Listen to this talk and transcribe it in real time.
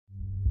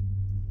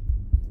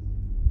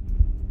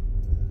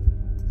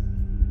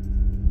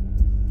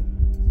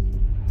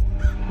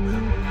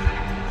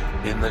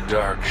In the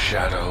dark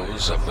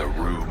shadows of the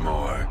Rue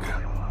Morgue,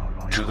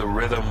 to the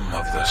rhythm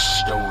of the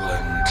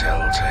stolen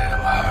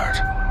telltale heart,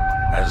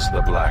 as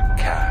the black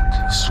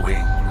cat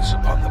swings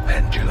upon the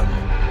pendulum,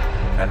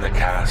 and the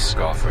cask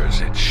offers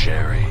its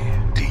sherry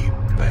deep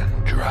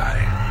and dry.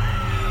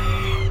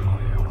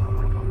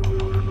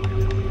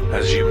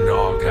 As you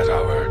knock at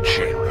our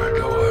chamber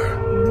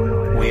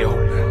door, we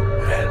open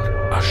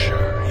and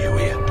usher you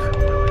in.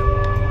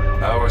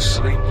 Our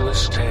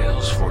sleepless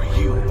tales for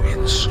you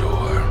in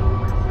store,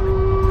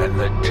 and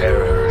the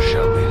terror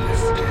shall be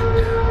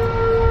lifted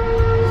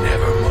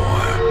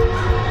nevermore.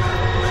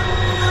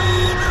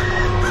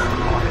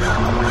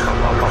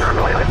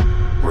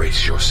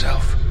 Brace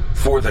yourself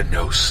for the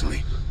No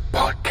Sleep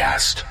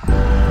podcast.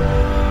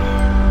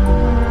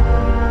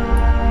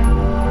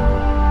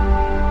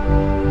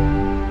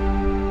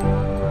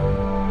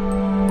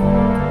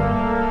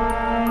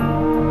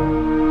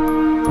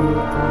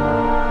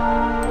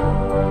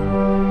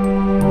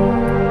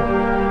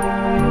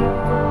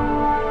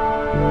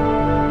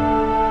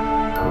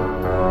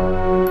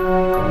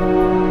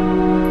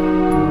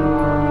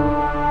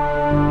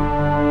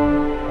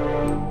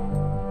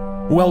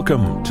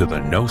 Welcome to the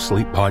No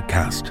Sleep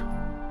podcast.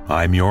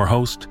 I'm your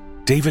host,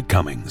 David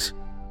Cummings.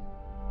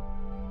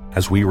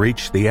 As we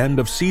reach the end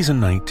of season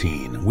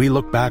 19, we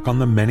look back on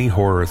the many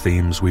horror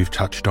themes we've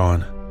touched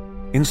on.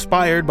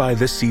 Inspired by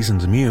this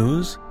season's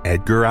muse,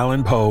 Edgar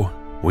Allan Poe,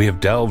 we have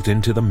delved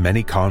into the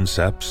many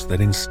concepts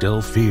that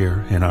instill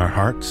fear in our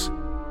hearts.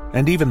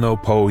 And even though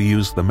Poe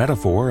used the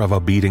metaphor of a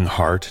beating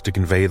heart to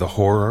convey the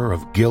horror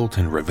of guilt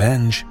and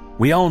revenge,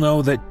 we all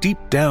know that deep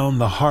down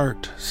the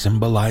heart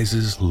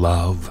symbolizes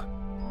love.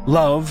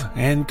 Love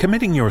and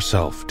committing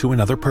yourself to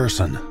another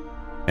person.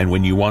 And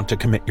when you want to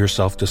commit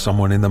yourself to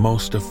someone in the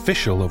most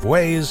official of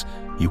ways,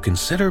 you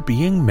consider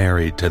being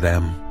married to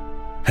them.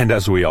 And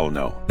as we all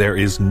know, there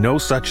is no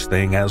such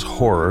thing as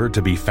horror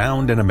to be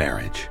found in a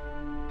marriage.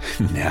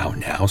 Now,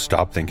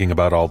 stop thinking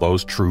about all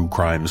those true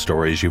crime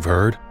stories you've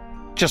heard.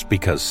 Just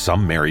because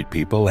some married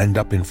people end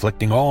up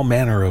inflicting all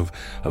manner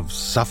of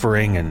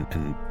suffering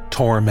and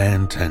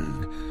torment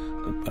and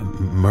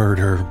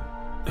murder.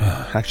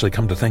 Actually,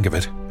 come to think of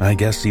it, I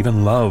guess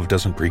even love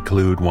doesn't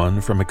preclude one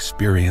from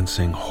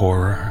experiencing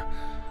horror.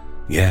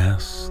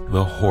 Yes,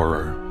 the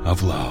horror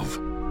of love.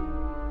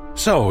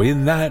 So,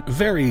 in that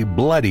very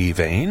bloody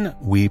vein,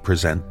 we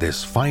present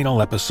this final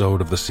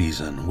episode of the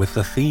season with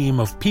the theme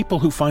of people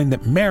who find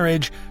that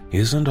marriage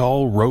isn't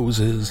all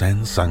roses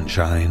and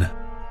sunshine.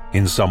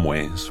 In some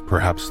ways,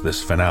 perhaps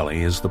this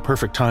finale is the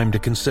perfect time to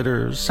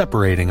consider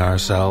separating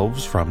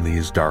ourselves from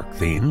these dark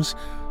themes,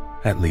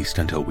 at least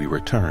until we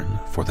return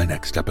for the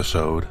next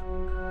episode.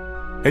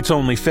 It's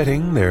only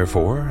fitting,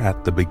 therefore,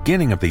 at the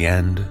beginning of the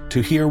end,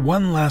 to hear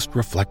one last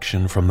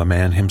reflection from the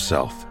man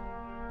himself.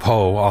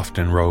 Poe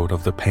often wrote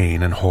of the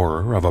pain and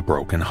horror of a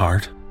broken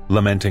heart,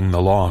 lamenting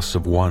the loss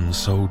of one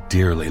so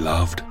dearly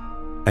loved.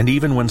 And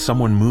even when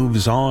someone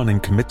moves on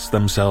and commits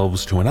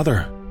themselves to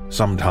another,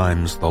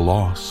 sometimes the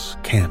loss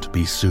can't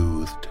be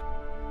soothed.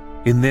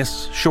 In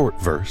this short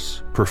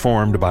verse,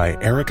 performed by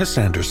Erica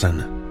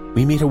Sanderson,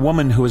 we meet a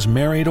woman who has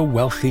married a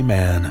wealthy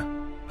man.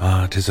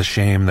 'Tis a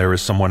shame there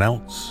is someone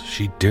else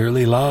she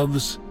dearly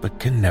loves but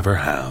can never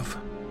have.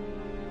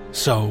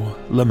 So,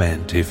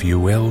 lament, if you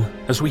will,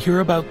 as we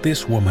hear about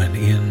this woman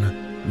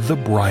in The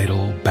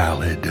Bridal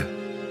Ballad.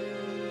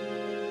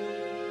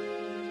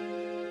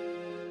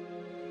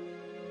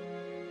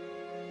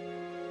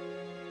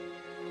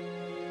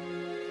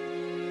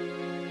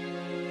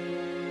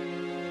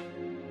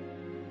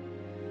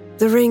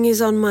 The ring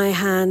is on my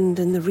hand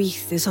and the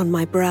wreath is on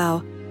my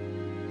brow.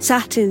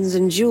 Satins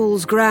and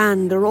jewels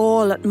grand are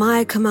all at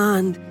my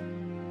command,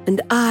 and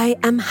I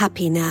am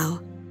happy now.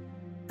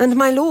 And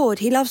my lord,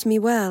 he loves me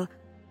well,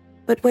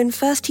 but when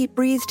first he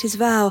breathed his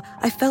vow,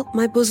 I felt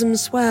my bosom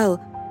swell,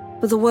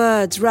 for the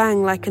words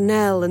rang like a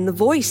knell, and the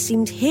voice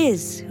seemed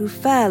his, who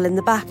fell in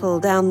the battle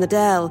down the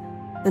dell,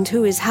 and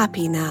who is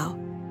happy now.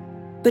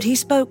 But he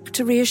spoke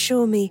to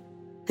reassure me,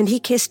 and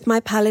he kissed my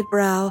pallid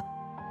brow,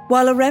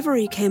 while a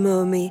reverie came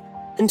o'er me,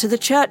 and to the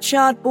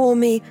churchyard bore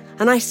me,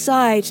 and I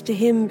sighed to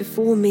him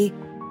before me,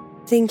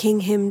 thinking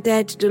him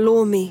dead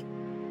dolore me.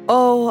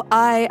 Oh,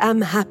 I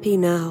am happy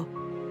now.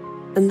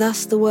 And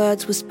thus the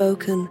words were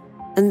spoken,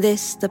 and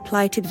this the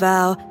plighted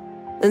vow,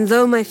 and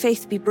though my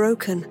faith be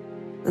broken,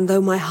 and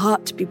though my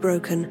heart be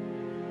broken,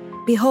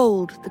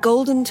 behold the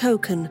golden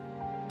token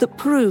that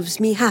proves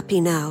me happy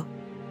now.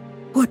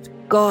 Would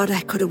God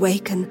I could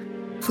awaken,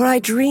 for I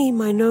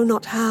dream I know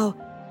not how,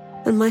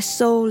 and my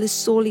soul is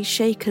sorely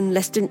shaken,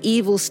 lest an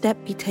evil step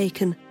be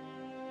taken,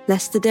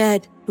 lest the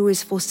dead who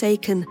is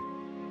forsaken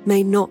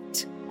may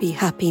not be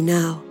happy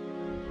now.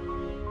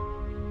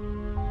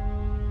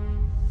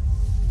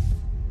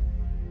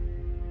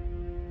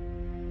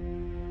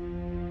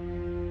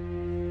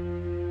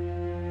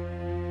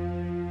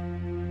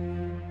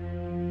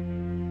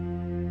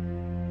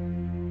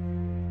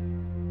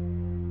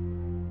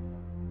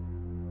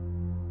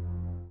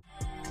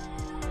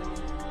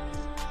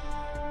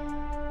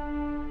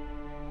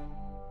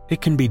 It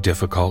can be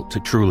difficult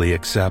to truly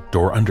accept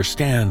or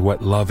understand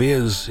what love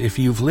is if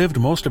you've lived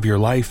most of your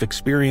life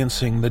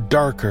experiencing the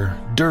darker,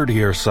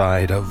 dirtier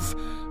side of,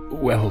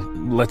 well,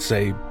 let's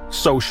say,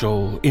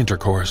 social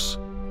intercourse.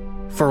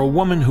 For a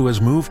woman who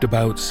has moved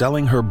about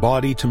selling her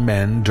body to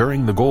men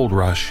during the gold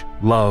rush,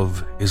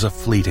 love is a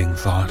fleeting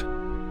thought.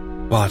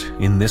 But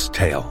in this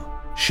tale,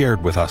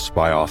 shared with us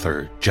by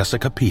author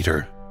Jessica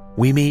Peter,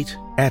 we meet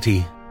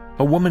Etty,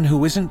 a woman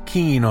who isn't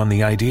keen on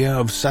the idea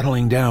of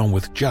settling down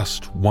with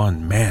just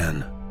one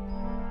man.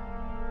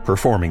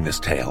 Performing this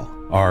tale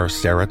are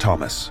Sarah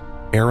Thomas,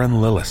 Aaron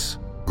Lillis,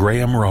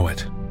 Graham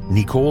Rowett,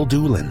 Nicole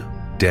Doolin,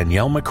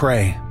 Danielle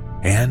McRae,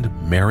 and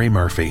Mary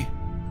Murphy.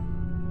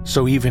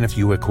 So even if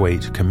you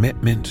equate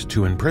commitment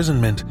to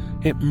imprisonment,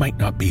 it might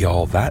not be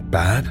all that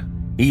bad,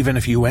 even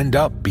if you end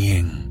up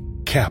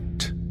being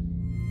kept.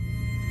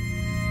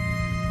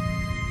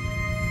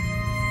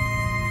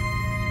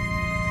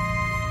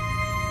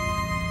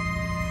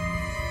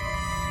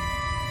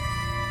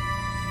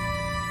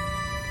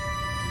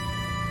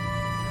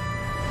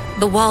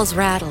 The walls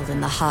rattled in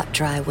the hot,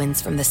 dry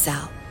winds from the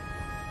south.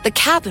 The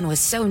cabin was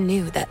so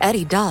new that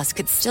Etty Dawes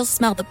could still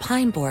smell the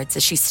pine boards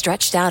as she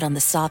stretched out on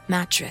the soft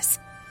mattress,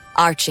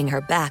 arching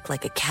her back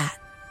like a cat.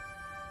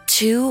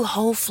 2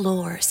 whole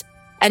floors,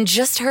 and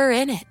just her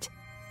in it.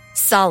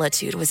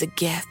 Solitude was a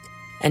gift,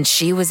 and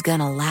she was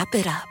gonna lap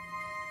it up.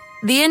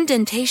 The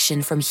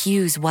indentation from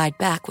Hugh's wide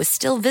back was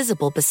still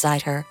visible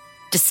beside her,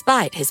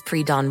 despite his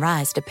pre-dawn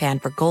rise to pan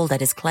for gold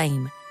at his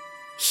claim.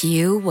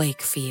 Hugh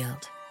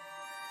Wakefield.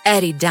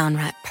 Etty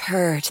downright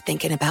purred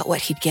thinking about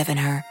what he'd given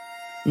her.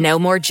 No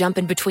more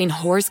jumping between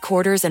whores'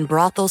 quarters and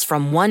brothels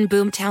from one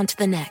boomtown to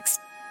the next,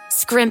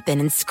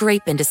 scrimping and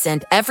scraping to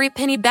send every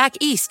penny back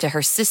east to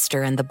her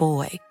sister and the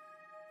boy.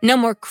 No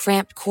more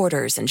cramped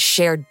quarters and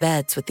shared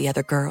beds with the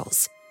other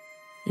girls.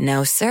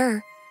 No,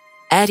 sir.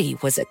 Etty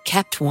was a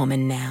kept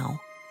woman now.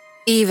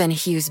 Even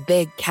Hugh's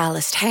big,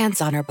 calloused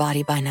hands on her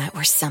body by night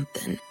were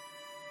something.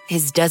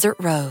 His desert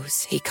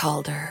rose, he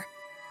called her.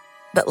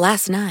 But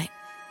last night,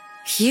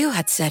 Hugh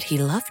had said he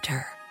loved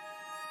her.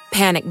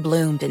 Panic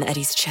bloomed in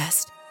Etty's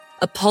chest,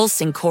 a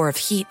pulsing core of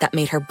heat that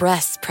made her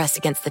breasts press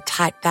against the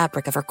tight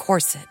fabric of her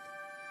corset.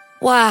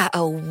 Why,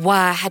 oh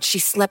why, had she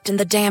slept in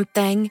the damn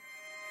thing?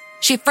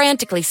 She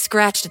frantically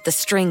scratched at the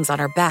strings on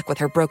her back with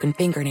her broken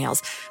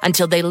fingernails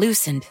until they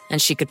loosened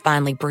and she could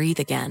finally breathe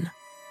again.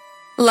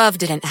 Love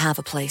didn't have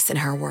a place in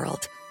her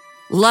world.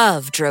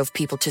 Love drove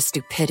people to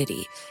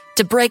stupidity,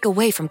 to break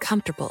away from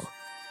comfortable.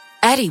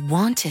 Etty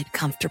wanted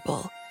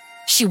comfortable.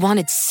 She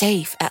wanted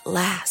safe at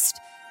last.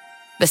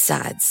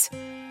 Besides,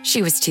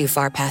 she was too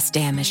far past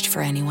damaged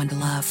for anyone to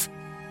love.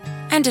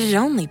 And it had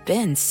only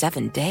been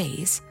 7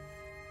 days.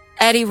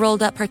 Etty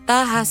rolled up her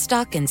thigh-high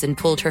stockings and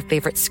pulled her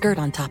favorite skirt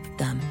on top of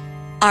them,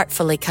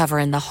 artfully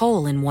covering the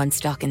hole in one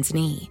stocking's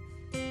knee.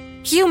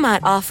 Hugh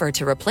might offer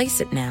to replace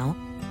it now,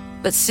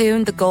 but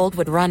soon the gold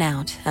would run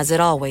out, as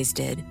it always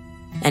did,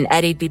 and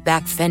Etty'd be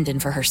back fending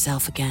for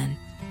herself again.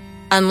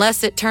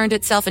 Unless it turned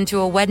itself into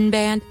a wedding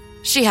band,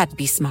 she had to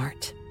be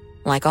smart.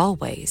 Like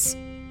always.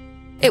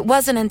 It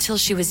wasn't until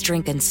she was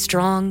drinking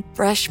strong,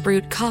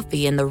 fresh-brewed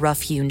coffee in the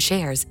rough-hewn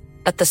chairs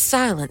that the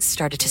silence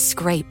started to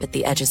scrape at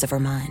the edges of her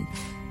mind.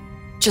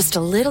 Just a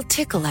little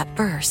tickle at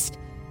first,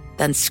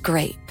 then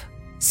scrape,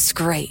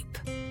 scrape,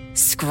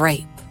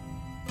 scrape.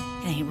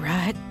 It ain't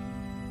right.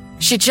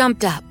 She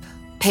jumped up,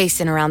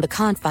 pacing around the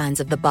confines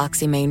of the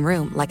boxy main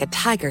room like a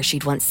tiger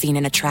she'd once seen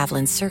in a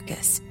traveling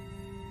circus.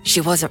 She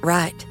wasn't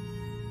right.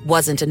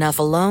 Wasn't enough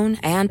alone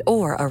and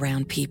or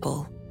around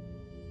people.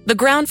 The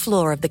ground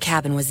floor of the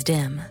cabin was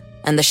dim,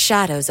 and the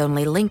shadows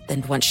only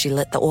lengthened once she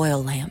lit the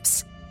oil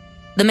lamps.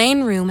 The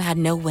main room had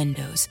no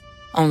windows,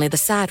 only the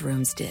side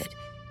rooms did.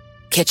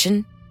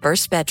 Kitchen,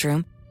 first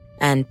bedroom,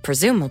 and,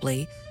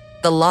 presumably,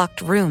 the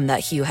locked room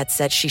that Hugh had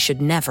said she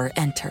should never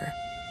enter.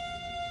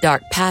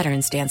 Dark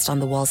patterns danced on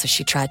the walls as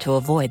she tried to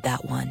avoid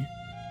that one.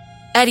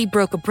 Etty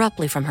broke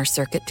abruptly from her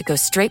circuit to go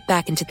straight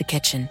back into the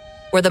kitchen,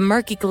 where the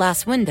murky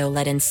glass window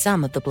let in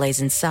some of the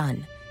blazing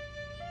sun.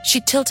 She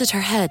tilted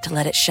her head to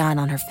let it shine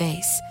on her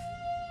face.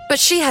 But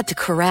she had to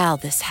corral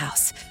this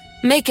house,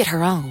 make it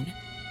her own,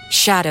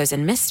 shadows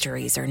and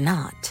mysteries or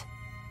not.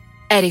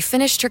 Etty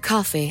finished her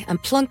coffee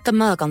and plunked the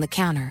mug on the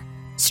counter,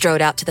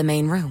 strode out to the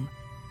main room,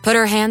 put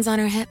her hands on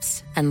her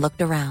hips, and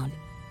looked around.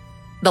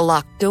 The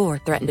locked door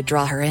threatened to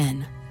draw her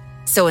in,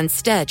 so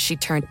instead she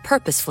turned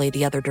purposefully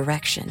the other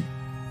direction.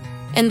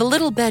 In the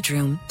little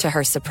bedroom, to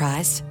her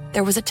surprise,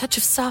 there was a touch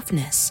of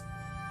softness,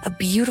 a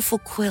beautiful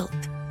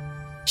quilt.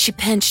 She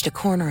pinched a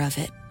corner of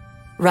it,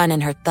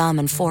 running her thumb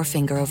and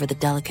forefinger over the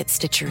delicate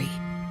stitchery.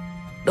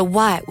 The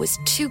white was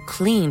too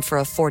clean for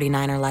a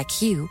 49er like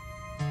Hugh.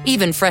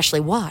 Even freshly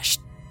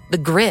washed, the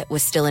grit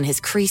was still in his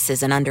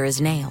creases and under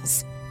his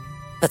nails.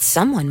 But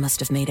someone must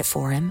have made it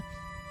for him.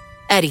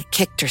 Etty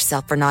kicked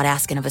herself for not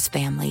asking of his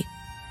family.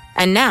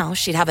 And now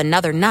she'd have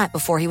another night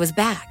before he was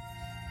back.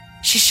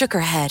 She shook her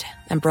head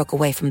and broke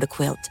away from the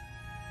quilt.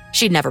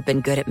 She'd never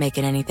been good at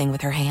making anything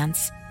with her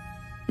hands.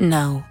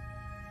 No.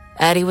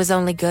 Etty was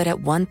only good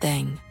at one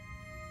thing,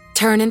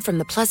 Returning from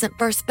the pleasant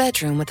first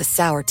bedroom with a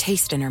sour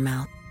taste in her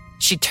mouth,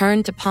 she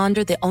turned to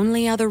ponder the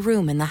only other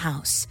room in the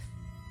house,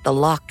 the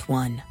locked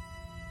one.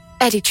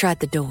 Eddie tried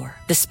the door,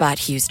 despite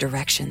Hugh's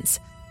directions.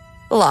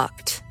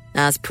 Locked,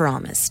 as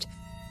promised.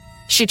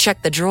 She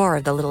checked the drawer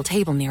of the little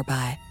table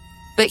nearby,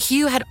 but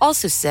Hugh had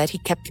also said he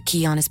kept the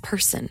key on his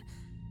person.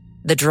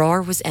 The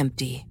drawer was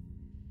empty.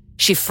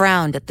 She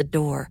frowned at the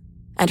door,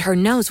 and her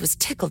nose was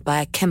tickled by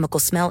a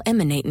chemical smell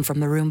emanating from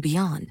the room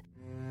beyond.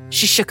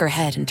 She shook her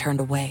head and turned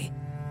away,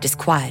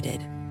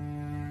 disquieted.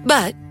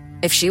 But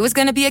if she was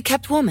going to be a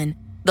kept woman,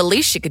 the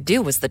least she could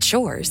do was the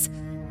chores,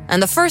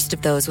 and the first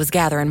of those was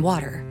gathering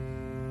water.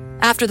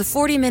 After the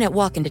 40-minute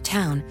walk into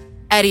town,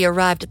 Eddie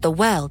arrived at the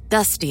well,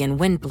 dusty and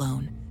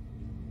windblown.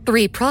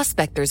 3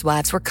 prospectors'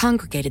 wives were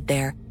congregated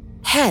there,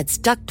 heads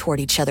ducked toward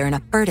each other in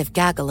a furtive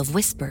gaggle of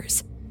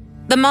whispers.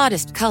 The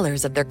modest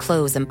colors of their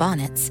clothes and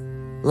bonnets,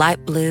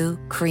 light blue,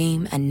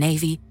 cream, and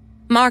navy,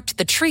 marked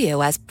the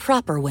trio as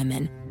proper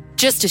women,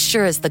 just as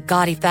sure as the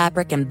gaudy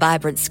fabric and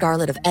vibrant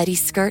scarlet of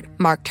Eddie's skirt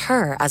marked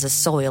her as a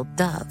soiled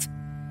dove.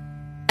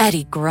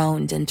 Eddie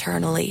groaned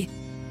internally.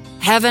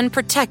 Heaven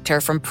protect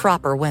her from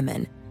proper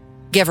women.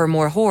 Give her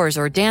more whores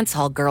or dance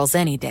hall girls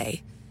any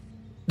day.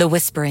 The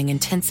whispering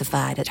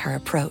intensified at her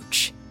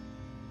approach.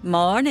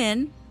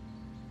 Morning.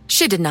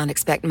 She did not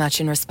expect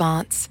much in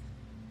response.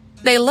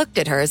 They looked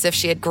at her as if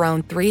she had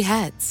grown 3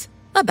 heads.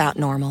 About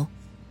normal.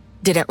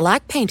 Didn't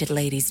like painted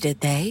ladies,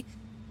 did they?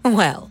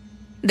 Well,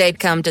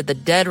 they'd come to the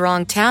dead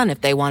wrong town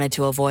if they wanted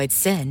to avoid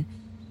sin.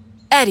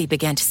 Eddie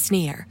began to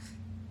sneer,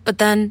 but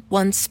then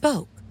one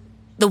spoke,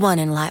 the one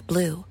in light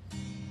blue.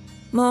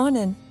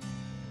 Morning.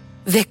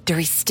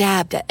 Victory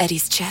stabbed at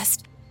Eddie's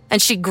chest,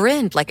 and she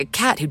grinned like a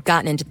cat who'd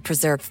gotten into the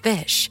preserved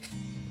fish.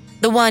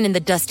 The one in the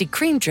dusty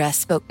cream dress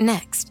spoke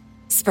next,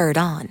 spurred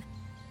on.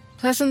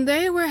 Pleasant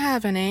day we're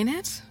having, ain't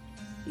it?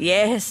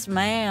 Yes,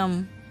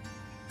 ma'am.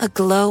 A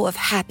glow of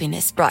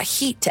happiness brought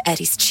heat to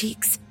Eddie's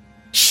cheeks.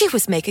 She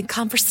was making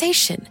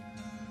conversation.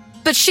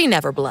 But she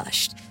never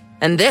blushed,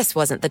 and this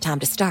wasn't the time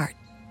to start.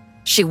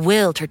 She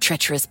willed her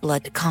treacherous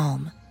blood to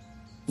calm.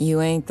 You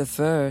ain't the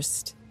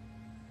first.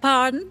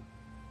 Pardon?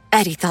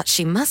 Eddie thought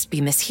she must be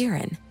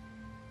mishearing.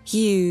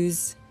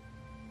 Hughes.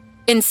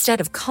 Instead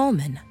of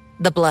calming,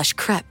 the blush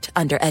crept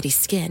under Eddie's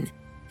skin,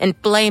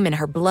 inflaming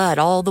her blood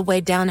all the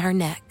way down her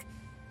neck.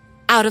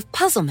 Out of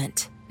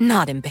puzzlement,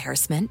 not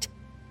embarrassment.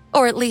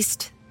 Or at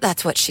least,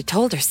 that's what she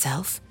told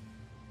herself.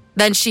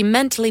 Then she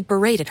mentally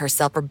berated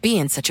herself for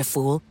being such a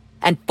fool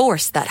and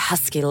forced that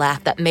husky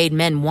laugh that made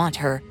men want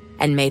her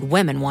and made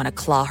women want to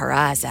claw her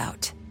eyes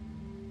out.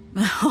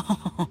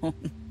 Oh,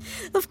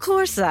 of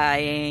course I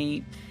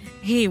ain't.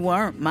 He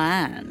weren't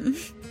mine.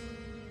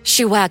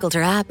 She waggled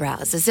her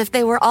eyebrows as if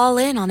they were all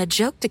in on a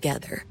joke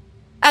together,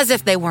 as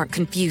if they weren't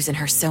confusing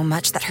her so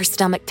much that her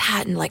stomach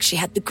tightened like she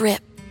had the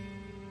grip.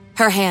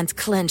 Her hands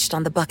clenched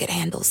on the bucket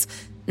handles,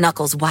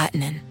 knuckles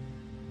whitening.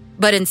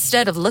 But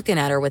instead of looking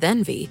at her with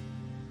envy,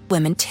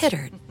 women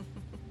tittered.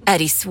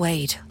 Eddie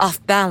swayed,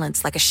 off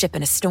balance like a ship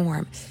in a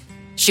storm.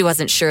 She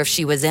wasn't sure if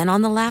she was in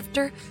on the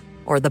laughter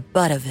or the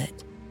butt of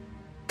it.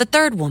 The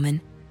third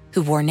woman,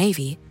 who wore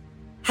navy,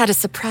 had a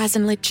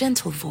surprisingly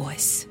gentle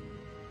voice.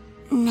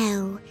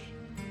 No,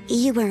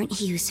 you weren't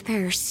Hugh's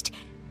first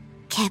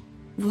kept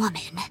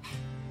woman.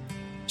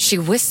 She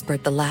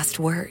whispered the last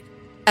word,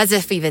 as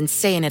if even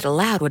saying it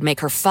aloud would make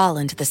her fall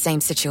into the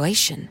same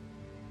situation.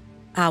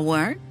 I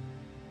weren't?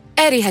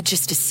 Eddie had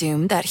just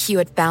assumed that Hugh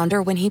had found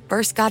her when he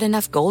first got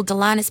enough gold to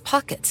line his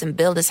pockets and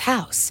build his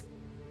house.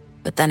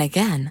 But then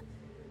again,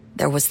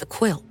 there was the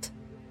quilt.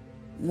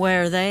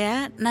 Where are they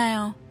at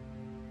now?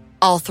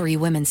 All 3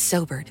 women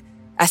sobered,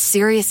 as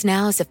serious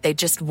now as if they'd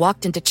just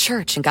walked into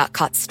church and got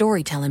caught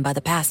storytelling by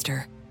the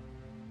pastor.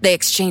 They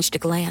exchanged a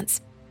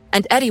glance,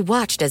 and Eddie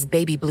watched as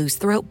Baby Blue's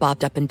throat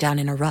bobbed up and down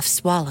in a rough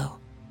swallow.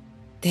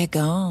 They're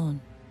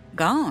gone.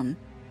 Gone?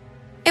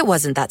 It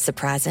wasn't that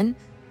surprising.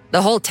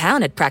 The whole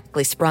town had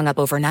practically sprung up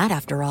overnight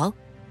after all.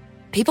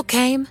 People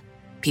came,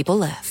 people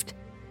left.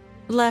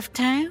 Left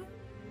town?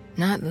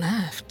 Not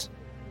left.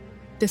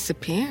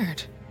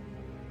 Disappeared.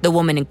 The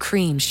woman in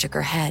cream shook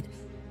her head,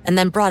 and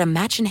then brought a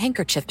matching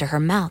handkerchief to her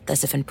mouth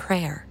as if in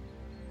prayer.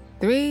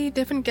 3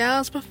 different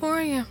gals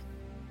before you.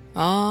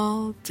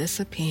 All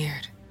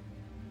disappeared.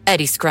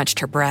 Eddie scrunched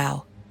her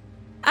brow.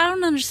 I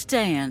don't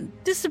understand.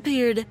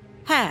 Disappeared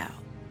how?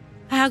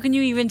 How can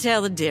you even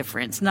tell the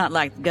difference? Not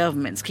like the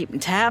government's keeping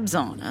tabs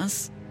on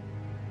us.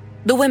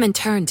 The women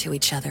turned to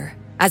each other,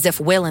 as if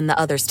willing the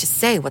others to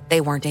say what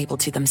they weren't able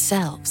to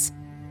themselves.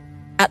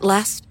 At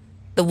last,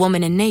 the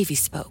woman in navy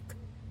spoke.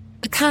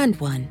 The kind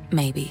one,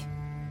 maybe.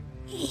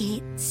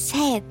 It's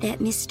said that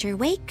Mr.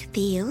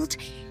 Wakefield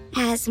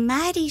has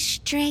mighty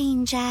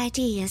strange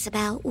ideas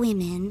about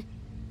women.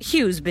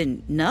 Hugh's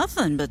been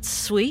nothing but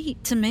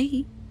sweet to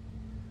me.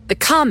 The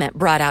comment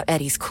brought out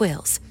Eddie's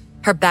quills,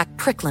 her back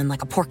prickling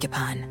like a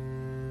porcupine.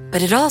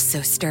 But it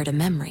also stirred a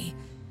memory.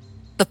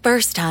 The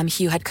first time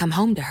Hugh had come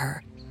home to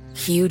her,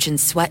 huge and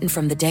sweating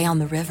from the day on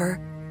the river,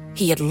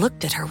 he had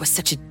looked at her with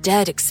such a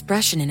dead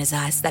expression in his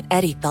eyes that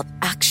Eddie felt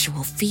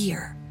actual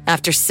fear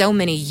After so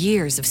many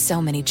years of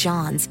so many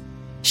Johns,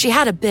 she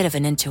had a bit of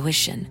an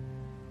intuition.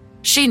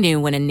 She knew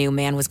when a new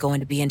man was going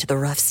to be into the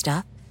rough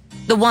stuff,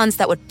 the ones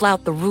that would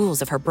flout the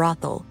rules of her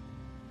brothel.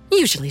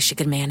 Usually she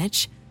could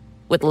manage.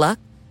 With luck,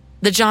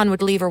 the John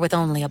would leave her with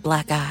only a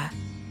black eye.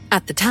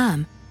 At the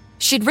time,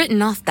 she'd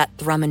written off that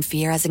thrumming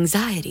fear as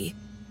anxiety.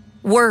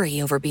 Worry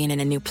over being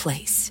in a new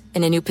place,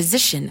 in a new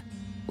position,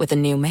 with a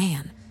new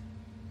man.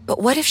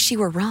 But what if she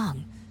were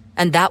wrong,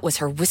 and that was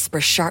her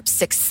whisper-sharp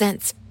sixth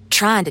sense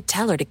trying to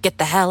tell her to get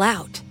the hell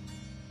out?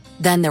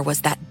 Then there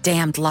was that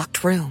damned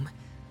locked room,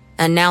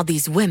 and now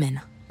these women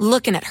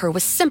looking at her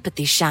with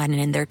sympathy shining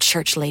in their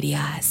church lady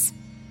eyes.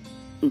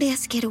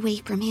 Best get away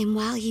from him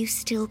while you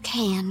still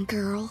can,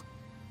 girl.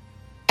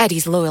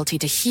 Eddie's loyalty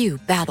to Hugh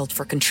battled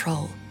for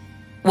control.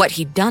 What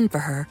he'd done for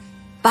her,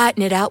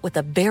 fighting it out with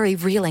a very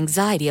real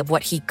anxiety of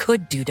what he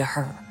could do to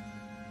her.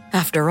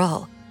 After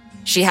all,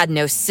 she had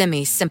no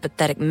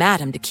semi-sympathetic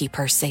madam to keep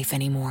her safe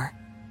anymore.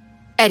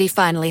 Eddie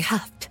finally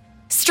huffed,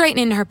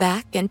 straightening her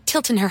back and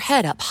tilting her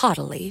head up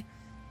haughtily.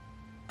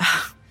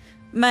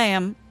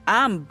 Ma'am,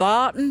 I'm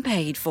bought and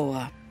paid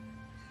for.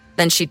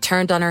 Then she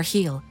turned on her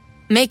heel,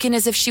 making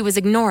as if she was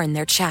ignoring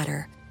their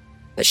chatter.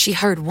 But she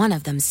heard one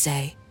of them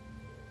say,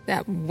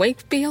 That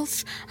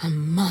Wakefield's a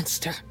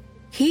monster.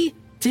 He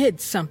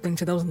did something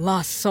to those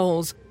lost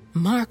souls.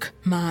 Mark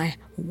my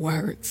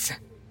words.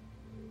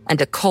 And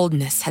a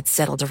coldness had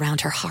settled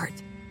around her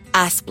heart,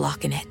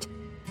 ice-blocking it,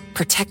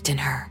 protecting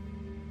her.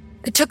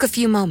 It took a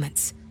few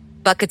moments,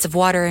 buckets of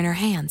water in her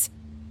hands,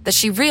 that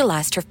she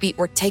realized her feet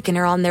were taking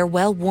her on their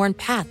well-worn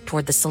path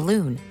toward the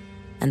saloon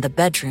and the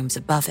bedrooms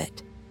above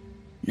it.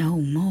 No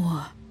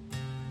more.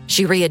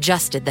 She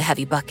readjusted the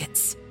heavy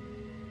buckets.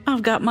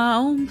 I've got my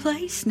own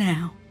place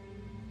now.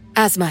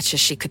 As much as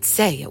she could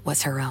say it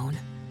was her own.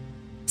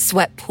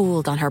 Sweat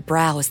pooled on her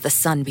brow as the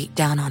sun beat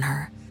down on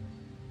her.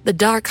 The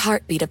dark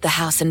heartbeat of the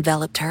house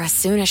enveloped her as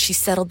soon as she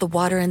settled the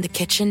water in the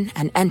kitchen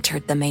and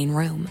entered the main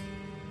room.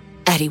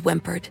 Eddie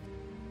whimpered.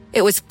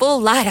 It was full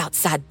light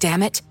outside,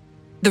 damn it.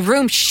 The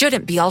room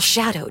shouldn't be all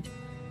shadowed.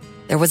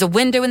 There was a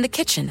window in the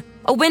kitchen,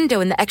 a window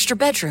in the extra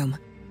bedroom.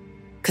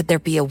 Could there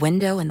be a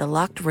window in the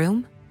locked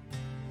room?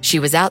 She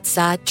was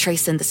outside,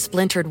 tracing the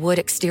splintered wood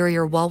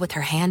exterior wall with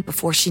her hand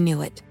before she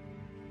knew it.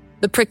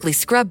 The prickly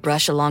scrub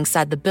brush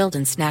alongside the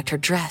building snagged her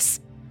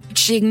dress, but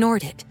she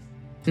ignored it,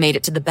 made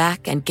it to the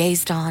back and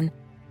gazed on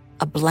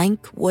a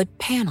blank wood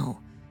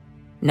panel.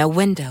 No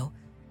window,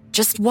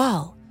 just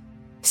wall.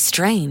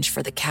 Strange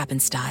for the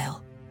cabin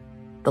style.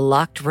 The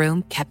locked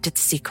room kept its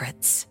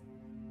secrets.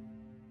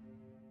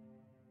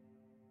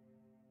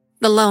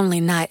 The lonely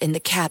night in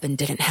the cabin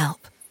didn't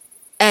help.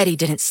 Eddie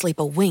didn't sleep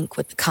a wink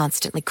with the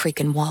constantly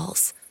creaking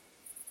walls.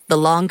 The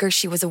longer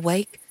she was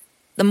awake,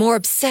 the more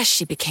obsessed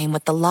she became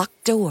with the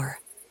locked door.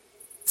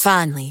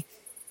 Finally,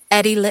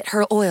 Eddie lit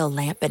her oil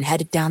lamp and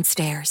headed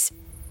downstairs.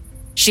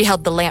 She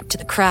held the lamp to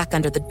the crack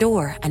under the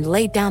door and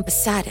laid down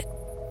beside it,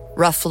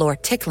 rough floor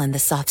tickling the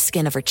soft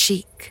skin of her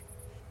cheek.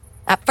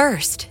 At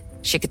first,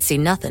 she could see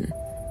nothing.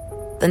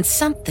 Then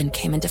something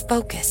came into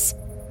focus.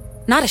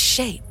 Not a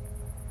shape,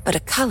 but a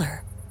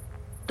color.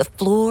 The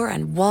floor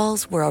and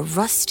walls were a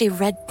rusty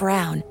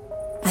red-brown,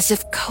 as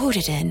if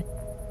coated in.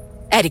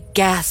 Eddie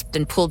gasped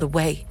and pulled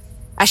away.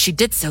 As she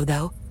did so,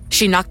 though,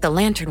 she knocked the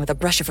lantern with a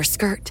brush of her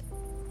skirt.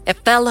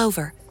 It fell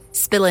over,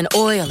 spilling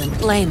oil and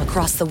flame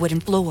across the wooden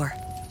floor.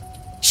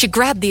 She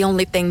grabbed the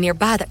only thing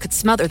nearby that could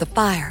smother the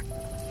fire,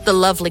 the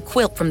lovely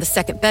quilt from the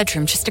second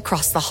bedroom just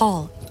across the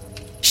hall.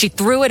 She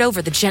threw it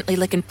over the gently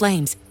licking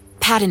flames,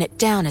 patting it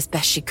down as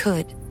best she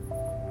could.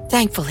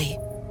 Thankfully,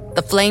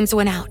 the flames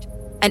went out,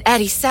 and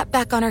Eddie sat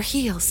back on her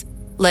heels,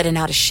 letting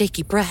out a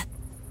shaky breath.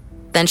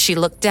 Then she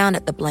looked down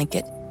at the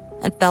blanket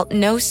and felt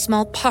no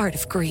small part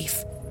of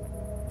grief.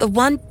 The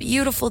one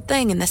beautiful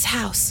thing in this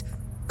house,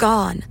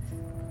 gone.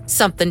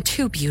 Something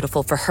too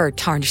beautiful for her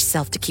tarnished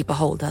self to keep a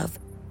hold of.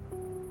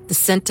 The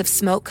scent of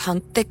smoke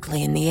hung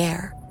thickly in the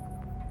air,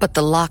 but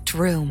the locked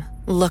room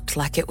looked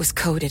like it was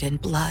coated in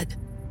blood.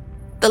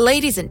 The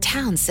ladies in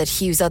town said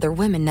Hugh's other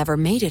women never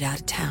made it out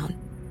of town,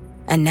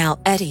 and now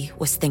Eddie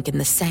was thinking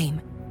the same.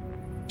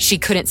 She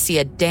couldn't see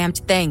a damned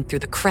thing through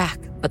the crack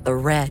but the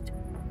red.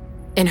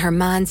 In her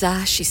mind's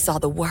eye, she saw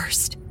the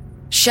worst.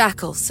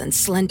 Shackles and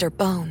slender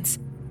bones,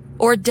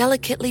 or a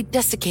delicately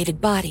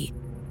desiccated body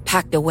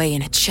packed away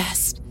in a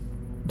chest.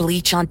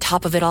 Bleach on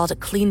top of it all to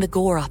clean the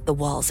gore off the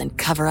walls and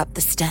cover up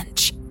the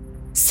stench.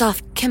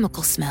 Soft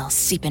chemical smells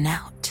seeping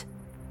out.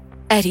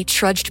 Eddie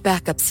trudged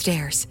back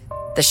upstairs,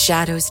 the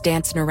shadows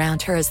dancing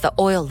around her as the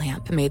oil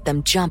lamp made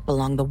them jump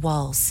along the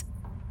walls.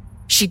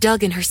 She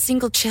dug in her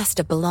single chest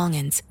of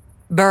belongings,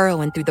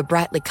 burrowing through the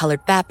brightly colored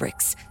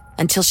fabrics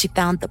until she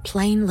found the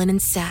plain linen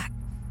sack.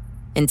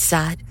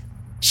 Inside,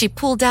 she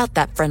pulled out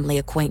that friendly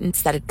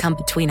acquaintance that had come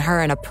between her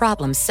and a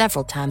problem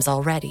several times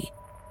already.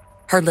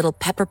 Her little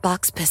pepper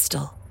box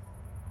pistol.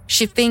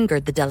 She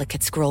fingered the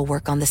delicate scroll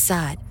work on the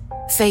side,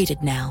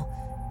 faded now.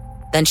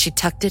 Then she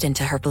tucked it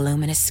into her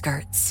voluminous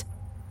skirts.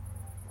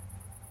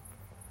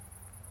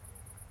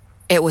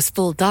 It was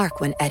full dark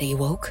when Eddie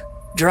woke,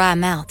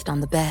 dry-mouthed on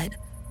the bed.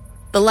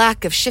 The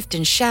lack of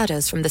shifting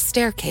shadows from the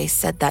staircase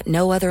said that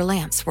no other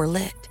lamps were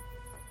lit.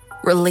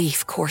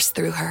 Relief coursed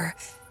through her.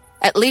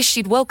 At least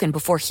she'd woken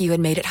before Hugh had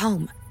made it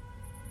home.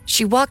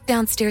 She walked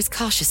downstairs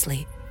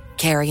cautiously,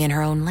 carrying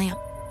her own lamp,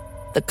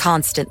 the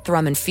constant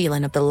thrumming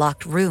feeling of the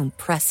locked room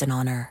pressing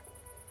on her.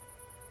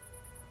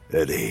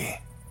 Eddie,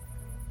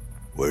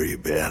 where you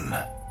been?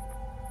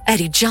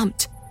 Eddie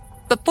jumped,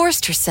 but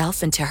forced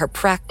herself into her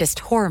practiced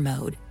horror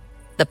mode,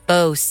 the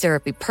faux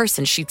syrupy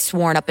person she'd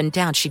sworn up and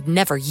down she'd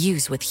never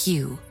use with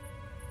Hugh.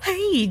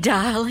 Hey,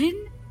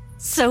 darling.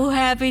 So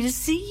happy to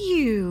see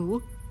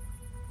you.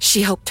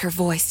 She hoped her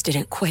voice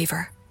didn't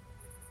quaver.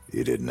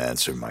 You didn't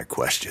answer my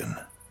question.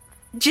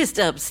 Just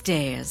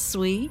upstairs,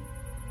 sweet.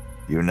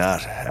 You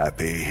not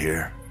happy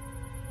here?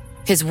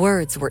 His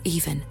words were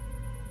even,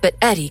 but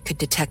Eddie could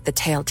detect the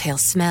telltale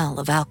smell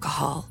of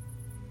alcohol.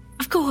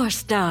 Of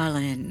course,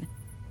 darling.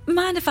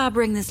 Mind if I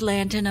bring this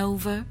lantern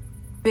over?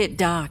 Bit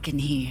dark in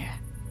here.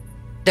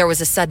 There was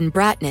a sudden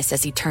brightness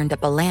as he turned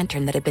up a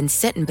lantern that had been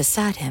sitting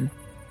beside him,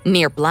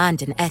 near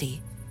blinding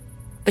Eddie.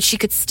 But she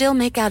could still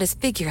make out his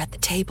figure at the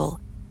table,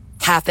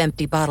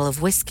 half-empty bottle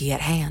of whiskey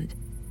at hand.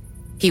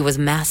 He was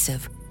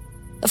massive.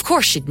 Of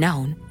course she'd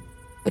known,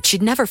 but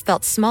she'd never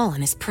felt small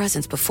in his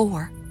presence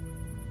before.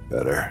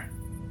 Better?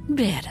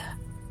 Better.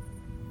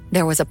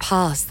 There was a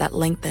pause that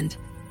lengthened,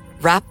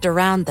 wrapped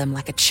around them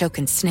like a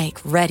choking snake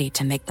ready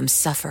to make them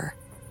suffer.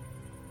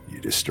 You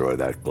destroy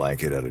that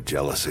blanket out of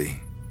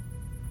jealousy?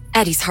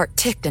 Eddie's heart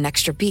ticked an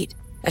extra beat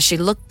as she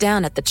looked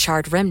down at the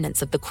charred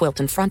remnants of the quilt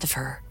in front of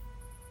her.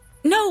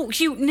 No,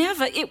 you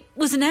never. It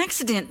was an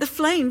accident. The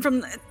flame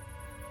from the...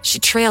 She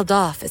trailed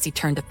off as he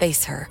turned to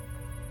face her.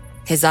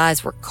 His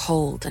eyes were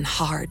cold and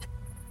hard,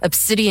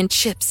 obsidian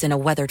chips in a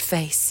weathered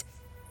face.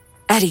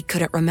 Eddie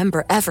couldn't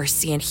remember ever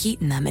seeing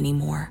heat in them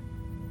anymore.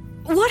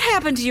 What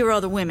happened to your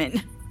other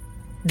women?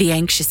 The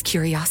anxious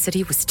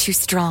curiosity was too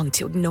strong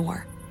to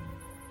ignore.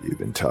 You've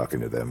been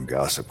talking to them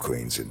gossip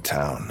queens in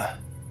town.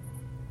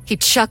 He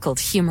chuckled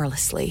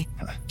humorlessly,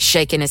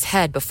 shaking his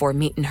head before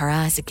meeting her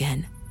eyes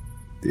again.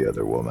 The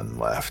other woman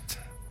left.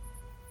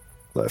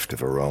 Left of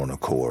her own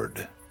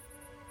accord.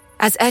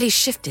 As Eddie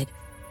shifted,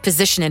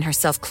 positioning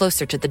herself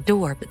closer to the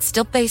door but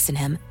still facing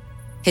him,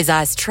 his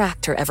eyes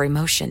tracked her every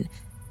motion,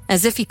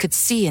 as if he could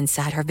see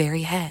inside her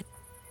very head.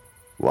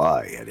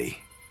 Why, Eddie?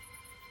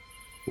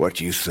 What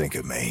do you think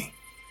of me?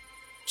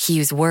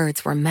 Hugh's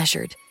words were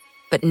measured,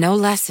 but no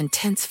less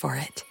intense for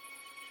it.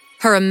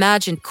 Her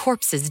imagined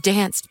corpses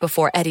danced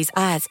before Eddie's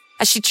eyes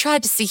as she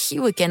tried to see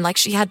Hugh again like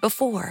she had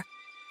before.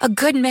 A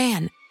good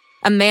man,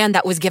 a man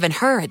that was giving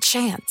her a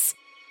chance.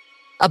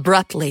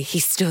 Abruptly, he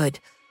stood,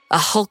 a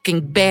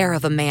hulking bear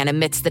of a man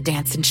amidst the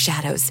dancing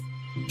shadows,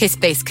 his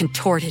face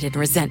contorted in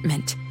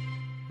resentment.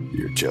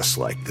 You're just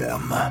like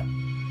them.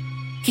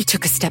 He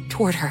took a step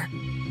toward her,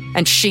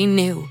 and she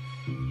knew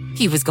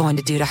he was going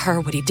to do to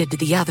her what he did to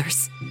the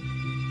others.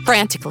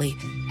 Frantically,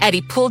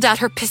 Eddie pulled out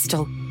her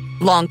pistol.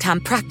 Long-time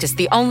practice,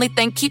 the only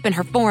thing keeping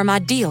her form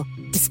ideal,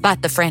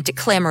 despite the frantic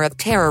clamor of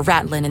terror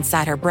rattling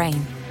inside her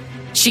brain.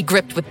 She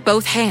gripped with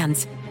both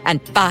hands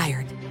and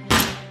fired.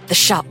 The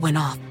shot went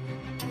off.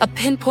 A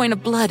pinpoint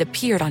of blood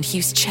appeared on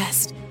Hugh's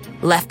chest,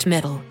 left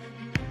middle.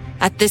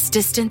 At this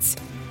distance,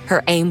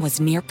 her aim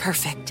was near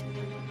perfect.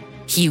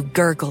 Hugh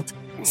gurgled,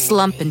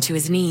 slumping to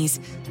his knees,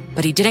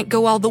 but he didn't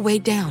go all the way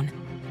down.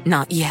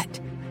 Not yet.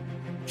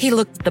 He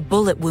looked at the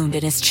bullet wound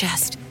in his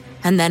chest,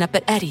 and then up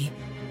at Eddie,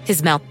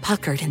 his mouth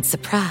puckered in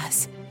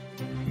surprise.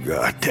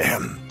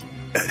 Goddamn,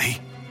 Eddie.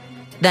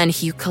 Then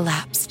Hugh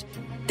collapsed,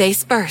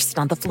 face first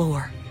on the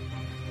floor.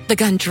 The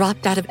gun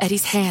dropped out of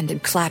Eddie's hand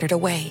and clattered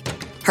away,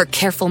 her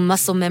careful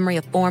muscle memory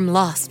of form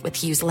lost with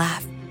Hugh's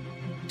laugh.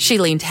 She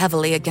leaned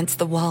heavily against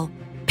the wall,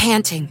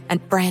 panting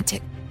and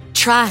frantic,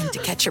 trying to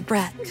catch her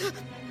breath.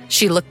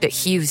 She looked at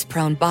Hugh's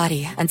prone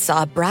body and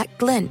saw a bright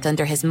glint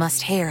under his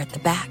mussed hair at the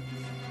back,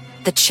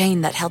 the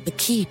chain that held the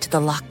key to the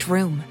locked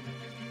room.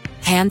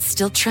 Hands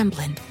still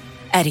trembling,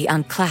 Eddie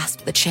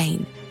unclasped the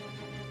chain.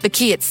 The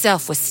key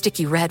itself was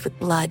sticky red with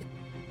blood,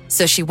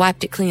 so she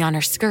wiped it clean on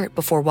her skirt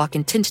before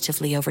walking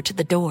tentatively over to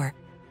the door,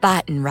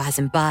 fighting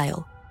rising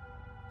bile.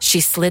 She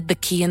slid the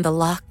key in the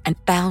lock and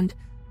found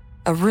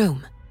a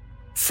room,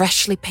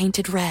 freshly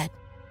painted red,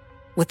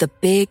 with a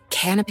big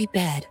canopy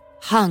bed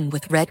hung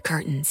with red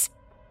curtains.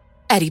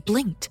 Eddie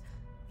blinked,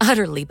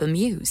 utterly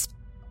bemused.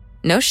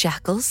 No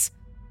shackles,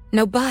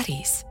 no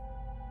bodies.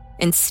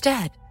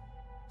 Instead,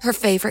 her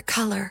favorite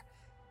color,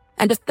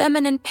 and a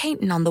feminine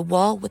painting on the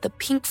wall with a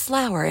pink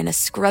flower in a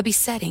scrubby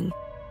setting.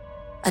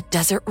 A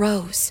desert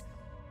rose.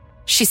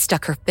 She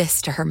stuck her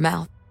fist to her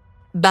mouth,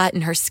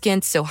 biting her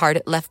skin so hard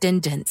it left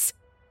indents,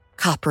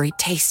 coppery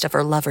taste of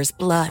her lover's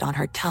blood on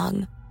her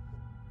tongue.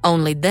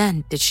 Only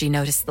then did she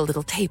notice the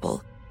little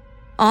table.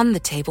 On the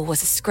table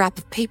was a scrap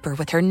of paper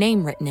with her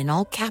name written in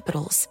all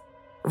capitals,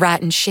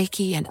 written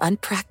shaky and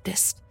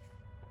unpracticed.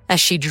 As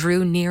she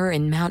drew nearer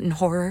in mountain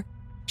horror,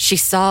 she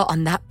saw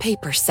on that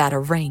paper sat a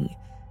ring,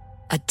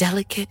 a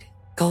delicate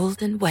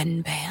golden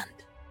wedding band.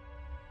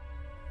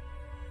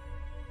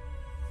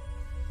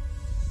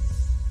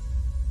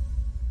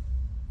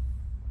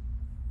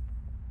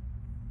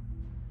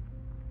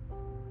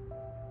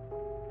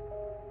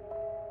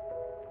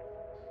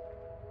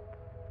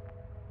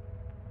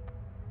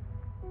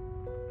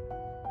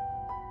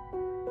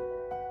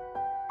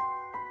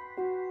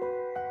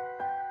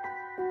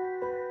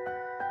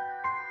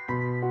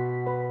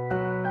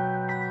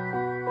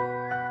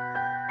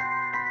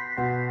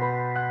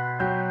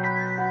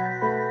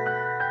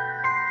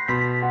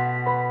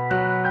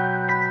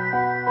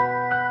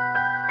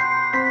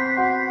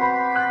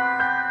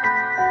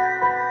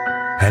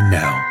 And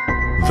now,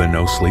 the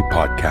No Sleep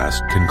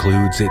Podcast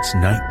concludes its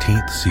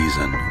 19th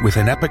season with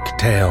an epic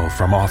tale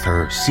from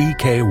author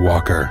C.K.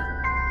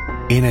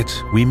 Walker. In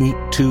it, we meet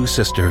two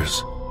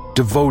sisters.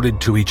 Devoted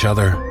to each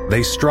other,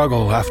 they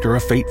struggle after a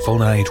fateful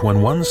night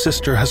when one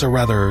sister has a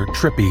rather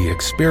trippy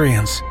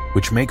experience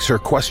which makes her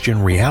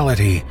question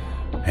reality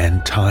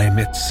and time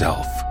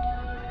itself.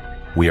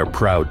 We are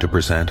proud to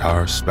present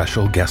our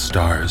special guest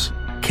stars,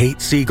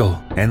 Kate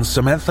Siegel and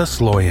Samantha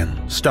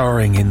Sloyan,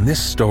 starring in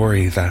this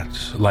story that,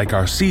 like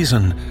our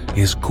season,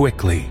 is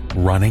quickly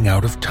running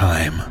out of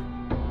time.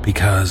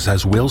 Because,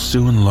 as we'll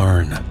soon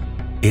learn,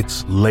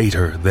 it's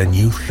later than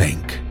you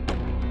think.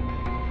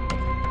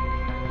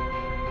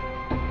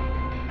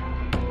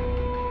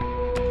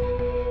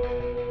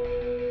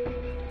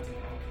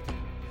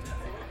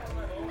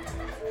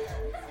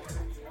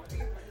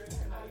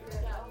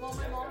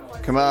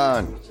 Come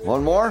on,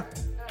 one more?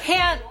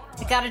 Can't.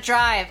 I gotta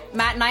drive.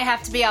 Matt and I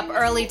have to be up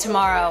early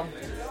tomorrow.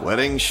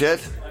 Wedding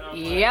shit?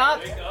 Yup.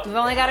 We've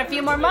only got a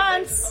few more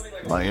months.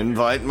 My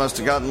invite must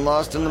have gotten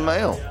lost in the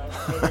mail.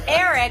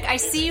 Eric, I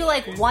see you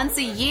like once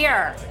a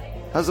year.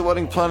 How's the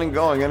wedding planning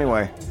going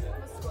anyway?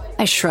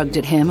 I shrugged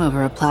at him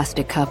over a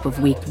plastic cup of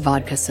weak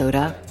vodka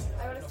soda.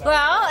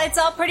 Well, it's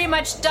all pretty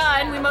much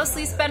done. We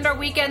mostly spend our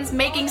weekends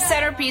making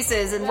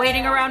centerpieces and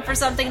waiting around for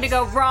something to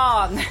go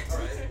wrong.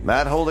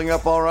 Matt holding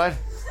up all right?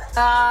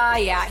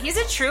 Yeah, he's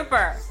a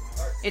trooper.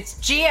 It's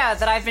Gia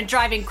that I've been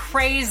driving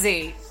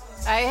crazy.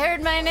 I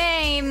heard my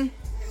name.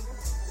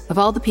 Of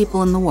all the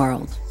people in the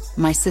world,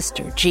 my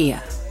sister,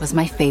 Gia, was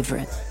my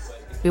favorite.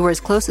 We were as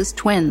close as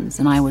twins,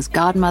 and I was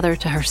godmother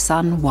to her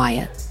son,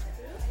 Wyatt.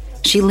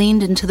 She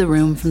leaned into the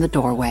room from the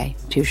doorway,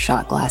 2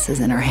 shot glasses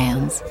in her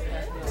hands.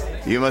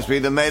 You must be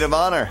the maid of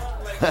honor.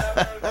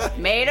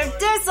 Maid of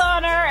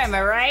dishonor, am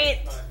I right?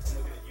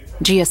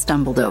 Gia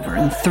stumbled over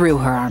and threw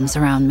her arms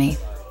around me.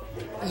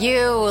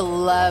 You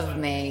love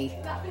me.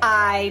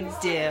 I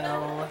do.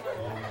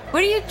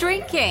 What are you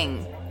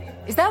drinking?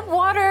 Is that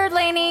water,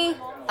 Lainey?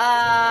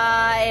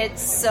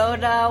 It's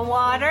soda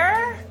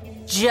water.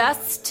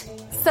 Just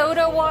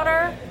soda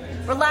water?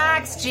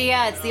 Relax,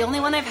 Gia. It's the only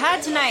one I've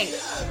had tonight.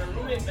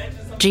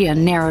 Gia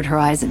narrowed her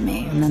eyes at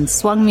me and then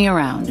swung me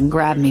around and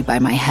grabbed me by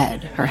my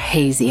head, her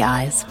hazy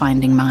eyes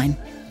finding mine.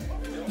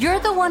 You're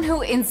the one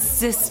who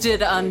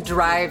insisted on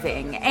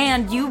driving,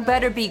 and you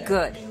better be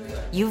good.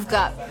 You've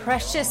got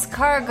precious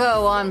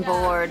cargo on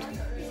board.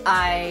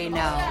 I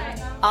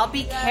know. I'll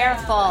be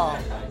careful.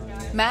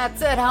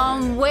 Matt's at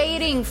home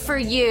waiting for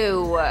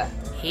you.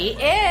 He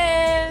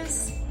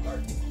is.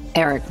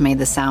 Eric made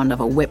the sound of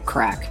a whip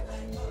crack.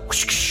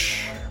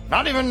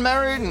 Not even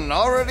married and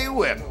already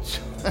whipped.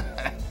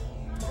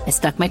 I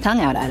stuck my tongue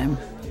out at him.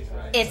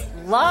 It's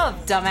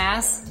love,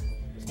 dumbass.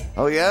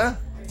 Oh yeah?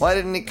 Why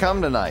didn't he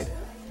come tonight?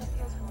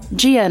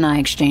 Gia and I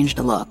exchanged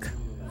a look.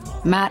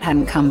 Matt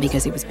hadn't come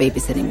because he was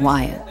babysitting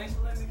Wyatt.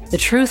 The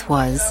truth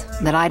was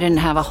that I didn't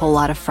have a whole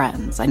lot of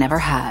friends. I never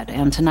had,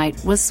 and tonight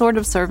was sort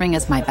of serving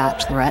as my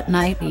bachelorette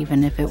night,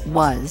 even if it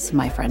was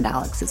my friend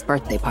Alex's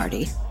birthday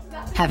party.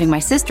 Having my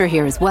sister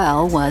here as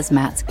well was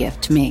Matt's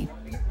gift to me.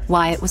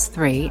 Wyatt was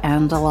 3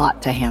 and a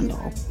lot to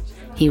handle.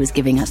 He was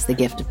giving us the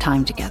gift of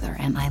time together,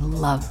 and I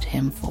loved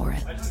him for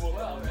it.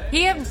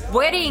 He had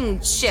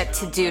wedding shit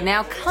to do.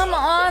 Now come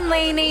on,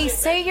 Lainey.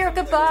 Say your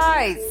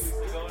goodbyes.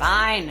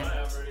 Fine.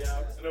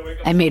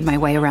 I made my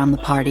way around the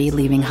party,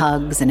 leaving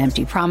hugs and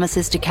empty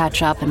promises to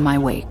catch up in my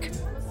wake.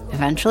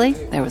 Eventually,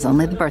 there was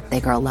only the birthday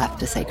girl left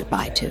to say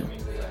goodbye to.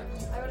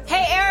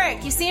 Hey,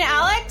 Eric, you seen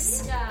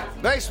Alex?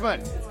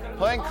 Basement.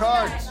 Playing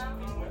cards.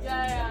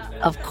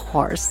 Of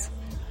course.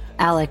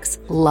 Alex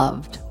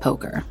loved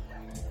poker.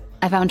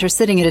 I found her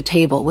sitting at a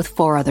table with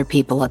 4 other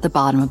people at the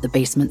bottom of the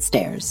basement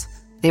stairs.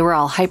 They were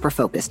all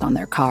hyper-focused on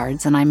their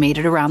cards, and I made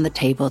it around the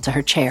table to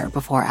her chair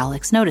before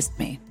Alex noticed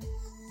me.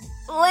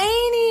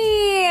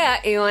 Lainey,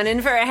 you want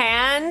in for a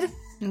hand?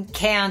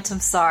 Can't,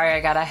 I'm sorry,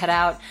 I gotta head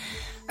out.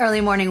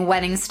 Early morning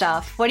wedding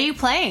stuff. What are you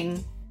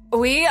playing?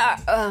 We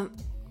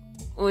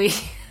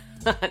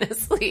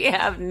honestly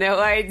have no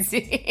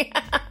idea.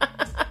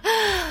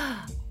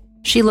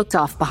 She looked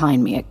off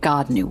behind me at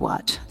God knew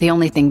what. The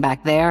only thing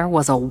back there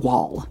was a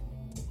wall.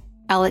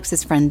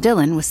 Alex's friend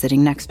Dylan was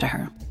sitting next to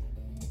her.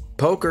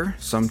 Poker,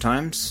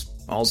 sometimes.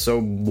 Also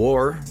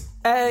war.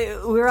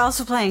 We're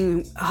also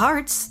playing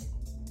hearts.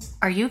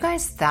 Are you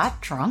guys that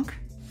drunk?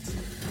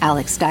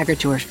 Alex staggered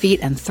to her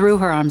feet and threw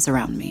her arms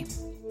around me.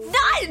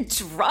 Not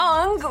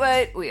drunk,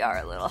 but we are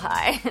a little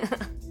high.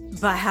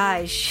 By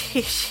high,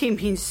 she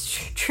means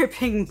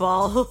tripping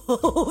balls.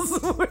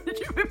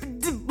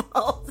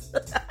 Balls.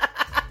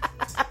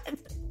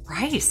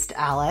 Christ,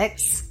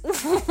 Alex.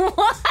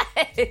 What?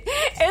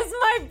 It's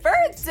my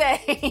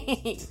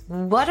birthday.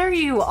 What are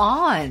you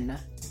on?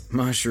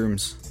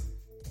 Mushrooms.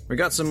 We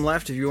got some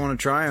left if you want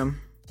to try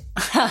them.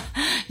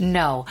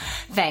 No,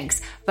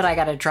 thanks. But I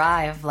gotta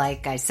drive,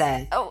 like I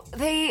said. Oh,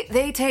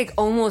 they take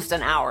almost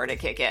an hour to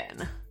kick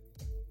in.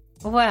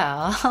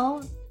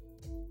 Well...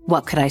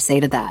 What could I say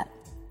to that?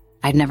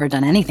 I'd never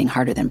done anything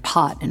harder than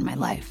pot in my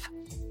life.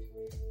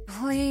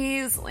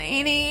 Please,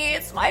 Lainey,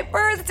 it's my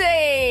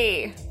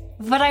birthday.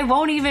 But I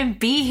won't even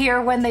be here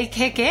when they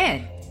kick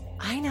in.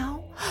 I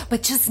know,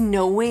 but just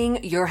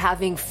knowing you're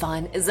having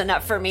fun is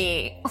enough for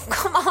me.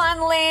 Come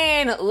on,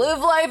 Lane, live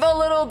life a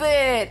little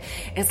bit.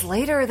 It's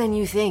later than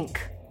you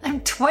think.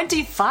 I'm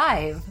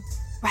 25.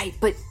 Right,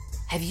 but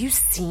have you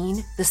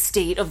seen the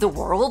state of the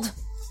world?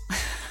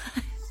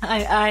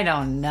 I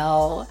don't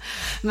know.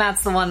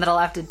 Matt's the one that'll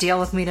have to deal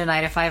with me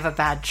tonight if I have a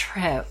bad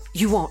trip.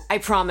 You won't, I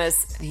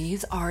promise.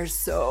 These are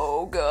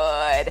so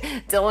good.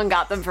 Dylan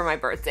got them for my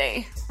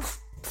birthday.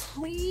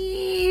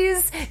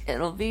 Please,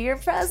 it'll be your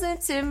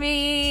present to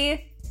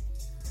me.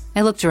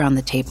 I looked around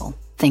the table,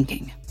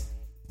 thinking.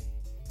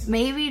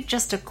 Maybe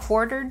just a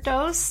quarter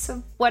dose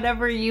of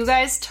whatever you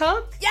guys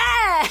took?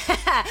 Yeah!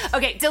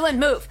 Okay, Dylan,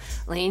 move.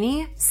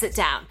 Lainey, sit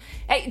down.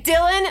 Hey,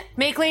 Dylan,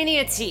 make Lainey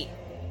a tea.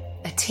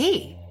 A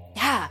tea?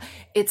 Yeah,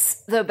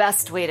 it's the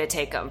best way to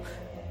take them.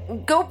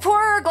 Go pour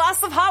her a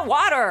glass of hot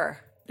water.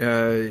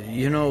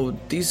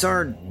 These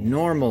are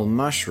normal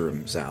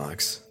mushrooms,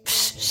 Alex.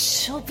 Psh,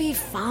 she'll be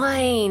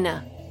fine.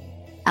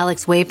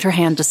 Alex waved her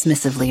hand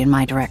dismissively in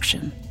my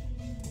direction.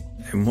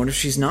 And what if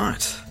she's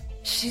not?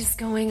 She's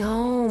going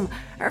home.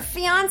 Her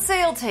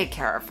fiancé will take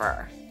care of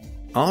her.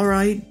 All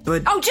right,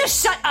 but... Oh,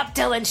 just shut up,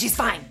 Dylan. She's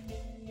fine.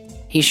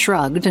 He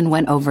shrugged and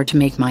went over to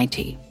make my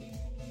tea.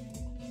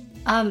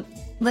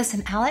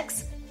 Listen,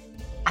 Alex,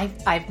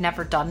 I've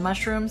never done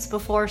mushrooms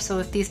before, so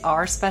if these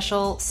are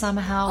special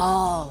somehow...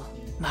 All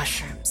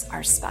mushrooms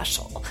are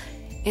special.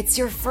 It's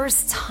your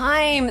first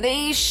time.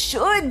 They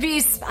should be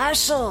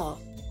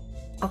special.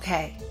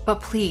 Okay,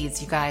 but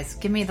please, you guys,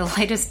 give me the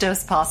lightest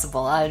dose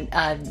possible,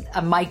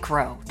 a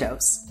micro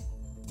dose.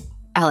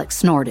 Alex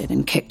snorted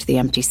and kicked the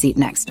empty seat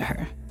next to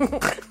her.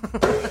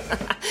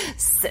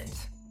 Sit.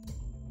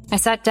 I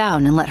sat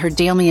down and let her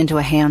deal me into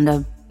a hand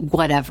of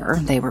whatever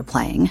they were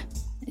playing.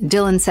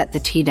 Dylan set the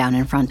tea down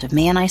in front of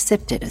me, and I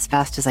sipped it as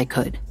fast as I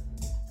could.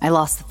 I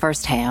lost the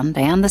first hand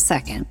and the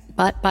second,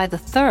 but by the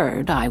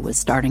third, I was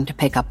starting to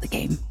pick up the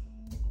game.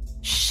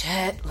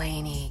 Shit,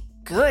 Lainey.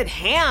 Good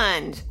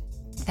hand.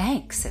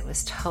 Thanks, it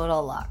was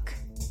total luck.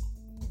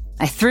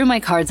 I threw my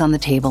cards on the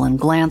table and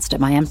glanced at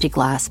my empty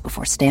glass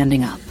before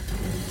standing up.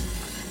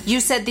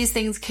 You said these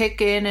things kick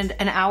in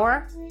an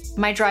hour?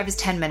 My drive is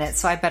 10 minutes,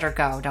 so I better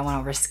go. Don't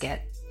want to risk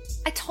it.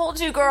 I told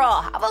you,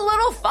 girl, have a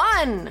little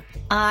fun.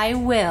 I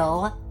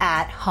will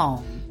at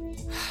home.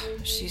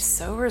 She's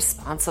so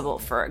responsible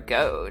for a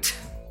goat.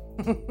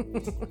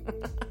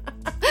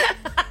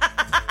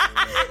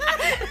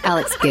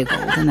 Alex giggled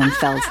and then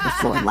fell to the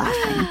floor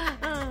laughing.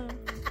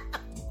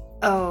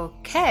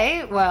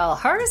 Okay, well,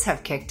 hers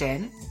have kicked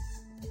in.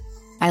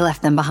 I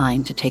left them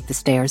behind to take the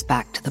stairs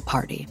back to the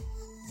party.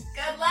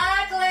 Good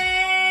luck,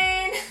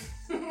 Lane!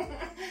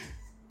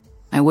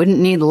 I wouldn't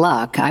need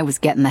luck. I was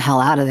getting the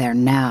hell out of there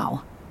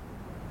now.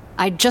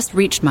 I'd just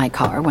reached my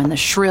car when the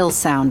shrill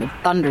sound of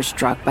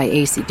Thunderstruck by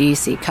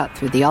AC/DC cut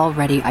through the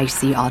already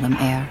icy autumn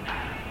air.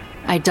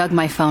 I dug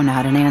my phone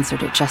out and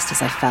answered it just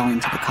as I fell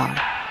into the car.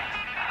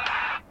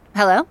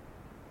 Hello?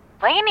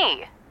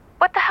 Lainey,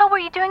 what the hell were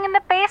you doing in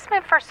the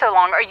basement for so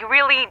long? Are you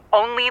really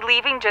only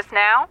leaving just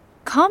now?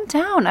 Calm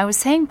down. I was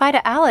saying bye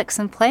to Alex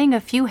and playing a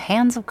few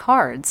hands of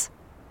cards.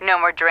 No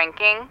more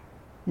drinking?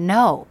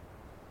 No.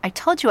 I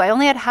told you I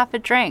only had half a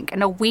drink,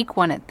 and a weak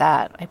one at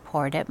that. I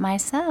poured it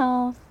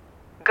myself.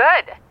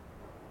 Good.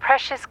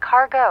 Precious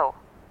cargo.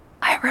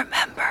 I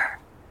remember.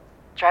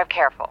 Drive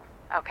careful,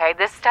 okay?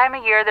 This time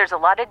of year, there's a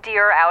lot of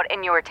deer out,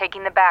 and you are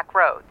taking the back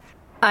roads.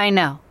 I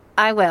know.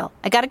 I will.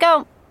 I gotta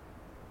go.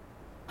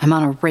 I'm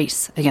on a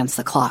race against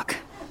the clock.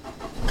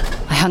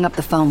 I hung up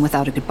the phone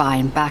without a goodbye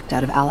and backed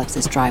out of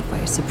Alex's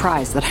driveway,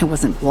 surprised that I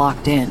wasn't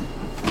blocked in.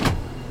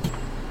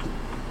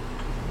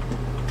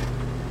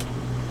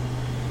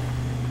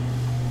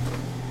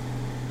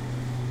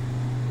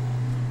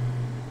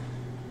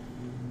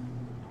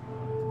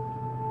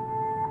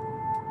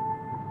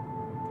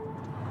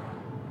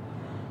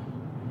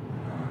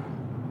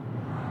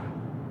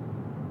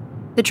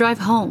 The drive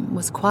home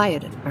was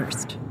quiet at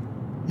first.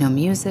 No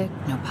music,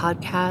 no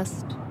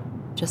podcast,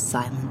 just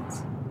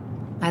silence.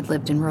 I'd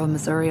lived in rural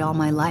Missouri all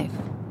my life.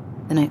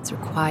 The nights were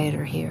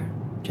quieter here,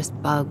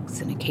 just bugs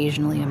and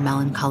occasionally a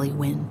melancholy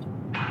wind.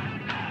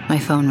 My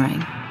phone rang.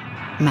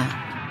 Matt.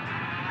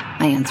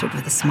 I answered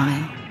with a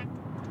smile.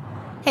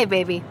 Hey,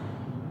 baby.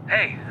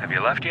 Hey, have you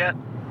left yet?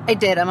 I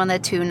did. I'm on the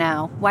 2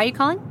 now. Why are you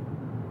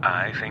calling?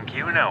 I think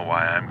you know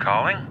why I'm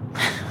calling.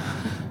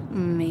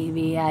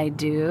 Maybe I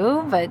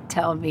do, but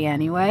tell me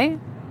anyway.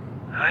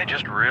 I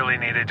just really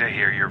needed to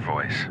hear your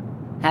voice.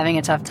 Having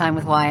a tough time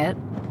with Wyatt?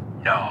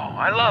 No,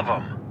 I love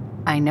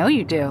him. I know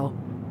you do.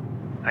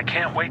 I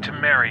can't wait to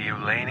marry you,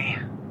 Lainey.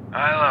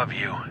 I love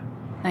you.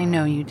 I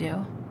know you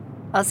do.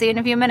 I'll see you in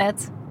a few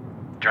minutes.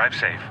 Drive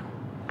safe.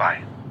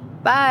 Bye.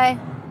 Bye.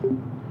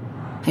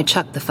 I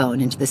chucked the phone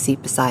into the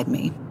seat beside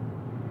me.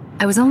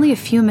 I was only a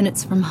few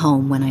minutes from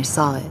home when I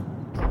saw it.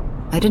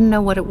 I didn't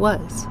know what it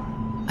was.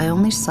 I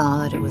only saw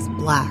that it was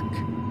black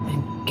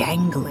and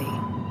gangly,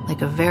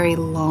 like a very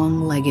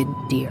long-legged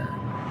deer.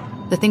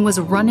 The thing was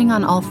running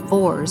on all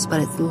fours,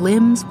 but its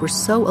limbs were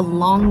so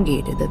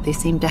elongated that they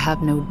seemed to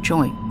have no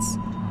joints.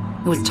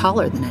 It was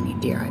taller than any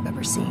deer I've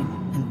ever seen,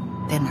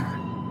 and thinner,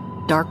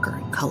 darker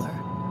in color,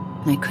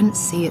 and I couldn't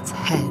see its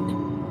head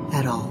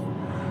at all.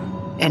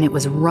 And it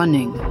was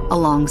running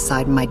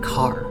alongside my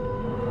car.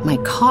 My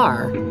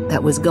car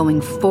that was going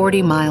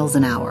 40 miles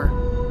an hour.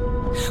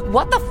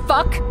 What the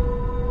fuck?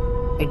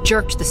 I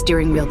jerked the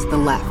steering wheel to the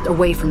left,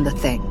 away from the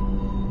thing,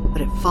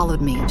 but it followed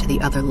me into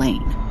the other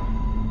lane.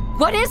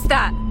 What is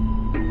that?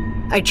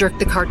 I jerked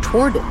the car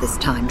toward it this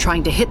time,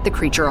 trying to hit the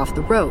creature off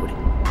the road.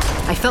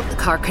 I felt the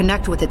car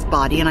connect with its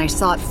body, and I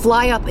saw it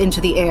fly up into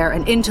the air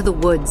and into the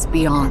woods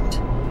beyond.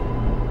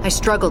 I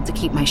struggled to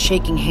keep my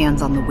shaking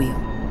hands on the wheel.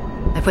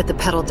 I put the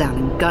pedal down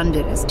and gunned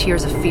it as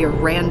tears of fear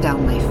ran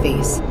down my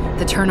face.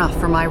 The turnoff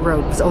for my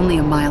road was only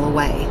a mile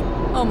away.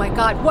 Oh my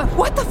God,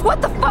 what the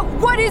fuck?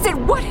 What is it?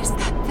 What is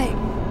that thing?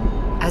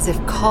 As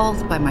if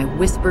called by my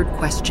whispered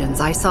questions,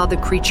 I saw the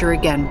creature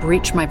again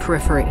breach my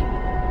periphery.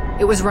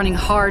 It was running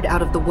hard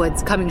out of the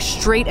woods, coming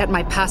straight at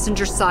my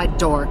passenger side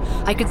door.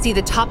 I could see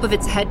the top of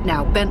its head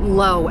now, bent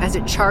low as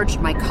it charged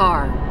my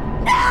car.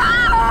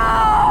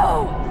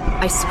 No!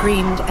 I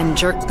screamed and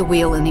jerked the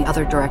wheel in the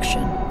other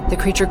direction. The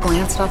creature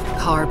glanced off the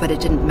car, but it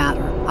didn't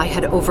matter. I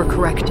had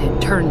overcorrected,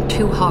 turned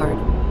too hard.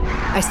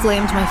 I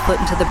slammed my foot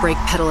into the brake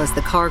pedal as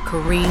the car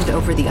careened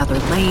over the other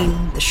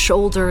lane, the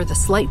shoulder, the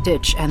slight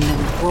ditch, and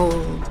then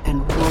rolled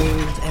and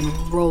rolled and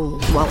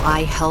rolled while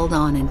I held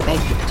on and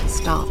begged it to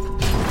stop.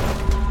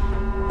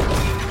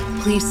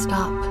 Please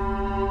stop.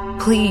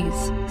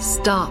 Please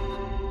stop.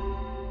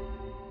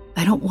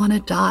 I don't want to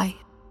die.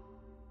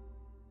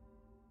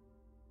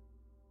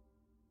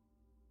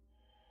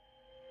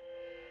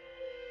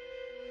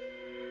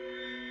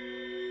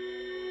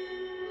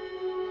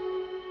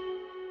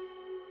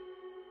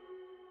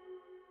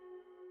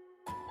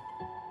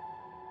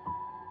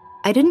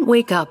 I didn't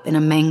wake up in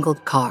a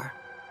mangled car,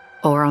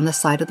 or on the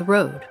side of the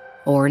road,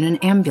 or in an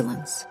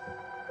ambulance.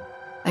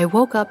 I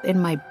woke up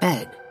in my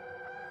bed,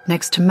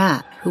 next to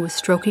Matt, who was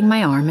stroking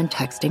my arm and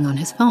texting on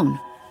his phone.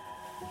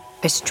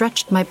 I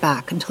stretched my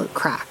back until it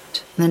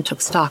cracked, and then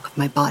took stock of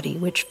my body,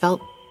 which felt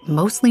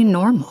mostly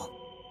normal.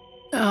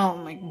 Oh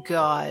my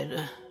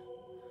God.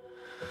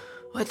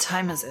 What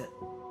time is it?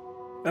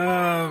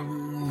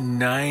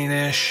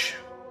 9-ish.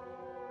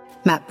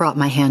 Matt brought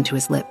my hand to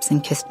his lips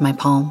and kissed my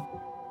palm.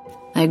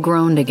 I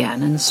groaned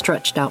again and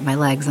stretched out my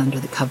legs under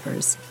the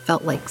covers.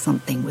 Felt like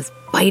something was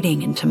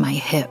biting into my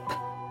hip.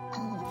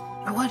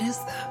 What is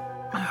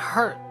that? It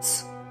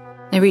hurts.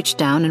 I reached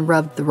down and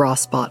rubbed the raw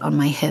spot on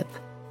my hip.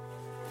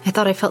 I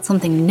thought I felt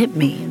something nip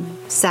me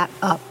and sat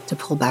up to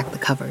pull back the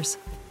covers.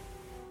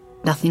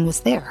 Nothing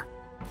was there,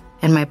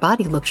 and my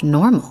body looked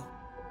normal.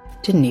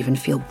 Didn't even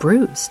feel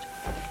bruised.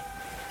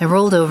 I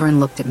rolled over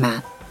and looked at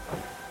Matt.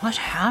 What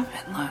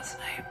happened last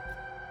night?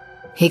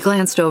 He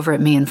glanced over at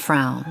me and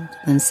frowned,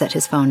 then set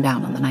his phone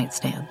down on the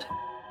nightstand.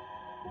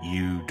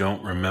 You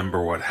don't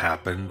remember what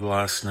happened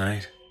last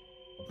night?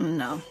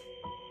 No.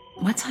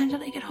 What time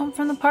did I get home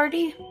from the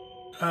party?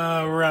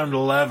 Around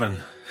 11.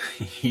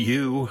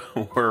 You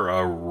were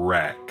a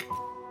wreck.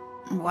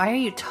 Why are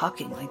you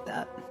talking like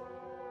that?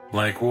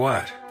 Like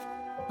what?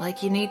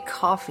 Like you need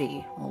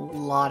coffee. A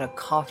lot of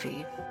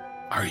coffee.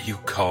 Are you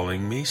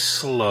calling me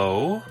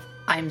slow?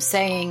 I'm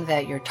saying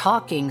that you're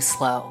talking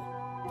slow.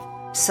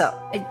 So,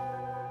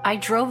 I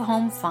drove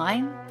home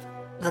fine?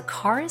 The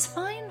car is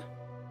fine?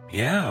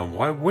 Yeah,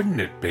 why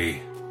wouldn't it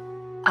be?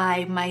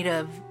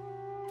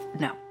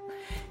 No.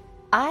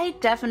 I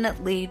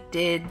definitely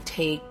did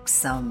take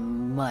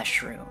some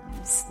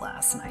mushrooms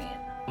last night.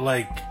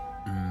 Like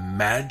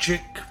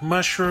magic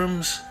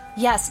mushrooms?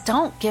 Yes,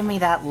 don't give me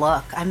that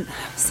look. I'm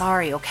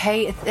sorry,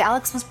 okay?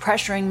 Alex was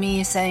pressuring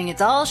me, saying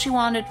it's all she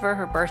wanted for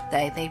her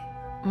birthday. They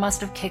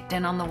must have kicked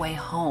in on the way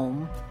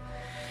home.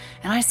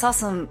 And I saw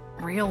some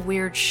real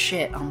weird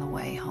shit on the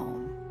way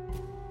home.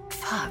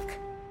 Fuck.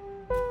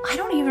 I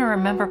don't even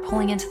remember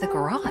pulling into the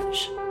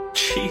garage.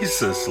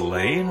 Jesus,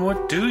 Lane,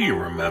 what do you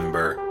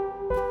remember?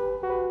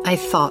 I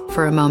thought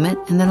for a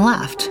moment and then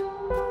laughed.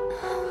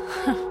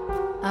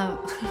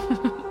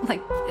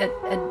 Like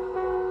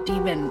a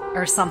demon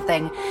or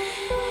something.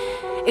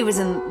 It was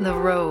in the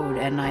road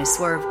and I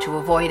swerved to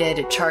avoid it.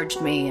 It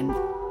charged me and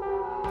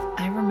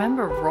I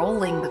remember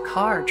rolling the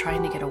car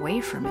trying to get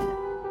away from it.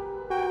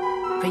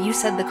 But you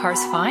said the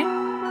car's fine?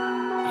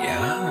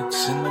 Yeah,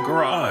 it's in the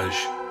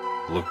garage.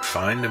 Looked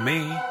fine to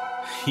me.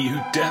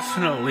 You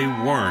definitely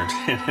weren't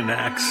in an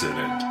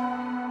accident.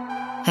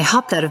 I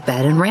hopped out of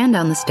bed and ran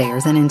down the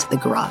stairs and into the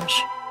garage.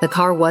 The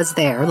car was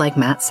there, like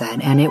Matt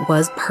said, and it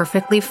was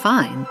perfectly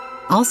fine.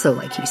 Also,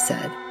 like he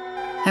said.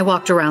 I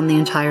walked around the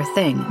entire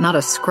thing, not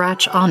a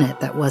scratch on it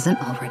that wasn't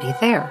already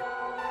there.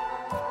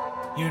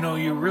 You know,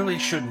 you really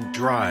shouldn't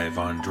drive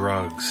on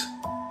drugs.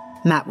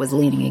 Matt was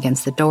leaning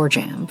against the door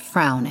jamb,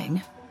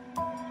 frowning.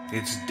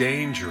 It's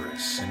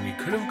dangerous, and you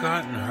could have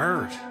gotten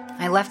hurt.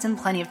 I left in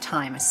plenty of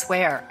time, I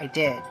swear I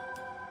did.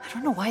 I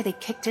don't know why they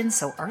kicked in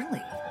so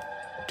early.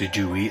 Did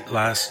you eat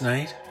last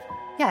night?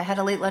 Yeah, I had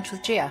a late lunch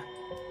with Gia.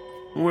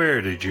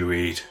 Where did you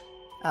eat?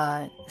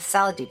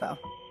 Salad Depot.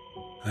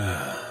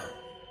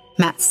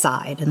 Matt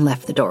sighed and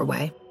left the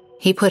doorway.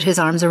 He put his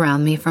arms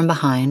around me from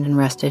behind and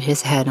rested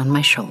his head on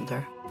my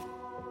shoulder.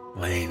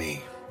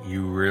 Lainey,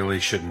 you really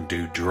shouldn't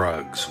do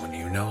drugs when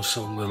you know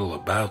so little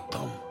about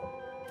them.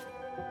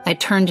 I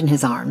turned in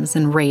his arms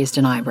and raised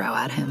an eyebrow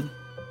at him.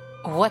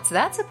 What's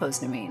that supposed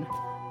to mean?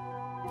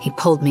 He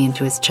pulled me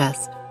into his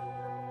chest.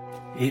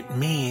 It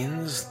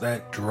means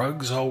that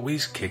drugs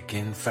always kick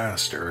in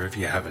faster if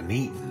you haven't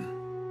eaten.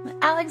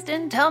 Alex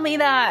didn't tell me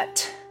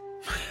that.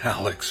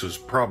 Alex was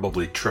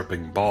probably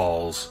tripping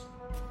balls.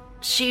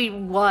 She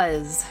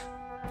was.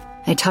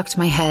 I tucked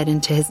my head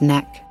into his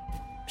neck.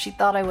 She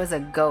thought I was a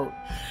goat.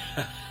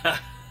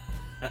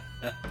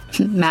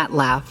 Matt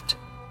laughed,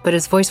 but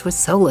his voice was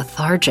so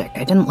lethargic,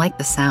 I didn't like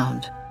the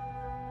sound.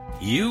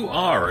 You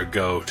are a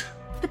goat.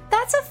 But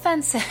that's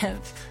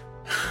offensive.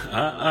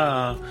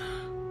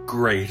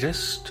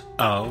 Greatest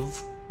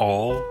of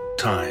all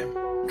time.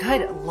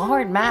 Good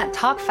Lord, Matt,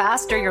 talk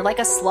faster. You're like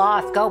a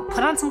sloth. Go,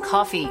 put on some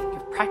coffee. You're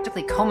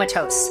practically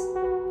comatose.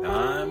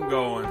 I'm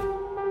going.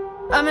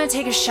 I'm gonna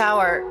take a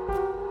shower.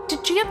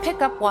 Did Gia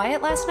pick up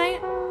Wyatt last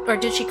night? Or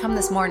did she come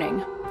this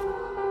morning?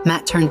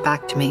 Matt turned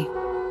back to me.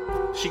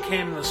 She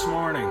came this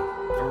morning,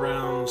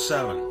 around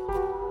 7.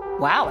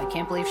 Wow, I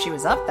can't believe she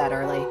was up that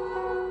early.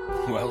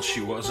 Well,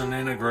 she wasn't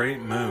in a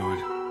great mood.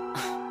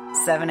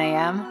 7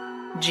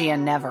 a.m.? Gia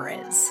never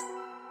is.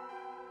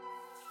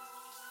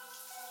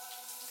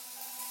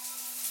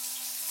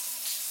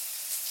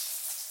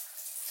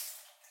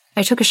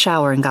 I took a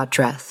shower and got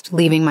dressed,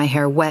 leaving my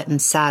hair wet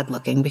and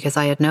sad-looking because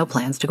I had no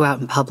plans to go out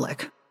in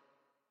public.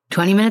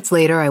 20 minutes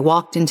later, I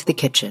walked into the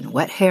kitchen,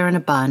 wet hair in a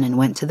bun, and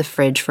went to the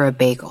fridge for a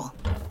bagel.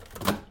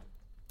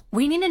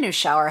 We need a new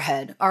shower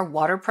head. Our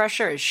water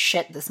pressure is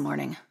shit this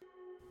morning.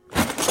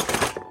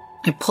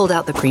 I pulled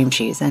out the cream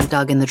cheese and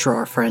dug in the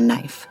drawer for a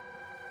knife.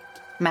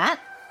 Matt?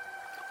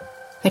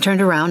 I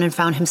turned around and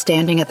found him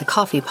standing at the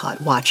coffee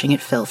pot, watching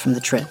it fill from the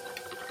drip.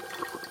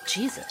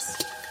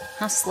 Jesus,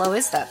 how slow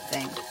is that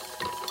thing?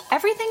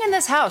 Everything in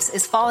this house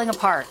is falling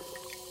apart.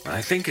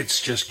 I think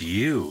it's just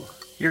you.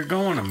 You're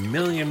going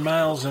 1,000,000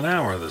 miles an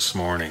hour this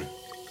morning.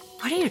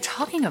 What are you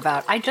talking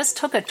about? I just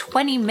took a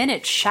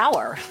 20-minute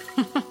shower.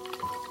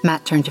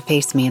 Matt turned to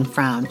face me and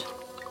frowned.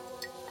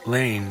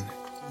 Lane,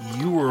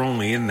 you were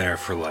only in there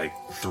for like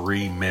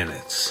 3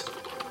 minutes.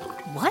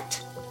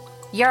 What?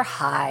 You're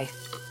high.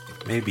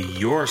 Maybe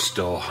you're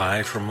still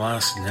high from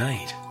last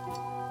night.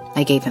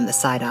 I gave him the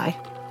side eye.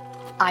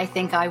 I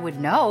think I would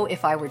know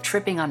if I were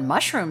tripping on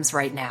mushrooms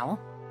right now.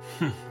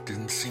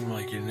 Didn't seem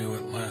like you knew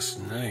it last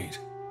night.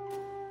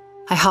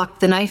 I hawked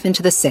the knife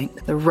into the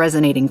sink, the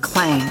resonating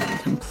clang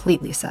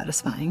completely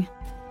satisfying.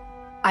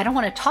 I don't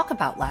want to talk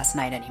about last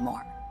night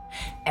anymore.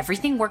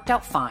 Everything worked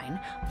out fine.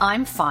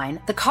 I'm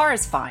fine. The car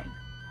is fine.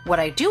 What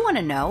I do want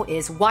to know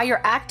is why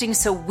you're acting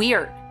so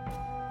weird.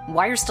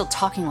 Why you're still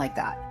talking like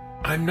that.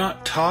 I'm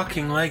not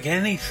talking like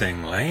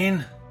anything,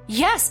 Lane.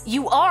 Yes,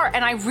 you are,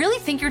 and I really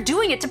think you're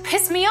doing it to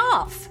piss me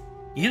off.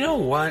 You know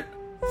what?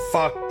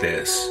 Fuck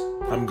this.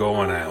 I'm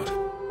going out.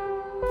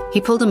 He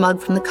pulled a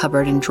mug from the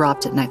cupboard and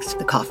dropped it next to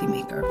the coffee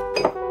maker.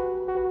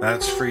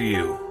 That's for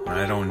you.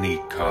 I don't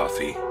need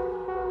coffee.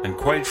 And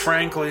quite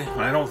frankly,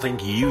 I don't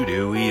think you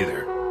do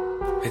either.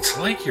 It's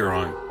like you're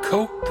on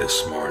coke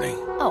this morning.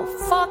 Oh,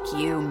 fuck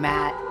you,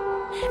 Matt.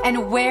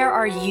 And where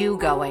are you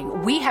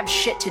going? We have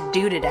shit to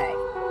do today.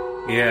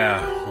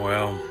 Yeah,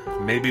 well,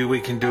 maybe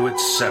we can do it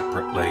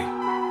separately.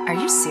 Are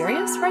you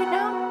serious right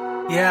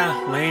now?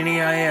 Yeah,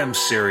 Lainey, I am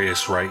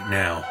serious right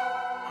now.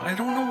 I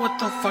don't know what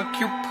the fuck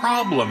your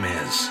problem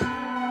is.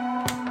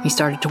 He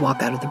started to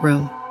walk out of the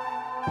room.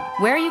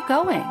 Where are you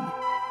going?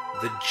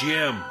 The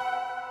gym.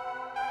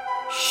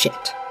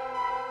 Shit.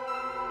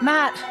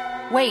 Matt,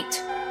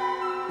 wait.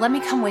 Let me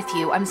come with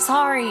you. I'm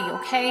sorry,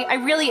 okay? I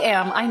really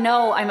am. I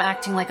know I'm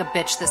acting like a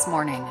bitch this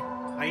morning.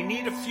 I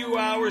need a few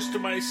hours to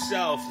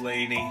myself,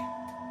 Lainey.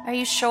 Are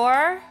you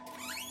sure?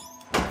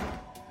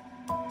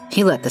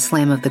 He let the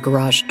slam of the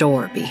garage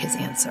door be his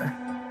answer.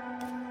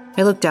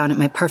 I looked down at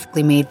my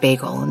perfectly made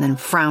bagel and then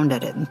frowned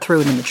at it and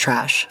threw it in the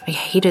trash. I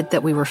hated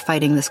that we were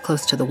fighting this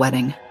close to the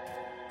wedding.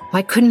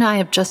 Why couldn't I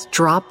have just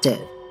dropped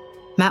it?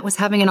 Matt was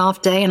having an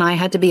off day and I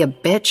had to be a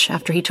bitch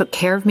after he took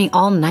care of me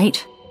all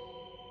night.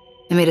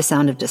 I made a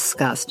sound of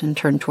disgust and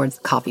turned towards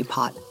the coffee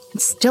pot.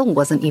 It still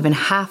wasn't even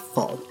half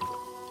full.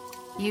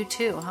 You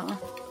too, huh?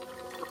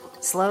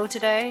 Slow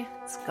today?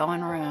 It's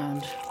going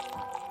around.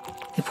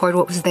 I poured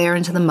what was there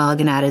into the mug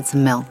and added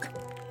some milk.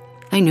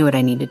 I knew what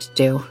I needed to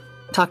do.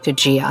 Talk to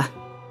Gia.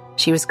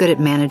 She was good at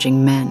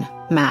managing men,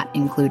 Matt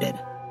included.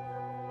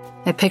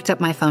 I picked up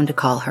my phone to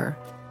call her.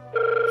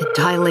 The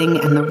dialing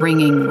and the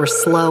ringing were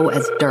slow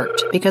as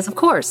dirt, because of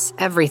course,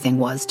 everything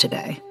was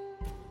today.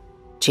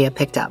 Gia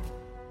picked up.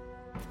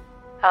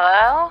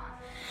 Hello?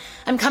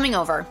 I'm coming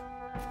over.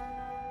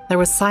 There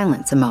was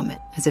silence a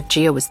moment, as if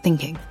Gia was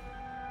thinking.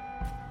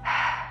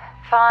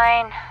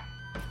 Fine.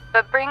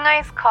 But bring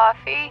iced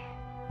coffee.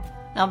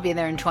 I'll be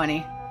there in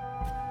 20.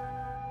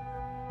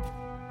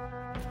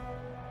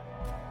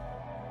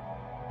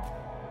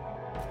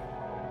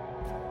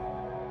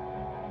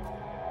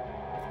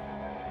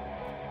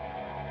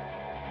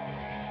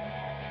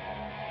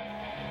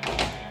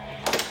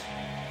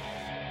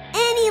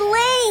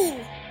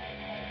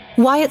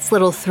 Wyatt's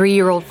little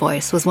 3-year-old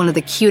voice was one of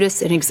the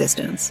cutest in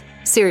existence.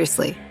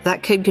 Seriously,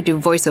 that kid could do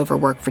voiceover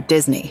work for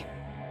Disney.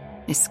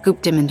 I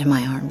scooped him into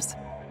my arms.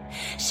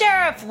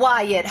 Sheriff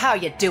Wyatt, how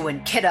you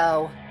doing,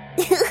 kiddo?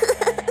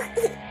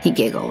 He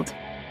giggled.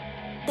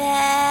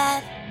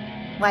 Bad.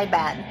 Why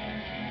bad?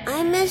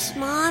 I miss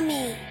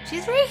Mommy.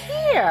 She's right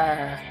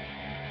here.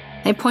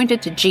 I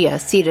pointed to Gia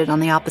seated on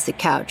the opposite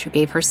couch, who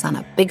gave her son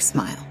a big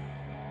smile.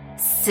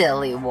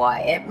 Silly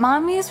Wyatt,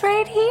 Mommy's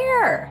right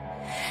here.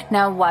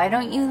 Now why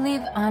don't you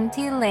leave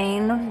Auntie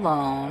Lane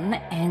alone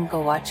and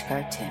go watch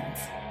cartoons?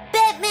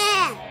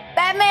 Batman!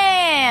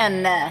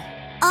 Batman!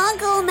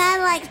 Uncle Matt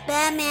likes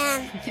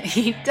Batman.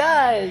 He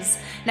does.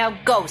 Now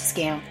go,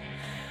 Scamp.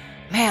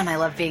 Man, I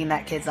love being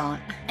that kid's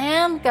aunt.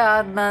 And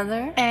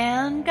godmother.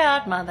 And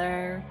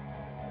godmother.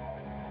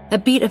 A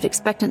beat of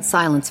expectant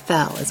silence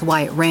fell as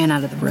Wyatt ran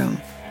out of the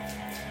room.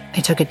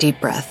 I took a deep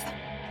breath.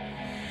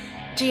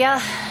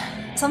 Gia,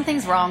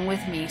 something's wrong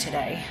with me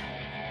today.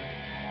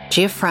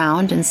 Gia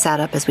frowned and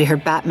sat up as we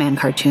heard Batman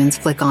cartoons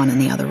flick on in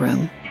the other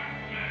room.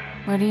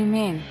 What do you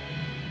mean?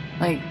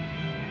 Like,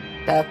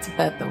 that's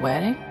about the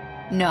wedding?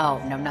 No,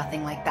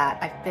 nothing like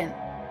that.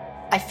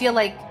 I feel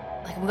like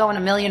I'm going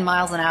 1,000,000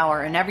 miles an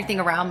hour and everything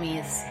around me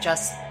is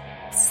just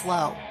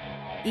slow.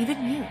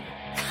 Even you.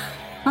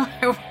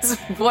 I was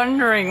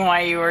wondering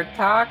why you were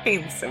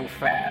talking so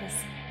fast.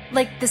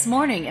 Like this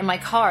morning in my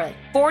car,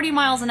 40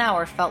 miles an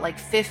hour felt like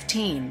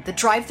 15. The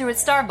drive-thru at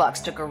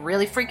Starbucks took a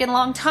really freaking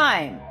long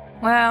time.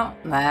 Well,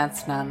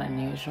 that's not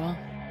unusual.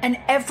 And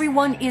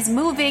everyone is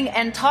moving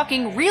and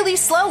talking really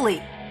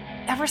slowly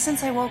ever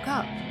since I woke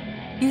up.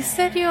 You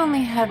said you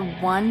only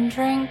had 1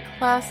 drink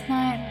last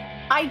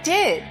night? I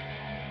did.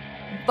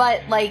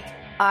 But,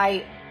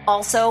 I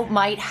also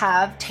might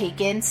have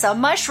taken some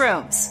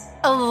mushrooms.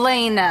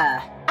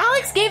 Elena!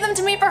 Alex gave them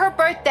to me for her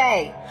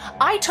birthday.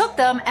 I took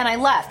them and I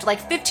left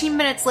 15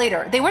 minutes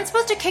later. They weren't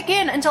supposed to kick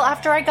in until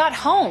after I got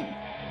home.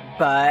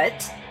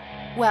 But?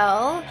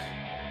 Well,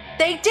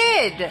 they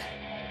did.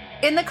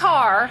 In the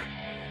car.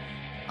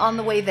 On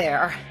the way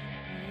there.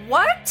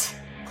 What?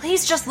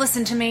 Please just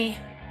listen to me.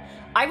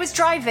 I was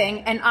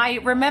driving and I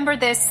remember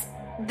this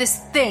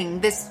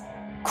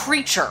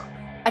creature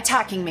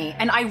attacking me,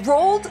 and I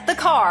rolled the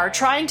car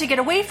trying to get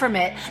away from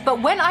it, but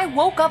when I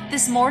woke up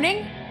this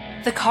morning,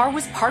 the car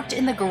was parked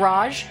in the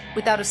garage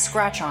without a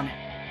scratch on it.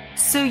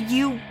 So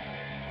you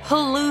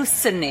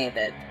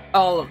hallucinated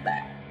all of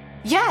that?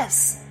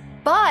 Yes,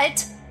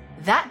 but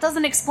that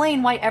doesn't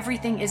explain why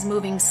everything is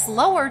moving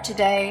slower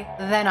today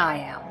than I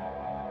am.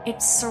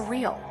 It's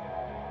surreal.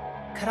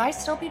 Could I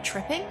still be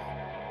tripping?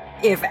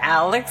 If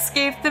Alex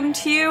gave them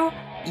to you,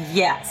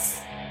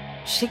 yes.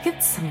 She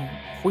gets some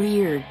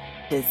weird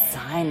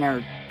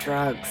designer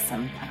drugs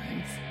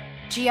sometimes.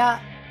 Gia,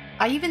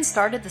 I even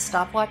started the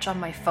stopwatch on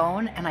my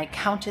phone and I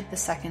counted the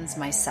seconds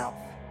myself.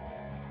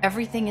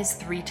 Everything is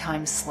 3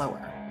 times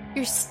slower.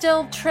 You're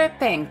still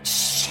tripping.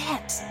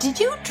 Shit, did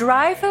you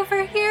drive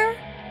over here?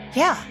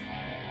 Yeah.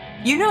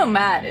 You know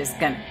Matt is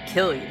gonna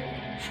kill you.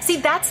 See,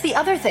 that's the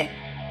other thing.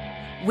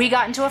 We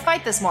got into a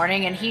fight this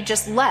morning and he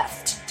just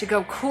left to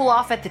go cool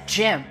off at the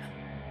gym.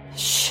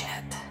 Shit.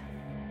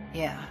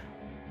 Yeah.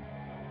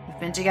 We've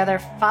been together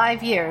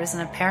 5 years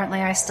and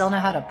apparently I still know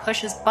how to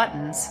push his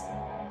buttons.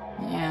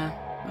 Yeah,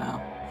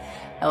 well,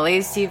 at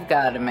least you've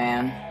got a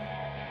man.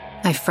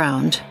 I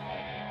frowned.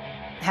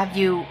 Have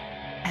you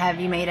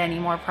made any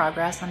more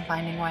progress on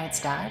finding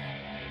Wyatt's dad?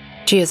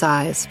 Gia's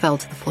eyes fell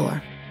to the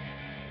floor.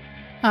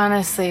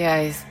 Honestly,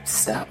 I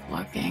stopped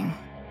looking.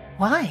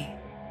 Why?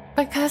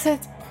 Because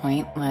it's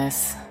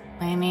pointless.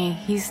 Lainey,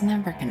 he's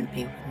never gonna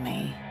be with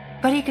me.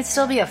 But he could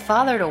still be a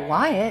father to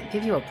Wyatt,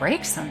 give you a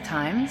break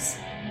sometimes.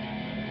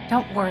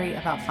 Don't worry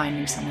about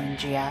finding someone,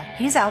 Gia.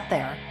 He's out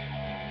there.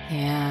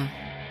 Yeah.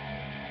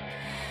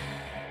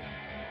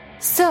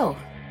 So,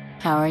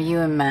 how are you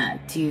and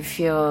Matt? Do you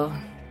feel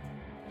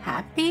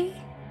happy?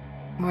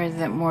 Or is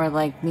it more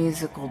like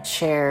musical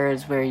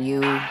chairs where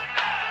you...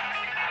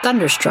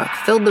 Thunderstruck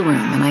filled the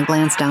room and I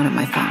glanced down at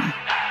my phone.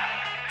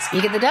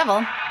 Speak of the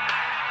devil.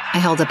 I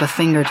held up a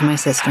finger to my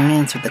sister and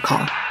answered the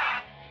call.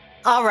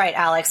 All right,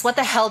 Alex, what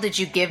the hell did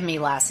you give me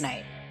last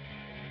night?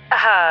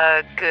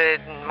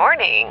 Good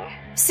morning.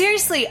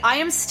 Seriously, I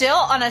am still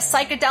on a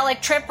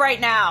psychedelic trip right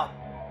now.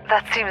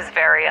 That seems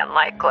very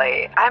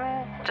unlikely.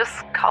 I'm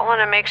just calling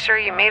to make sure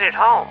you made it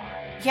home.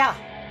 Yeah,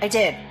 I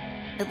did.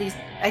 At least,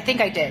 I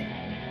think I did.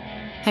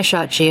 I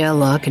shot Gia a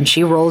look and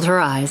she rolled her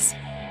eyes.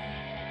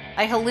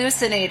 I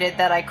hallucinated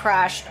that I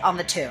crashed on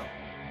the 2.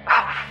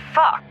 Oh,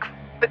 fuck.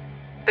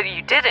 But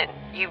you didn't.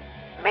 You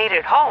made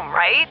it home,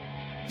 right?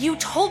 You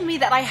told me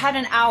that I had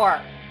an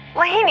hour.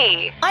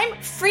 Lainey! I'm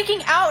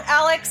freaking out,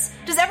 Alex.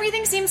 Does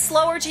everything seem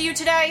slower to you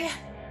today?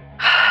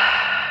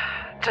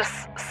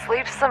 Just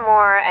sleep some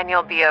more and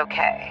you'll be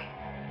okay.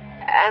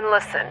 And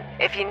listen,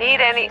 if you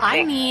need anything...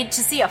 I need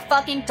to see a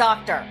fucking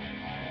doctor.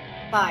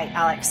 Bye,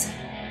 Alex.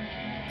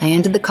 I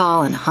ended the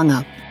call and hung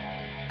up.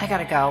 I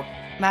gotta go.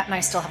 Matt and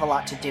I still have a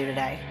lot to do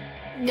today.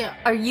 Yeah,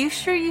 are you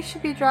sure you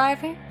should be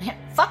driving? Yeah,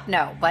 fuck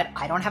no, but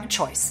I don't have a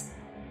choice.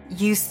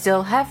 You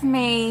still have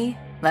me.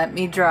 Let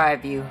me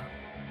drive you.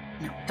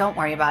 No, don't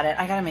worry about it.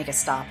 I gotta make a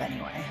stop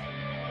anyway.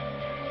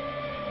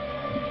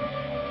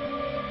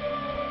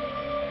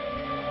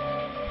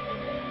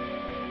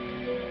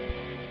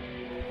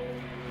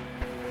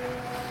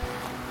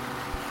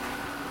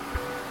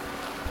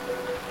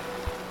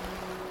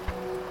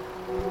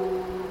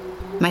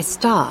 My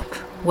stop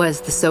was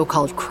the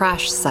so-called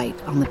crash site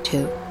on the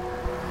 2.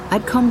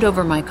 I'd combed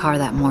over my car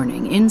that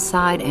morning,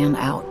 inside and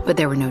out, but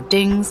there were no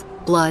dings,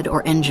 blood,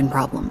 or engine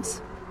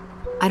problems.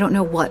 I don't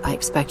know what I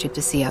expected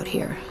to see out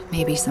here.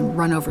 Maybe some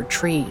run-over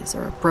trees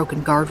or a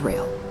broken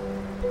guardrail.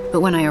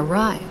 But when I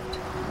arrived,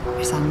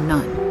 I saw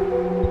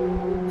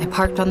none. I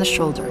parked on the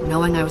shoulder,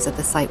 knowing I was at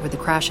the site where the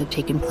crash had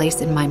taken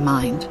place in my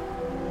mind.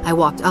 I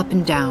walked up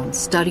and down,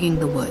 studying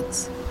the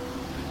woods.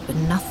 But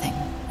nothing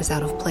was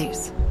out of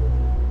place.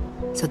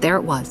 So there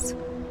it was.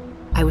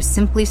 I was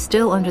simply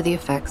still under the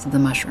effects of the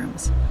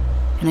mushrooms.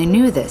 And I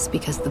knew this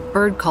because the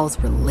bird calls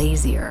were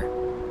lazier.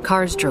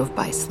 Cars drove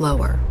by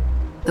slower.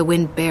 The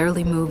wind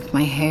barely moved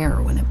my hair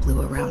when it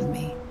blew around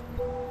me.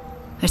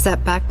 I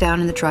sat back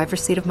down in the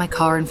driver's seat of my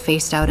car and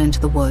faced out into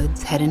the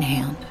woods, head in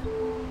hand.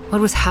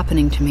 What was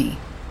happening to me?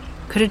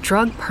 Could a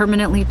drug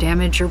permanently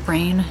damage your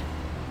brain?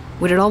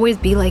 Would it always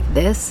be like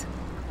this?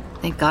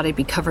 Thank God I'd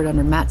be covered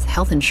under Matt's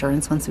health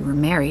insurance once we were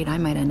married. I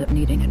might end up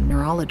needing a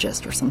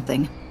neurologist or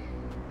something.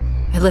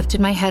 I lifted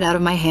my head out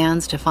of my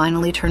hands to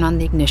finally turn on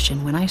the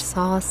ignition when I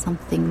saw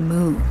something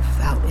move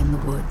out in the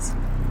woods.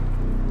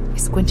 I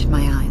squinted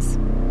my eyes,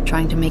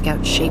 trying to make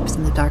out shapes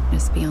in the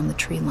darkness beyond the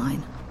tree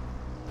line.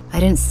 I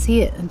didn't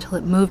see it until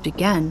it moved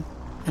again,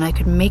 and I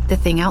could make the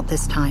thing out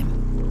this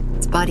time.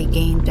 Its body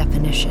gained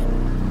definition.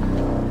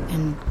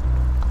 And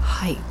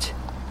height.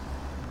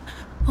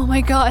 Oh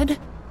my God.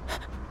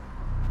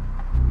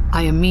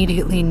 I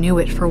immediately knew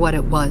it for what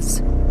it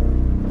was.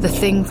 The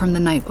thing from the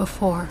night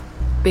before.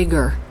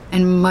 Bigger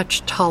and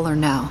much taller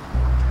now.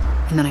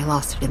 And then I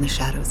lost it in the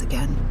shadows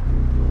again.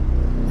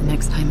 The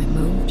next time it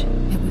moved,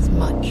 it was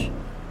much,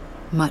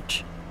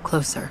 much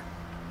closer.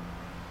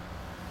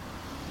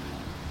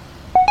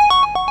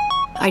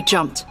 I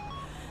jumped.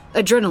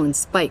 Adrenaline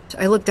spiked.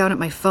 I looked down at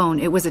my phone.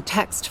 It was a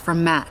text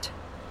from Matt.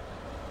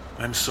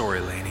 I'm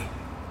sorry, Lainey.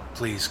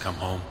 Please come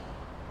home.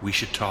 We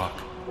should talk.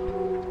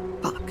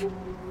 Fuck.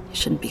 I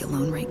shouldn't be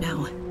alone right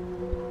now.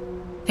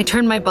 I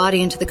turned my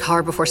body into the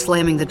car before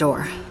slamming the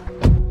door.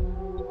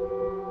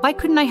 Why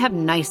couldn't I have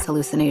nice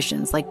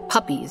hallucinations like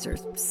puppies or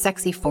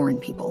sexy foreign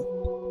people?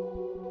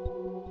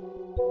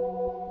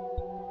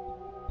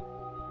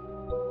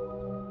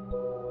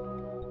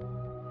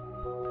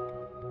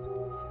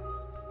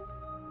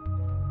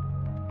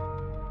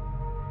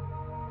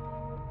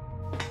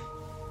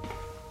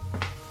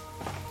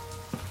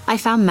 I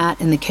found Matt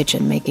in the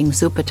kitchen making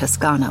zuppa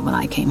toscana when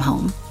I came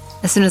home.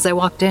 As soon as I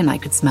walked in, I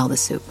could smell the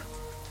soup.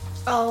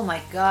 Oh my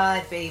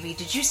God, baby.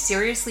 Did you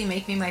seriously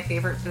make me my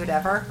favorite food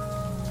ever?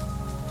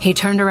 He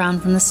turned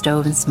around from the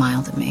stove and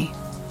smiled at me.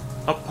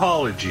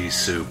 Apologies,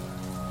 Soup.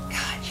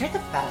 God, you're the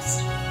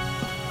best.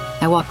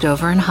 I walked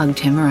over and hugged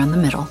him around the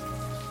middle.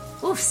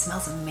 Ooh,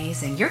 smells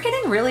amazing. You're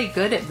getting really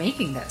good at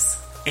making this.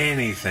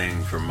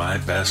 Anything for my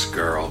best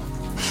girl.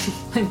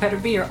 It better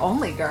be your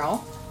only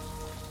girl.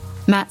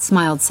 Matt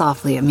smiled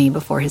softly at me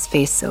before his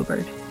face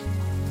sobered.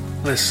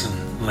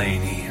 Listen,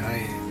 Lainey,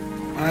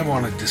 I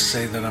wanted to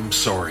say that I'm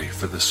sorry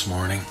for this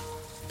morning.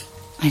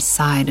 I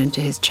sighed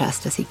into his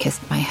chest as he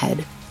kissed my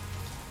head.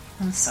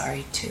 I'm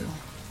sorry, too.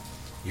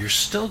 You're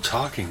still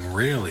talking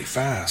really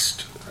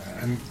fast.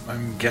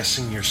 I'm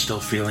guessing you're still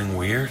feeling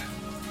weird?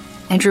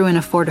 I drew in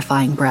a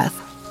fortifying breath.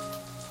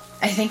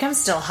 I think I'm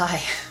still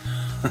high.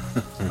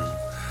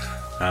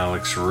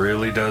 Alex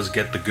really does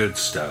get the good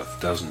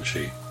stuff, doesn't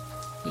she?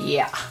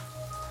 Yeah.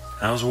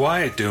 How's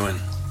Wyatt doing?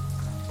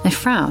 I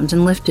frowned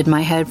and lifted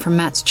my head from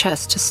Matt's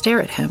chest to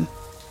stare at him.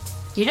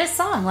 You just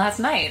saw him last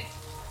night.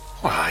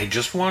 Well, I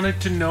just wanted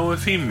to know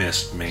if he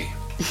missed me.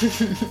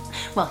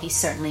 Well, he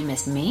certainly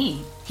missed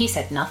me. He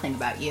said nothing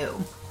about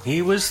you.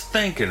 He was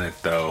thinking it,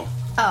 though.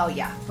 Oh,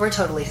 yeah. We're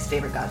totally his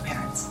favorite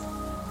godparents.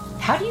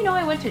 How do you know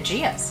I went to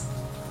Gia's?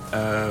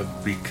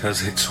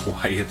 Because it's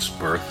Wyatt's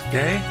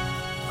birthday?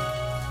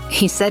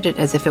 He said it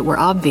as if it were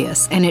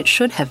obvious, and it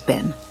should have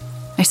been.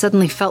 I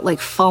suddenly felt like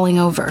falling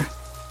over.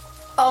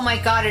 Oh my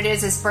God, it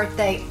is his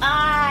birthday.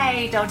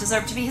 I don't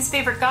deserve to be his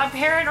favorite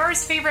godparent or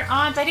his favorite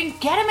aunt. I didn't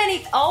get him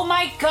any... Oh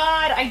my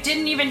God, I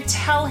didn't even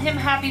tell him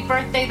happy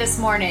birthday this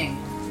morning.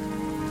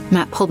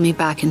 Matt pulled me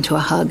back into a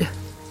hug.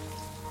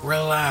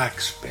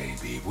 Relax,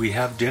 baby. We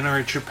have dinner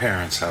at your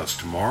parents' house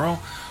tomorrow.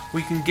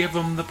 We can give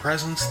them the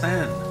presents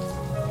then.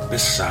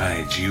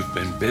 Besides, you've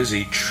been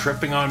busy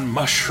tripping on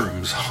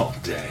mushrooms all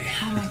day.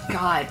 Oh my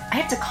God, I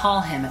have to call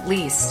him at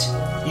least.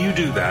 You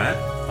do that.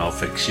 I'll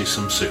fix you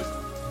some soup.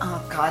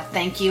 Oh God,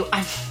 thank you.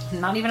 I'm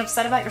not even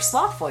upset about your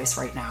sloth voice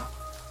right now.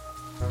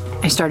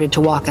 I started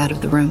to walk out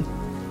of the room.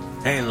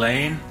 Hey,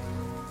 Lane.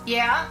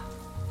 Yeah?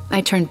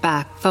 I turned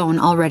back, phone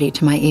already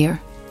to my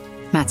ear.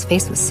 Matt's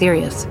face was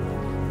serious.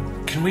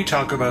 Can we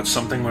talk about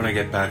something when I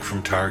get back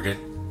from Target?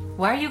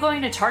 Why are you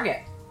going to Target?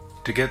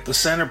 To get the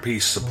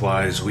centerpiece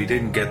supplies we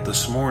didn't get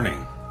this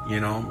morning.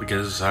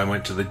 because I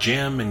went to the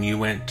gym and you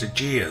went to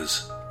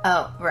Gia's.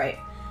 Oh, right.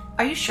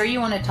 Are you sure you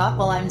want to talk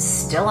while I'm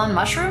still on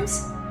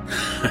mushrooms?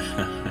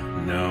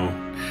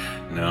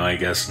 No, I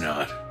guess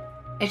not.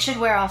 It should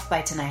wear off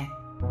by tonight.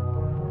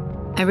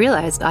 I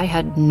realized I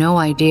had no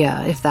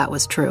idea if that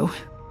was true.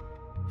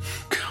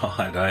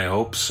 God, I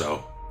hope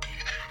so.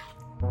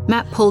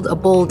 Matt pulled a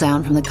bowl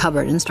down from the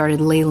cupboard and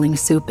started ladling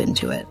soup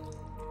into it.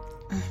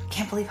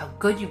 Can't believe how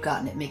good you've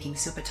gotten at making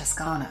soup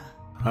Toscana.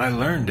 I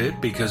learned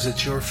it because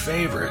it's your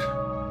favorite.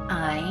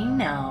 I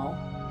know.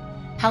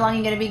 How long are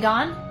you going to be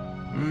gone?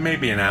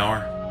 Maybe an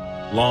hour.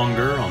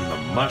 Longer on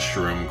the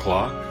mushroom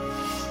clock.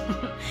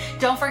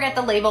 Don't forget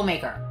the label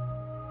maker.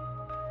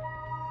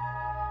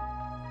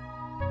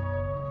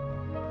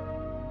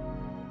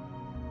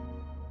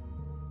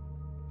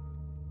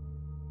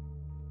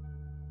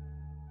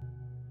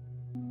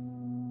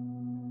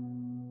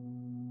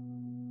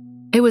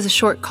 It was a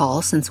short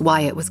call since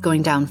Wyatt was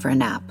going down for a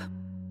nap.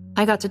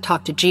 I got to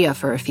talk to Gia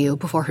for a few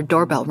before her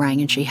doorbell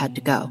rang and she had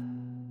to go.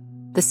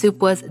 The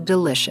soup was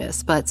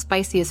delicious, but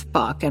spicy as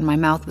fuck, and my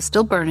mouth was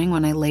still burning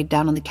when I laid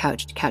down on the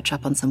couch to catch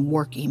up on some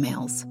work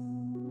emails.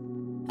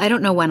 I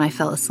don't know when I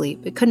fell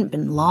asleep. It couldn't have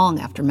been long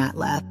after Matt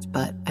left,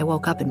 but I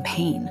woke up in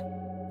pain.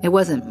 It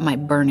wasn't my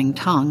burning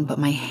tongue, but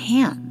my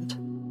hand,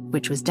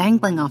 which was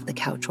dangling off the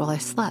couch while I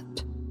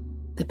slept.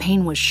 The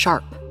pain was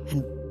sharp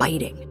and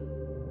biting.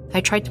 I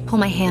tried to pull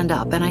my hand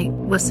up, and I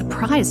was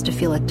surprised to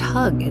feel a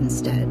tug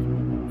instead.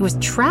 It was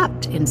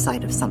trapped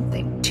inside of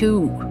something,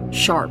 two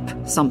sharp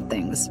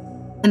somethings.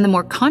 And the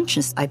more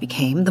conscious I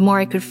became, the more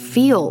I could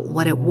feel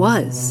what it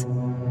was.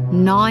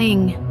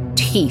 Gnawing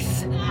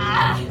teeth.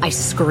 I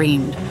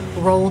screamed,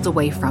 rolled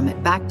away from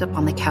it, backed up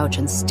on the couch,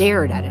 and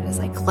stared at it as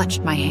I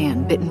clutched my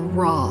hand, bitten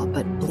raw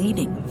but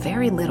bleeding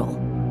very little.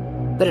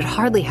 But it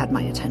hardly had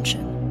my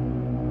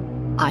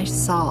attention. I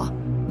saw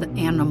the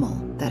animal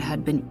that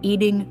had been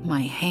eating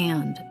my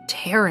hand,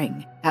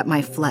 tearing at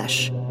my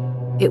flesh.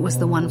 It was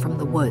the one from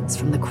the woods,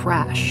 from the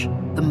crash,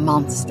 the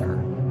monster.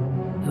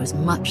 It was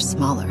much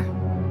smaller.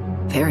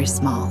 Very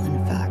small,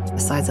 in fact, the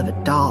size of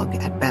a dog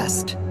at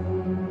best.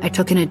 I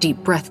took in a deep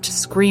breath to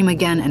scream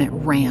again, and it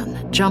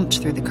ran, jumped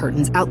through the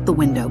curtains, out the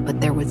window,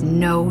 but there was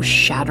no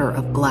shatter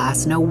of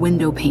glass, no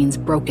window panes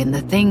broken.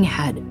 The thing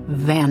had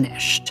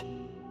vanished.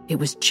 It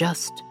was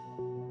just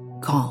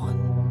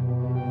gone.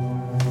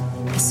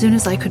 As soon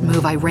as I could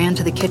move, I ran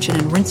to the kitchen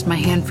and rinsed my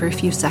hand for a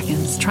few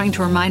seconds, trying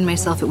to remind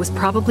myself it was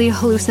probably a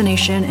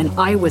hallucination and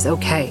I was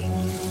okay.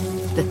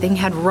 The thing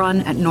had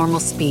run at normal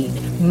speed.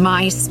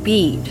 My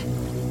speed.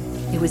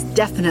 It was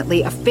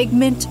definitely a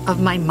figment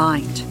of my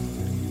mind.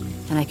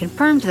 And I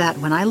confirmed that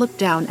when I looked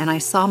down and I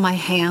saw my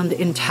hand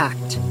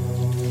intact.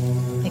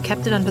 I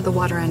kept it under the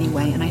water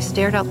anyway, and I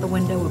stared out the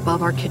window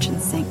above our kitchen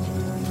sink.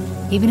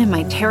 Even in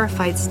my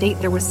terrified state,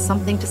 there was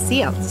something to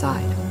see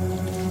outside.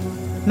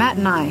 Matt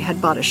and I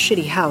had bought a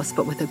shitty house,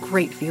 but with a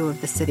great view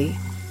of the city.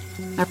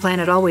 Our plan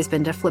had always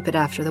been to flip it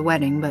after the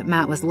wedding, but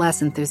Matt was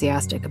less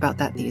enthusiastic about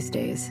that these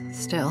days.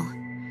 Still,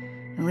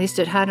 at least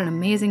it had an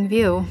amazing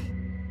view.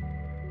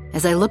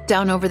 As I looked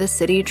down over the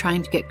city,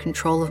 trying to get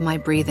control of my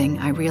breathing,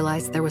 I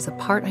realized there was a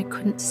part I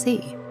couldn't see.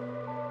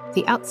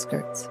 The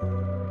outskirts.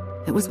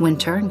 It was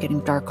winter and getting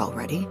dark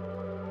already,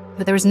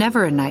 but there was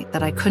never a night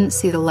that I couldn't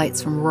see the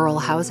lights from rural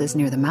houses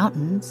near the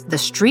mountains, the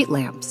street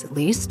lamps at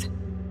least.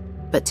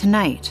 But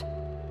tonight,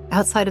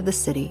 outside of the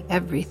city,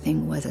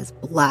 everything was as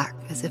black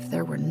as if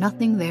there were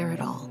nothing there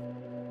at all.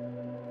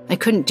 I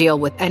couldn't deal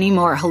with any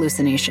more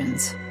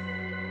hallucinations.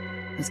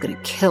 I was going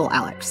to kill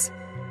Alex.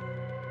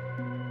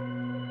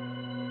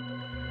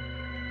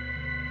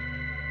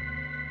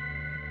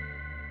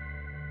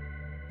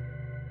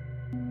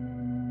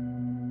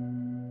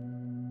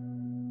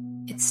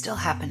 It's still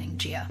happening,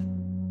 Gia.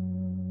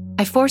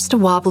 I forced a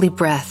wobbly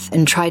breath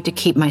and tried to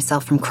keep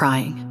myself from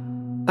crying.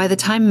 By the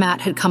time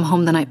Matt had come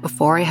home the night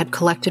before, I had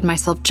collected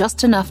myself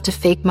just enough to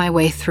fake my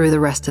way through the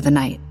rest of the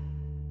night.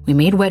 We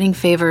made wedding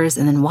favors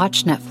and then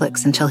watched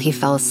Netflix until he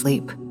fell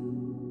asleep.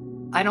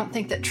 I don't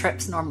think that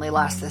trips normally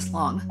last this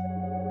long.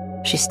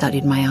 She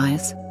studied my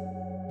eyes.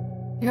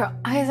 Your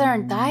eyes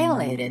aren't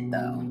dilated,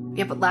 though.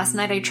 Yeah, but last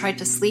night I tried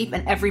to sleep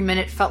and every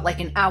minute felt like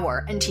an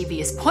hour, and TV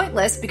is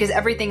pointless because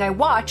everything I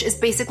watch is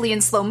basically in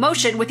slow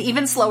motion with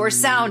even slower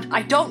sound.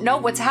 I don't know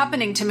what's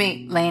happening to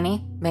me.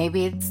 Lainey,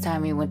 maybe it's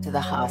time you went to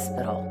the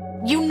hospital.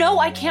 You know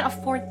I can't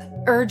afford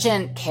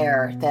urgent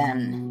care,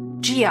 then.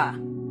 Gia,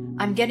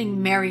 I'm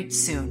getting married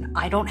soon.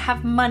 I don't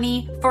have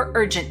money for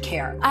urgent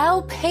care.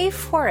 I'll pay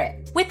for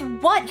it. With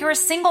what? You're a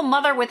single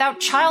mother without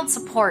child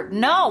support.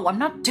 No, I'm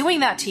not doing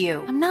that to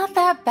you. I'm not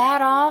that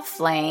bad off,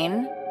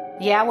 Lane.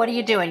 Yeah, what are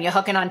you doing? You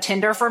hooking on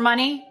Tinder for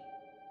money?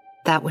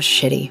 That was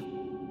shitty.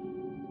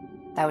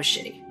 That was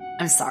shitty.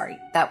 I'm sorry.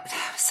 That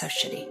was so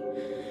shitty.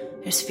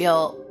 I just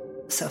feel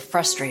so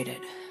frustrated.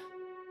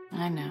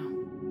 I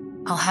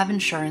know. I'll have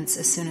insurance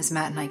as soon as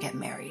Matt and I get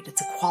married.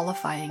 It's a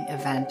qualifying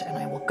event, and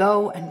I will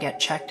go and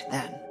get checked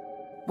then.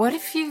 What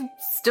if you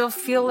still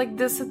feel like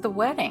this at the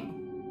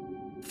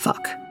wedding?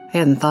 Fuck, I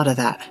hadn't thought of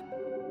that.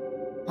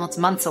 Well, it's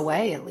months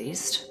away, at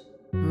least.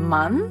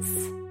 Months?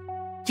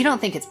 You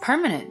don't think it's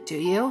permanent, do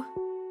you?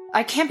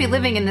 I can't be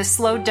living in this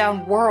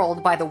slowed-down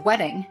world by the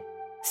wedding.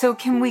 So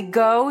can we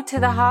go to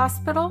the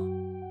hospital?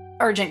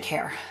 Urgent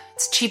care.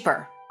 It's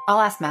cheaper.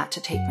 I'll ask Matt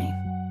to take me.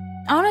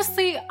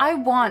 Honestly, I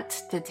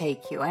want to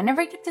take you. I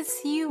never get to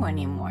see you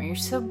anymore. You're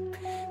so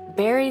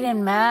buried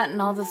in Matt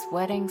and all this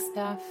wedding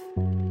stuff.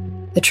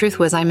 The truth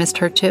was I missed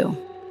her too.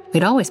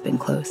 We'd always been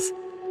close.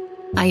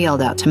 I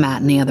yelled out to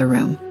Matt in the other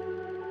room.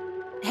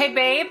 Hey,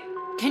 babe.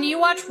 Can you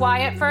watch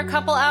Wyatt for a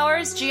couple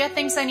hours? Gia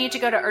thinks I need to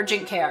go to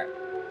urgent care.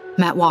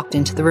 Matt walked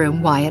into the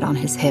room, Wyatt on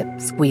his hip,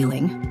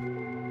 squealing.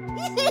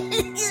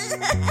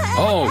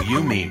 Oh,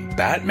 you mean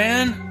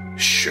Batman?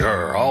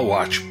 Sure, I'll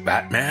watch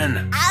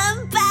Batman.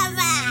 I'm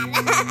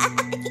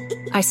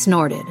Batman! I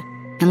snorted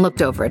and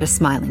looked over at a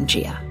smiling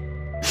Gia.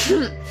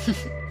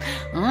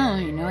 Oh,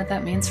 you know what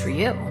that means for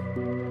you.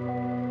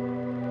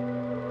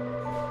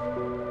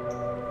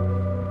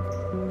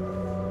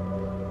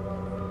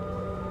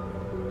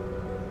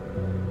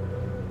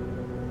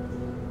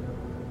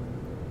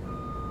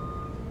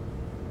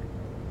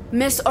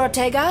 Miss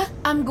Ortega,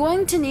 I'm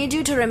going to need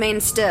you to remain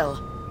still.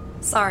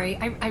 Sorry,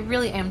 I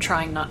really am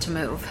trying not to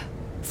move.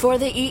 For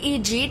the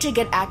EEG to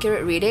get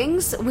accurate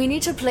readings, we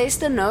need to place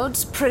the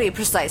nodes pretty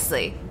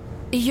precisely.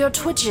 You're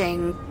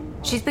twitching.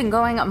 She's been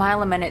going a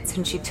mile a minute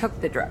since she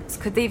took the drugs.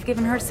 Could they have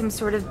given her some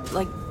sort of,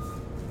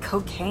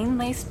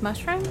 cocaine-laced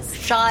mushrooms?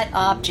 Shut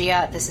up,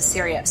 Gia. This is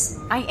serious.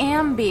 I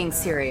am being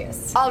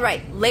serious. All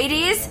right,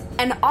 ladies,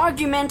 an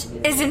argument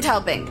isn't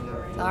helping.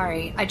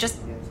 Sorry,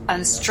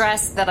 I'm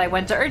stressed that I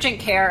went to urgent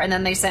care and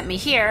then they sent me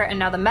here and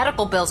now the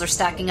medical bills are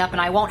stacking up and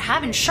I won't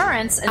have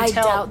insurance until... I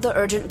doubt the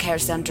urgent care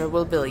center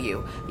will bill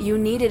you. You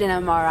needed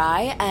an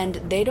MRI and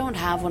they don't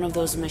have one of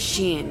those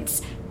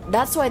machines.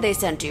 That's why they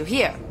sent you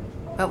here.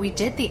 But we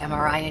did the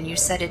MRI and you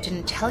said it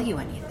didn't tell you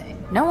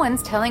anything. No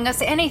one's telling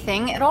us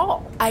anything at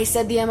all. I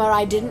said the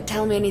MRI didn't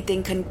tell me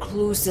anything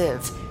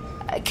conclusive.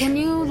 Can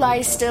you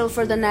lie still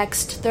for the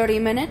next 30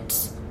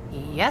 minutes?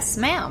 Yes,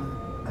 ma'am.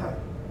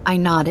 I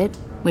nodded,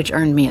 which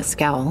earned me a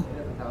scowl.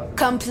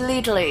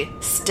 Completely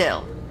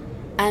still.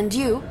 And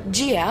you,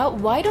 Gia,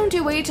 why don't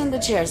you wait in the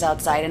chairs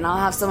outside and I'll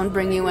have someone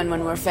bring you in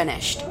when we're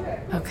finished.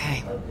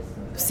 Okay.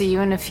 See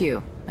you in a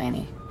few,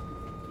 Lainey.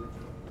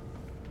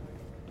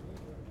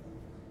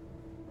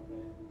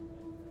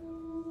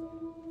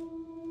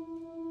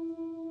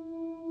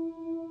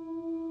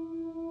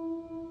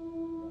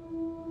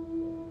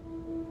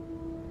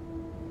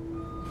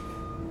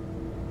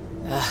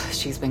 Ugh,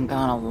 she's been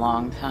gone a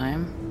long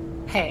time.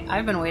 Hey,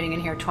 I've been waiting in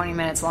here 20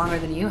 minutes longer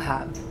than you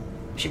have.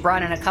 She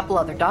brought in a couple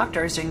other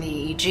doctors doing the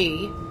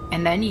EEG,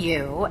 and then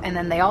you, and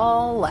then they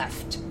all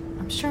left.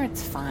 I'm sure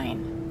it's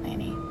fine,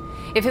 Lainey.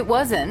 If it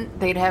wasn't,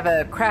 they'd have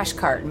a crash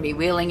cart and be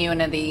wheeling you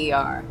into the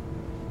ER.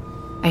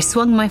 I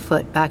swung my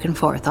foot back and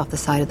forth off the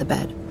side of the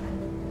bed.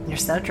 You're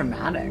so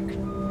dramatic.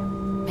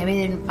 Maybe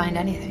they didn't find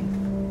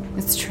anything.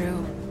 It's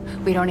true.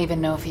 We don't even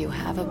know if you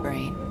have a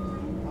brain.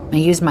 I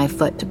used my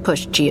foot to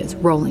push Gia's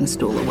rolling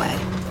stool away.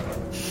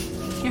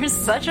 You're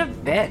such a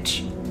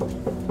bitch.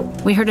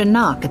 We heard a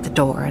knock at the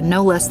door, and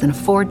no less than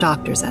 4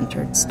 doctors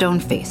entered,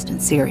 stone-faced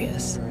and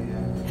serious.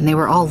 And they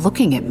were all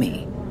looking at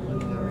me.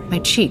 My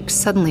cheeks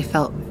suddenly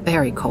felt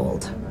very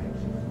cold.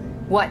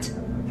 What?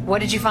 What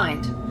did you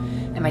find?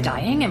 Am I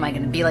dying? Am I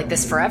going to be like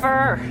this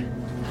forever?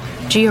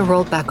 Gia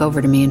rolled back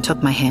over to me and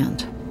took my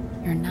hand.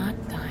 You're not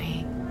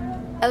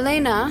dying.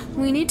 Elena,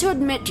 we need to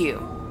admit you.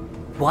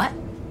 What?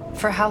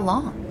 For how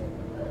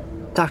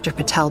long? Dr.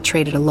 Patel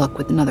traded a look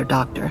with another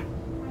doctor.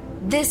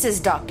 This is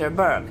Dr.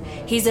 Berg.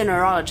 He's a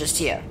neurologist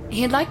here.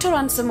 He'd like to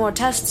run some more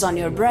tests on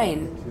your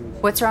brain.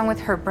 What's wrong with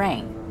her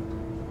brain?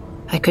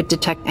 I could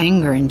detect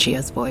anger in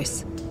Gia's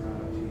voice.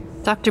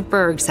 Dr.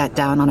 Berg sat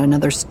down on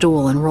another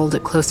stool and rolled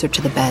it closer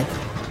to the bed.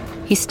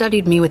 He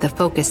studied me with a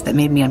focus that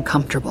made me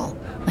uncomfortable,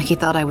 like he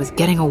thought I was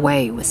getting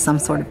away with some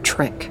sort of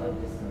trick.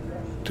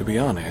 To be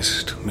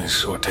honest,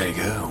 Miss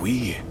Ortega,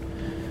 we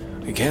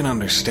can't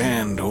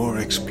understand or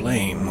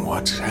explain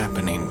what's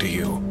happening to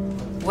you.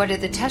 What did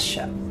the test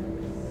show?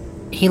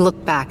 He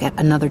looked back at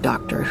another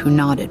doctor who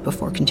nodded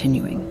before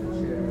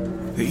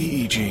continuing.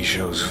 The EEG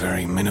shows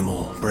very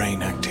minimal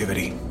brain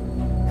activity.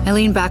 I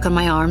leaned back on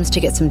my arms to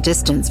get some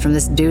distance from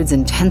this dude's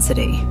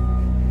intensity.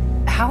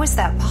 How is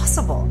that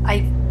possible?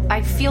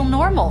 I feel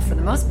normal for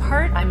the most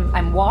part.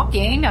 I'm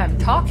walking, I'm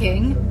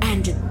talking.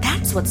 And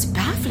that's what's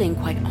baffling,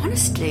 quite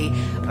honestly.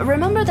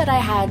 Remember that I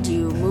had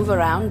you move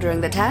around during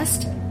the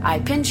test? I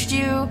pinched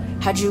you,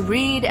 had you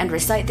read and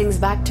recite things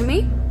back to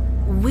me?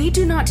 We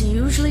do not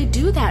usually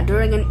do that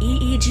during an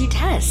EEG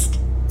test.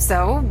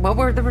 So, what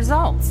were the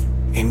results?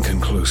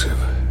 Inconclusive.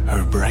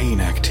 Her brain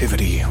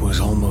activity was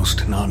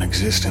almost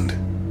non-existent.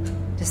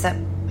 Does that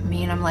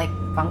mean I'm,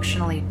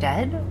 functionally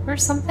dead or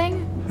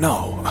something?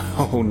 No.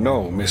 Oh,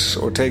 no, Miss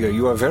Ortega,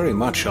 you are very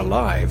much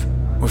alive.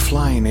 We're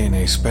flying in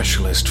a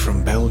specialist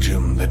from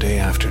Belgium the day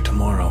after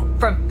tomorrow.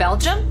 From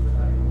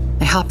Belgium?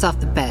 I hopped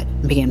off the bed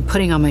and began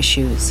putting on my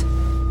shoes.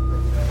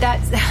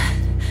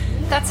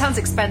 That sounds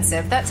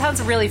expensive. That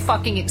sounds really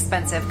fucking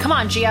expensive. Come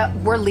on, Gia,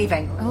 we're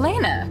leaving.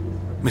 Elena,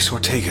 Miss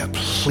Ortega,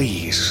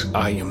 please,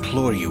 I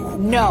implore you.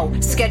 No,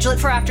 schedule it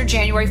for after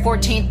January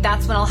 14th.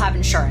 That's when I'll have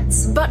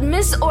insurance. But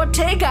Miss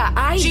Ortega,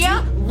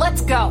 Gia,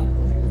 let's go.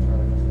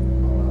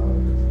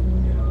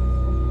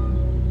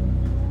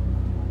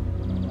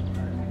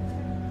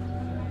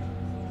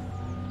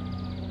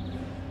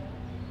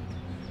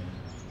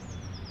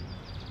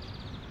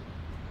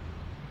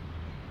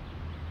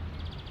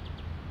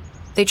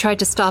 They tried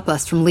to stop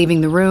us from leaving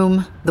the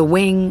room, the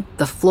wing,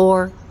 the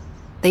floor.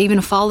 They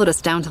even followed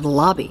us down to the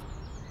lobby.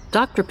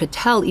 Dr.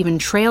 Patel even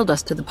trailed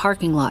us to the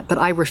parking lot, but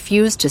I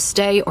refused to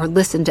stay or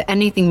listen to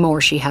anything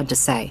more she had to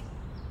say.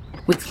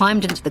 We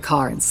climbed into the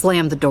car and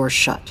slammed the doors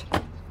shut.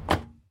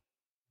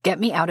 Get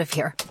me out of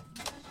here.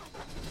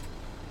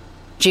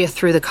 Gia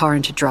threw the car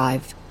into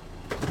drive.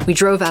 We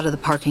drove out of the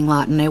parking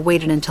lot, and I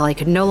waited until I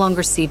could no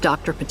longer see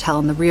Dr. Patel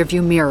in the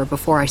rearview mirror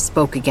before I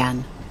spoke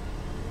again.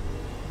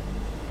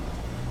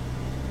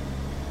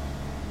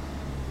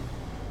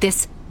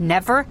 This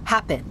never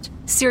happened.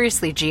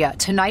 Seriously, Gia,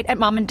 tonight at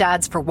Mom and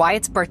Dad's for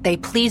Wyatt's birthday,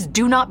 please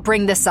do not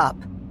bring this up.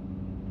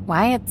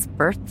 Wyatt's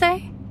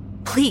birthday?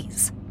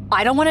 Please.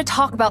 I don't want to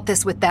talk about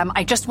this with them.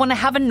 I just want to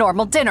have a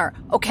normal dinner,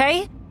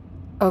 okay?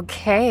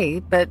 Okay,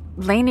 but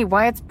Lainey,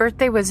 Wyatt's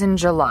birthday was in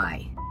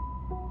July.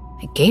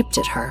 I gaped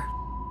at her.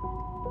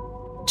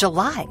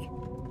 July?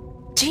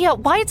 Gia,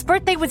 Wyatt's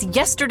birthday was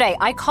yesterday.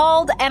 I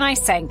called and I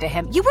sang to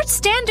him. You were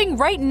standing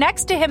right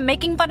next to him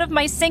making fun of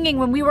my singing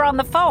when we were on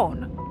the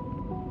phone.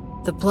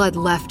 The blood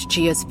left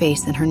Gia's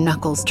face and her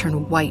knuckles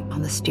turned white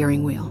on the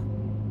steering wheel.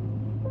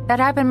 That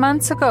happened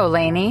months ago,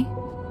 Lainey.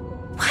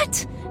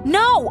 What?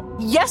 No!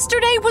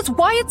 Yesterday was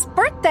Wyatt's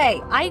birthday!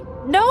 I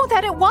know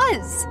that it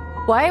was!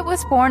 Wyatt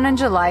was born on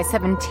July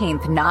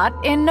 17th,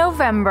 not in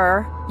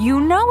November. You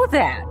know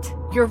that.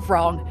 You're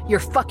wrong. You're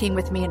fucking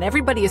with me, and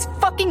everybody is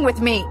fucking with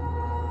me!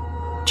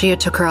 Gia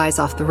took her eyes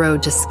off the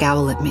road to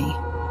scowl at me.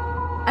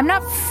 I'm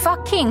not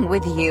fucking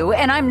with you,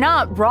 and I'm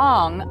not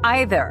wrong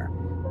either.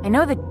 I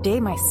know the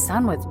day my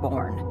son was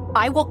born.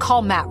 I will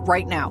call Matt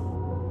right now.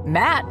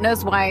 Matt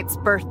knows Wyatt's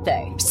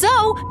birthday. So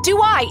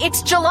do I.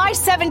 It's July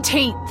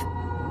 17th.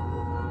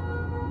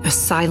 A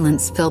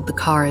silence filled the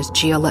car as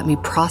Gia let me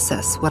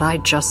process what I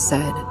just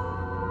said.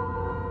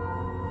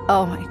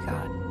 Oh my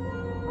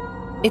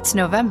God. It's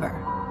November.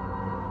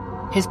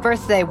 His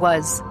birthday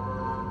was...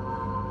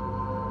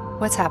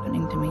 What's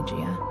happening to me,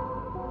 Gia?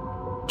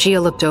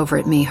 Gia looked over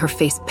at me, her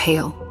face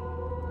pale.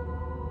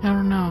 I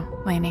don't know,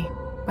 Lainey,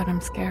 but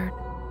I'm scared.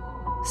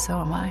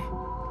 So am I.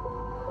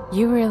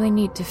 You really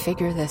need to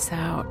figure this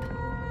out.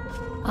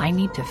 I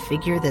need to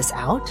figure this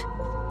out?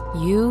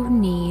 You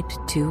need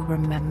to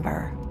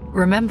remember.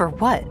 Remember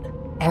what?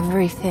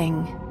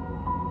 Everything.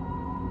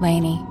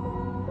 Lainey,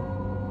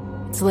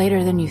 it's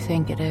later than you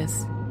think it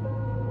is.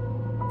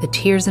 The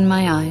tears in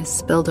my eyes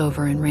spilled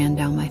over and ran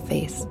down my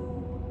face.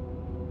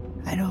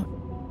 I don't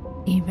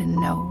even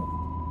know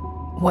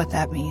what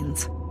that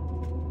means.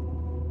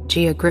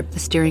 Gia gripped the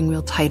steering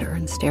wheel tighter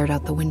and stared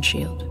out the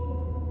windshield.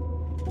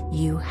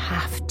 You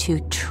have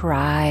to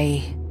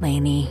try,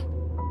 Lainey.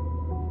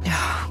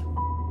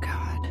 Oh,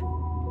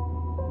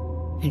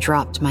 God. I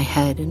dropped my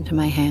head into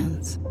my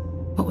hands.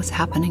 What was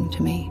happening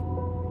to me?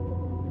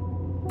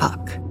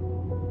 Fuck.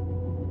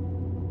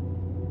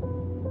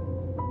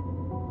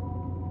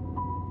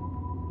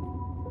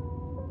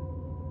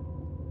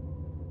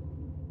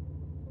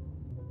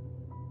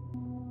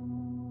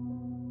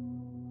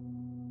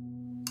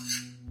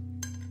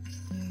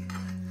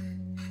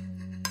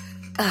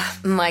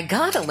 My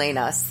God,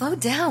 Elena, slow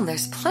down.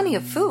 There's plenty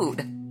of food.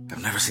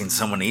 I've never seen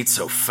someone eat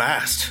so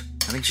fast.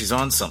 I think she's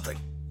on something.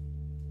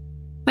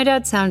 My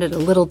dad sounded a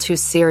little too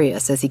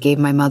serious as he gave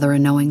my mother a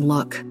knowing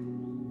look.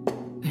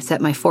 I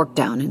set my fork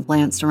down and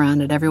glanced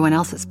around at everyone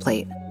else's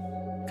plate.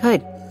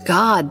 Good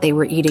God, they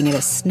were eating at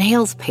a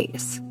snail's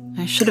pace.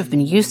 I should have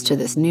been used to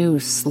this new,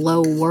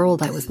 slow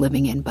world I was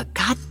living in, but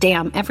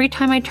goddamn, every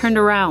time I turned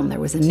around, there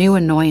was a new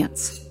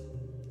annoyance.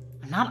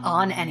 I'm not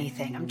on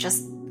anything, I'm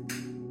just...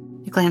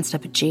 I glanced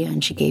up at Gia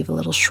and she gave a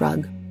little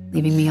shrug,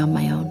 leaving me on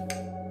my own.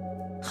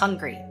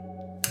 Hungry.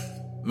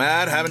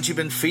 Matt, haven't you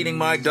been feeding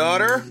my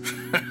daughter?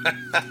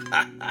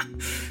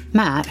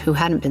 Matt, who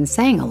hadn't been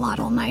saying a lot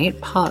all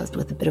night, paused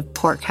with a bit of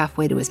pork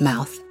halfway to his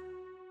mouth.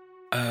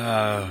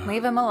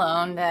 Leave him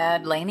alone,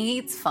 Dad. Lainey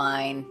eats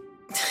fine.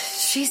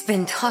 She's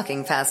been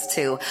talking fast,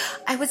 too.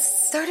 I was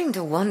starting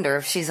to wonder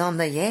if she's on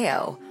the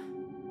yayo.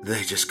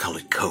 They just call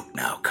it coke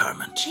now,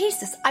 Carmen.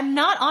 Jesus, I'm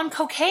not on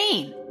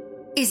cocaine.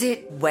 Is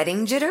it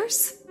wedding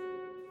jitters?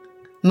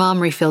 Mom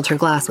refilled her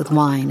glass with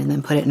wine and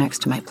then put it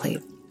next to my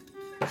plate.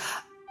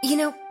 You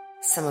know,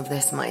 some of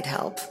this might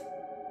help.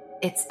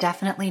 It's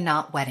definitely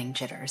not wedding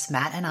jitters.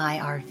 Matt and I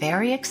are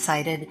very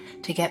excited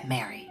to get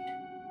married.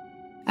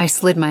 I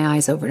slid my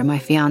eyes over to my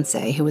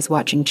fiancé, who was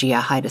watching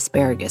Gia hide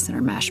asparagus in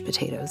her mashed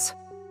potatoes.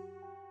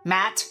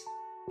 Matt!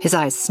 His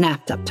eyes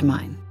snapped up to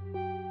mine.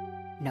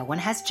 No one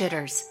has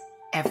jitters.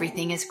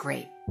 Everything is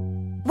great.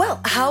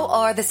 Well, how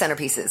are the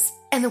centerpieces?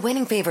 And the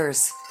wedding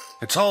favors?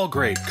 It's all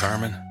great,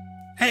 Carmen.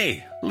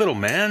 Hey, little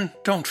man,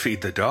 don't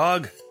feed the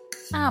dog.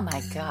 Oh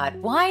my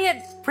God,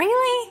 Wyatt,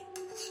 really?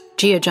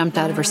 Gia jumped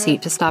out of her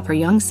seat to stop her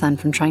young son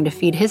from trying to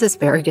feed his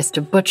asparagus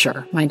to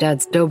Butcher, my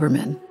dad's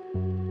Doberman.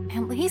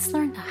 At least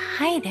learn to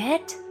hide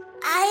it.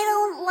 I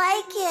don't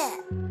like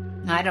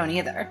it. I don't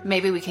either.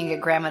 Maybe we can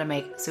get Grandma to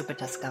make Zuppa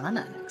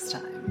Toscana next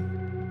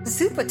time.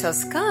 Zuppa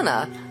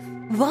Toscana?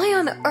 Why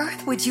on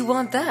earth would you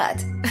want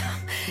that?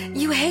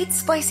 You hate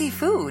spicy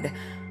food.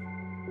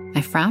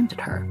 I frowned at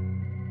her.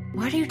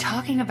 What are you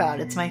talking about?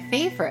 It's my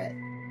favorite.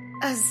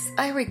 As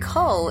I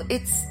recall,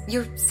 it's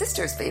your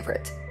sister's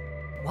favorite.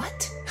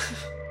 What?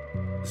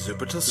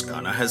 Zuppa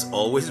Toscana has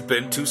always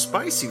been too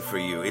spicy for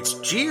you. It's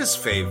Gia's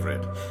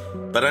favorite.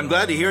 But I'm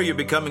glad to hear you're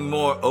becoming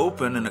more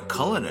open in a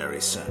culinary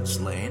sense,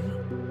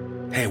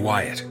 Lane. Hey,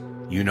 Wyatt,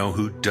 you know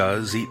who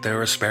does eat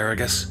their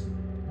asparagus?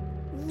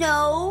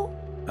 No.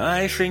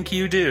 I think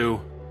you do.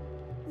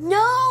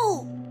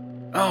 No.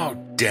 Oh,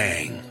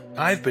 dang.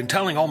 I've been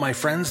telling all my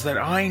friends that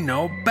I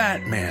know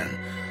Batman.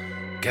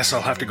 Guess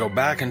I'll have to go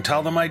back and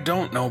tell them I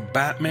don't know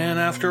Batman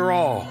after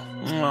all.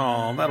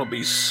 Oh, that'll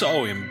be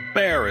so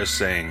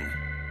embarrassing.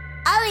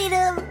 I'll eat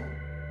him.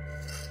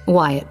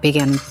 Wyatt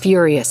began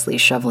furiously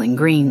shoveling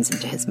greens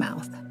into his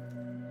mouth.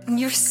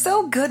 You're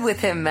so good with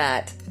him,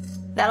 Matt.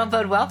 That'll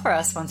bode well for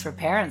us once we're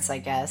parents, I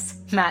guess.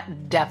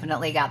 Matt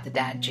definitely got the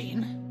dad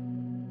gene.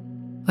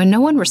 When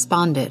no one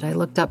responded, I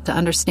looked up to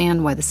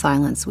understand why the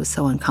silence was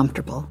so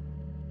uncomfortable.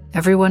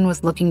 Everyone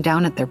was looking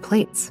down at their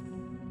plates.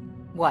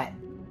 What?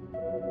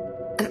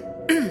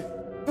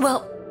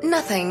 Well,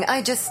 nothing.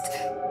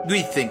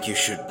 We think you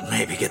should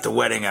maybe get the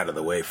wedding out of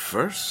the way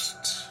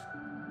first.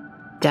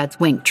 Dad's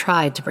wink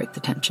tried to break the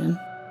tension.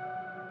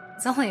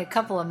 It's only a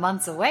couple of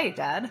months away,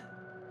 Dad.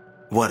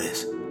 What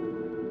is?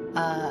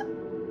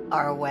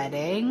 Our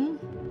wedding?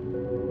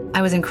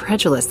 I was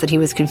incredulous that he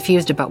was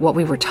confused about what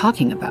we were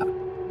talking about.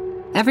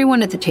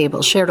 Everyone at the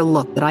table shared a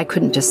look that I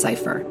couldn't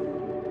decipher.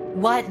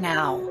 What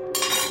now?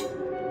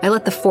 I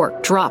let the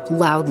fork drop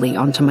loudly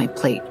onto my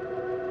plate.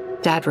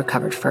 Dad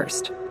recovered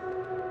first.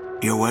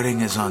 Your wedding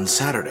is on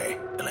Saturday,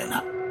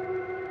 Elena.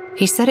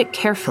 He said it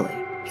carefully.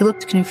 He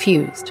looked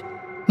confused.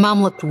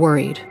 Mom looked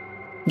worried.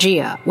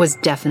 Gia was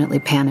definitely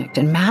panicked,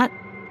 and Matt,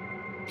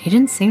 he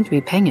didn't seem to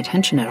be paying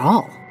attention at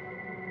all.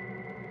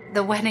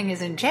 The wedding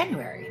is in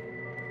January.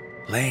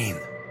 Lane.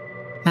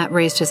 Matt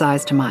raised his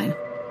eyes to mine.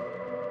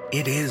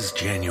 It is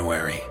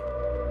January.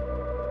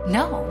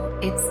 No,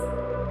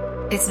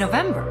 it's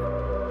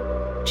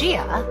November.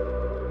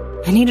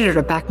 Gia? I needed her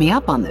to back me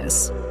up on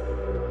this.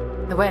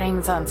 The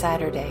wedding's on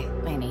Saturday,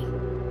 Lainey.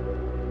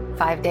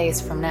 5 days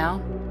from now.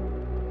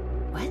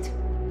 What?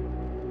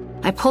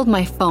 I pulled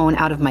my phone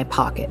out of my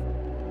pocket.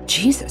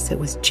 Jesus, it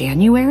was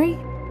January?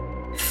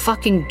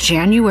 Fucking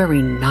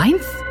January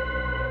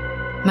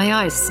 9th? My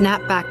eyes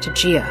snapped back to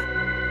Gia.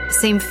 The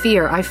same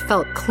fear I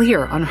felt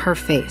clear on her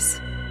face.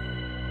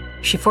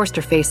 She forced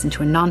her face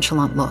into a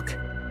nonchalant look.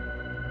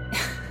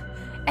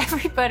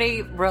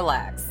 Everybody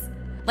relax.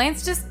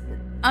 Lane's just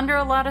under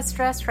a lot of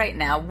stress right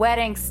now.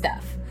 Wedding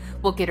stuff.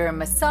 We'll get her a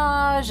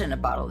massage and a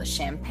bottle of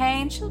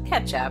champagne. She'll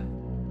catch up.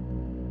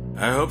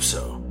 I hope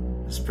so.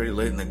 It's pretty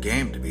late in the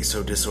game to be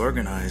so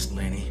disorganized,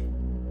 Lainey.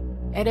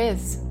 It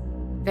is.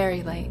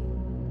 Very late.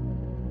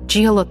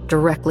 Gia looked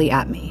directly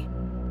at me.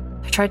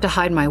 I tried to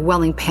hide my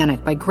welling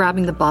panic by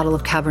grabbing the bottle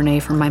of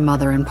Cabernet from my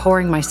mother and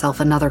pouring myself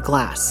another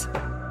glass.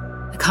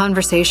 The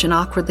conversation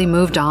awkwardly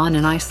moved on,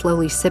 and I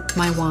slowly sipped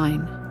my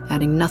wine,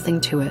 adding nothing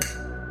to it.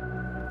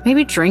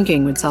 Maybe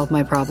drinking would solve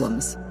my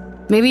problems.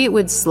 Maybe it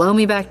would slow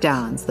me back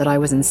down so that I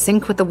was in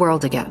sync with the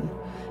world again.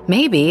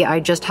 Maybe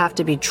I'd just have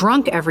to be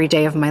drunk every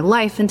day of my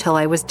life until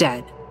I was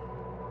dead.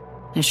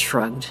 I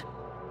shrugged.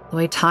 The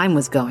way time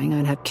was going,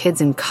 I'd have kids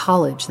in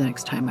college the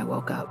next time I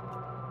woke up.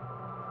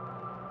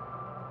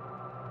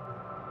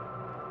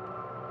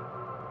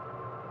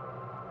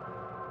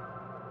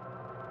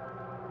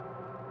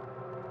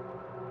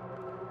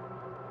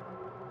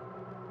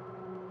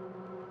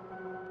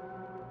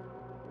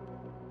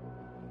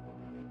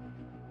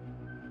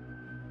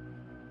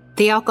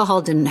 The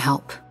alcohol didn't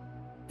help.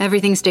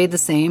 Everything stayed the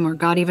same or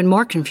got even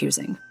more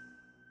confusing.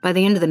 By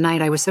the end of the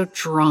night, I was so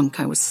drunk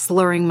I was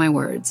slurring my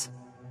words.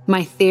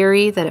 My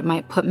theory that it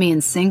might put me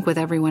in sync with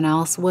everyone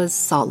else was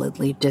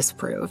solidly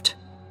disproved.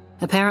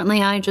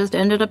 Apparently, I just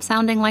ended up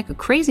sounding like a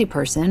crazy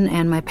person,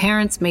 and my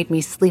parents made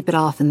me sleep it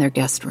off in their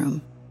guest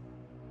room.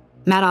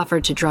 Matt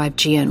offered to drive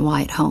Gia and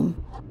Wyatt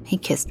home. He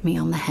kissed me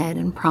on the head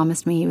and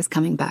promised me he was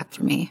coming back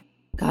for me.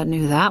 God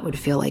knew that would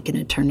feel like an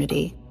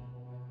eternity.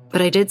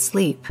 But I did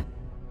sleep.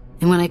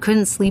 And when I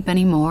couldn't sleep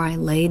anymore, I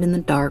laid in the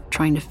dark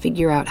trying to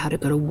figure out how to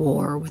go to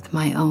war with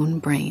my own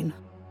brain.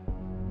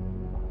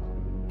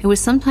 It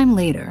was sometime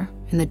later,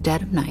 in the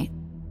dead of night,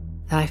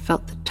 that I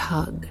felt the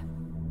tug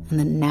and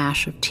the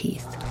gnash of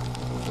teeth.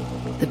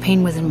 The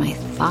pain was in my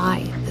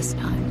thigh this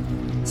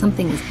time.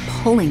 Something was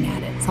pulling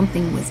at it.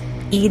 Something was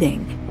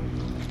eating.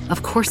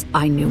 Of course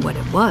I knew what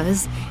it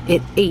was.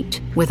 It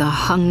ate with a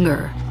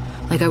hunger.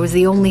 Like I was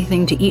the only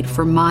thing to eat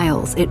for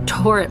miles. It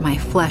tore at my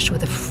flesh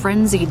with a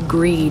frenzied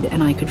greed,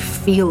 and I could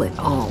feel it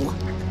all.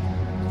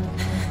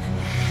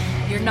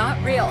 You're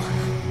not real.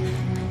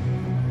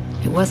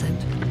 It wasn't.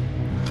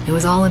 It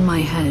was all in my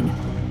head.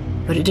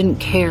 but it didn't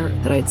care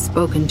that I'd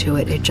spoken to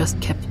it. It just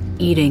kept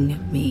eating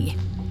me.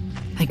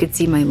 I could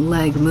see my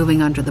leg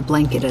moving under the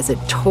blanket as it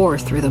tore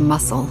through the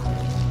muscle.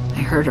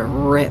 I heard a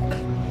rip.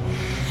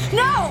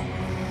 No!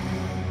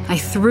 I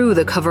threw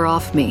the cover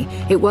off me.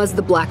 It was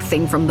the black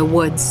thing from the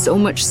woods, so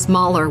much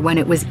smaller when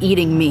it was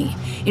eating me.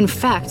 In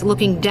fact,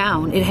 looking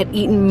down, it had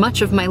eaten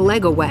much of my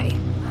leg away.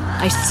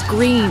 I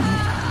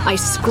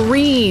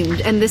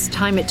screamed, and this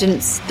time it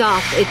didn't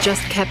stop. It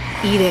just kept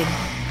eating.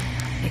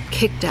 I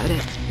kicked at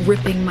it,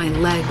 ripping my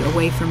leg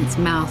away from its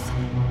mouth.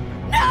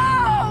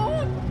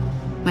 No!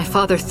 My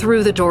father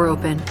threw the door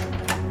open.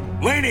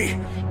 Lainey!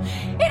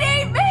 It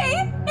ate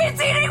me!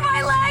 It's eating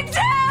my leg,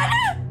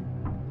 Dad!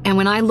 And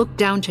when I looked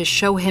down to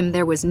show him,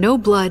 there was no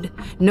blood,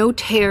 no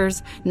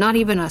tears, not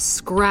even a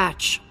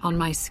scratch on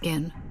my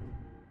skin.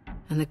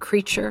 And the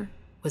creature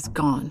was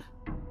gone.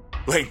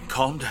 Lane,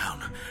 calm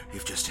down.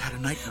 You've just had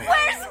a nightmare.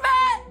 Where's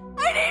Matt?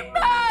 I need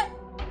Matt!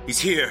 He's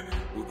here.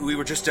 We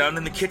were just down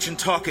in the kitchen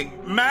talking.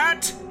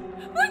 Matt!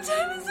 What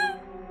time is it?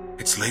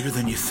 It's later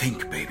than you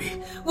think,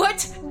 baby.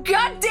 What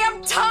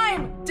goddamn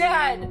time,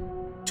 Dad?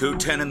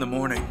 2:10 in the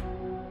morning.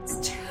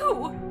 It's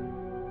 2.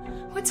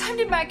 What time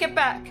did Matt get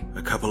back?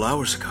 A couple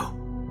hours ago.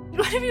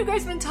 What have you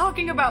guys been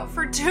talking about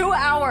for 2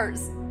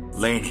 hours?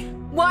 Laney.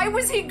 Why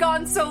was he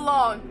gone so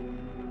long?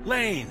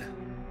 Lane!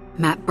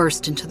 Matt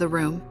burst into the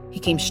room. He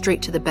came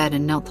straight to the bed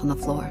and knelt on the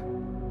floor.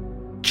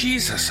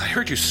 Jesus, I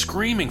heard you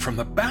screaming from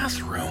the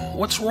bathroom.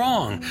 What's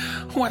wrong?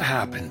 What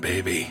happened,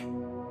 baby?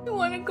 I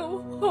want to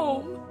go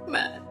home,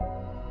 Matt.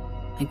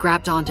 I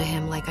grabbed onto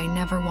him like I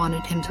never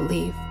wanted him to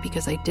leave,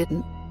 because I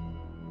didn't.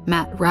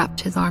 Matt wrapped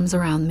his arms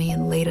around me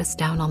and laid us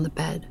down on the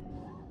bed.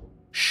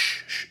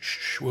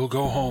 Shh. We'll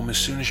go home as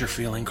soon as you're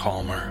feeling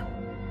calmer.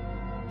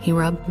 He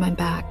rubbed my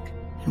back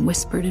and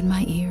whispered in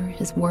my ear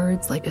his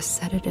words like a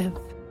sedative.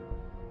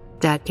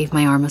 Dad gave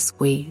my arm a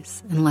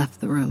squeeze and left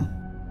the room.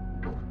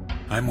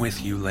 I'm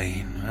with you,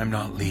 Lane. I'm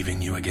not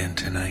leaving you again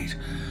tonight.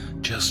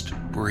 Just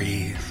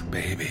breathe,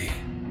 baby.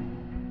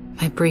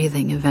 My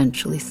breathing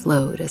eventually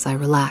slowed as I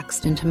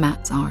relaxed into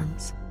Matt's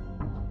arms.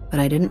 But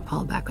I didn't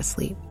fall back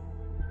asleep.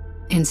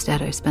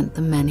 Instead, I spent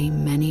the many,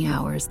 many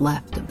hours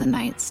left of the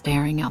night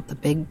staring out the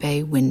big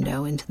bay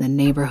window into the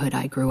neighborhood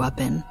I grew up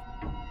in.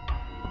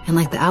 And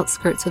like the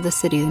outskirts of the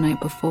city the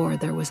night before,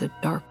 there was a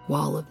dark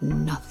wall of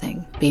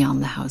nothing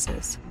beyond the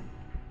houses.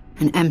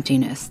 An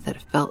emptiness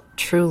that felt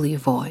truly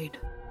void.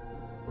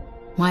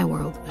 My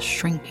world was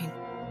shrinking.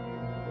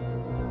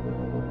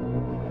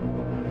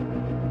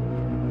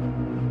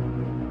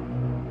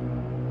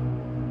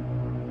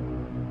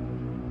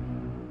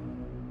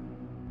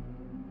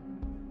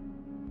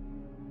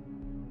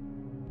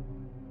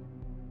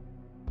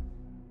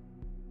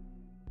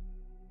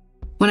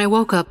 When I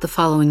woke up the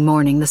following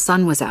morning, the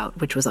sun was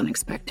out, which was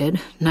unexpected.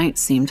 Night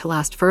seemed to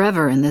last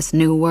forever in this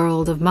new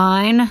world of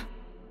mine.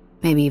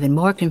 Maybe even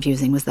more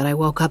confusing was that I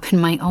woke up in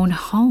my own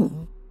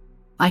home.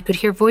 I could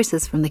hear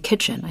voices from the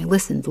kitchen. I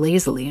listened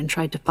lazily and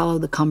tried to follow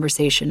the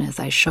conversation as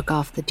I shook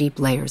off the deep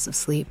layers of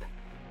sleep.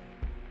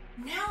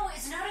 Now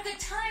is not a good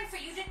time for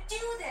you to do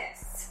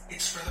this.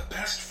 It's for the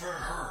best for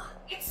her.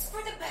 It's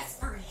for the best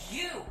for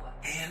you.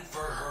 And for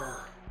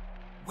her.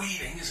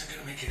 Waiting isn't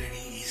going to make it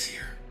any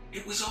easier.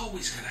 It was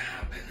always going to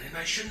happen, and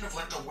I shouldn't have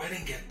let the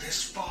wedding get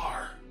this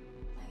far.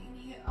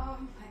 Lainey, oh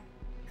my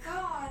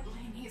God,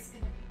 Lainey is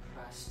going to be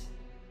crushed.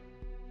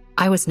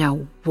 I was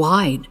now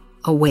wide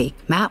awake.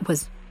 Matt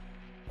was,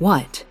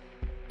 what?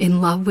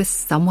 In love with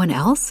someone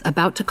else?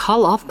 About to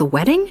call off the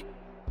wedding?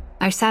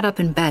 I sat up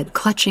in bed,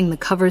 clutching the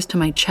covers to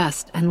my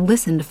chest, and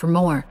listened for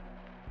more.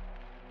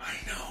 I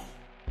know.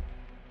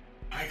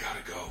 I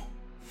gotta go.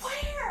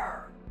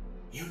 Where?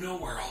 You know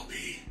where I'll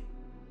be.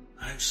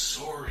 I'm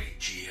sorry,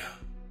 Gia.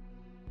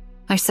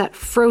 I sat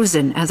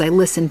frozen as I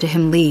listened to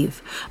him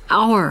leave.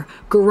 Our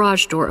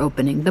garage door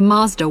opening, the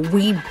Mazda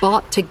we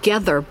bought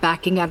together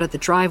backing out of the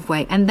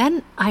driveway, and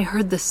then I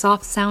heard the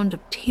soft sound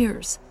of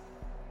tears.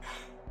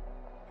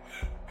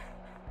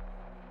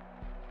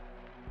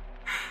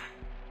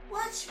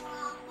 What's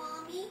wrong,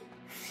 Mommy?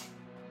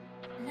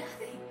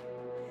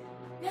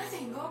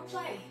 Nothing. Go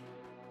play.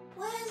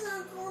 Where's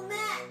Uncle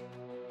Matt?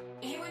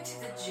 He went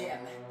to the gym,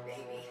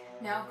 baby.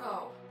 Now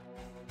go.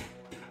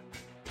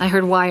 I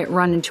heard Wyatt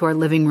run into our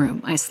living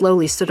room. I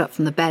slowly stood up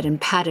from the bed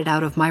and padded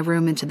out of my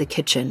room into the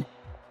kitchen.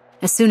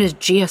 As soon as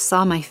Gia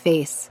saw my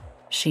face,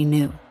 she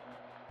knew.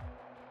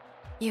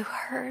 You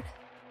heard?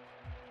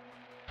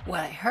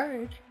 What I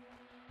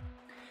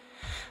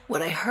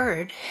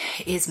heard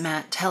is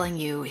Matt telling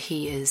you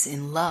he is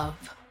in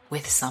love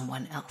with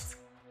someone else.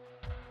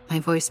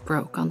 My voice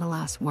broke on the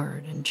last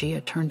word, and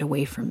Gia turned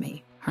away from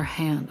me, her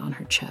hand on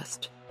her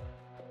chest.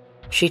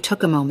 She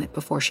took a moment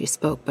before she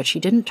spoke, but she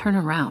didn't turn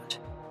around.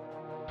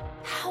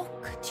 How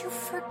could you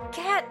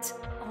forget,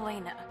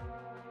 Elena?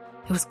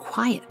 It was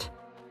quiet,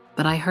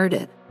 but I heard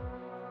it.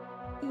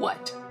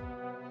 What?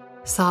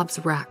 Sobs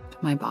racked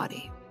my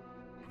body.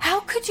 How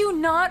could you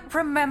not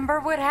remember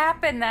what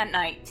happened that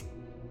night?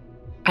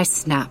 I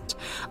snapped.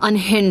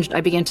 Unhinged,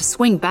 I began to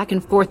swing back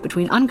and forth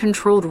between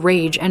uncontrolled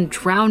rage and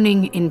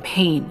drowning in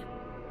pain.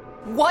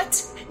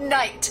 What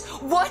night?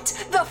 What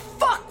the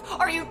fuck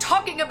are you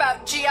talking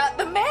about, Gia?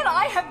 The man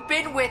I have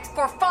been with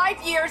for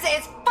 5 years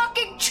is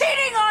fucking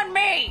cheating on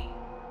me!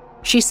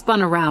 She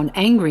spun around,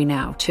 angry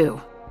now,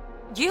 too.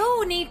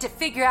 You need to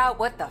figure out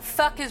what the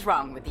fuck is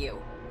wrong with you.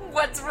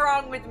 What's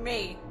wrong with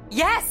me?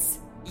 Yes,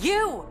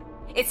 you.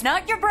 It's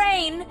not your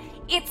brain,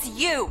 it's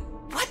you.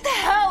 What the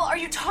hell are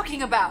you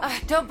talking about?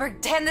 Don't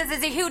pretend this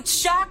is a huge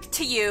shock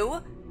to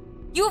you.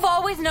 You've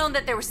always known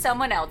that there was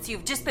someone else.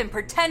 You've just been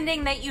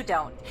pretending that you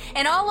don't.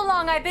 And all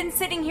along I've been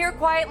sitting here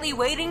quietly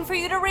waiting for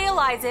you to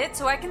realize it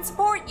so I can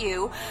support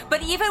you.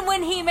 But even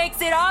when he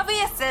makes it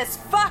obvious as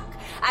fuck,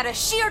 out of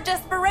sheer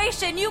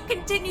desperation, you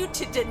continue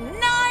to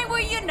deny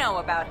what you know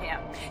about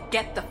him.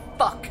 Get the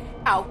fuck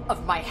out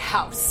of my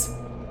house.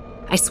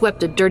 I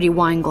swept a dirty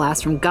wine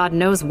glass from God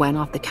knows when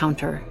off the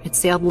counter. It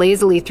sailed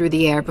lazily through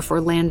the air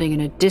before landing in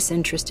a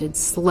disinterested,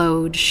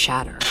 slowed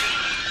shatter.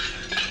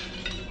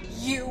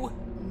 You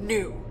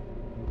knew,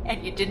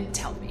 and you didn't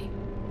tell me.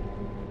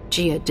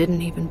 Gia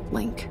didn't even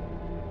blink.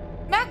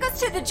 Matt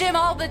goes to the gym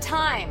all the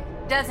time,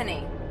 doesn't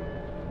he?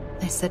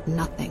 I said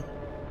nothing.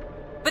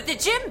 But the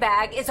gym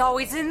bag is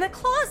always in the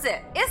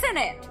closet, isn't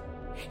it?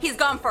 He's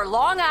gone for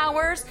long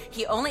hours.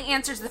 He only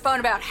answers the phone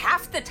about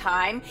half the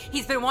time.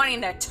 He's been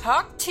wanting to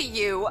talk to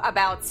you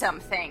about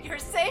something. You're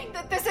saying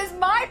that this is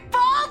my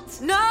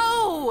fault?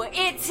 No,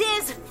 it's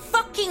his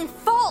fucking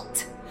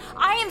fault.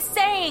 I am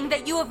saying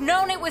that you have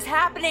known it was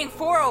happening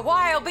for a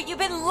while, but you've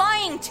been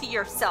lying to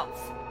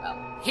yourself.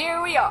 Well,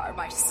 here we are,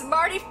 my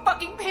smarty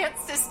fucking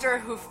pants sister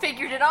who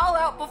figured it all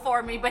out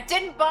before me, but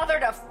didn't bother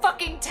to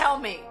fucking tell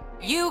me.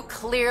 You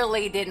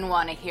clearly didn't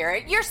want to hear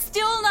it. You're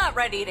still not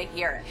ready to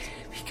hear it.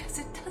 Because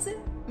it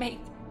doesn't make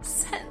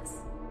sense.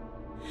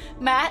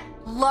 Matt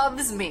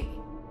loves me.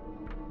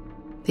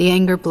 The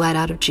anger bled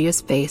out of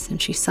Gia's face,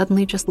 and she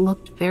suddenly just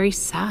looked very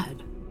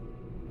sad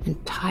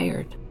and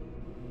tired.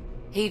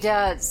 He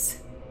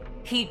does.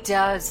 He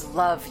does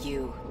love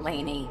you,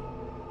 Lainey.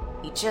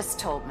 He just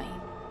told me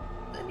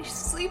that he's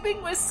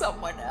sleeping with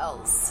someone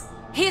else.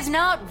 He's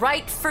not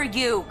right for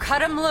you.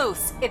 Cut him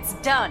loose. It's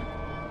done.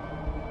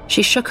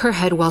 She shook her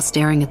head while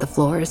staring at the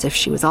floor as if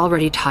she was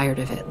already tired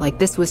of it, like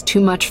this was too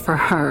much for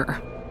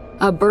her.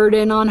 A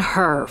burden on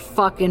her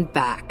fucking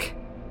back.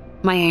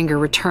 My anger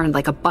returned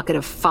like a bucket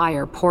of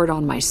fire poured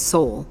on my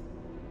soul.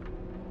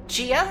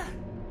 Gia,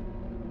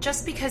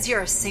 just because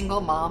you're a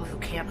single mom who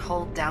can't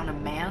hold down a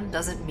man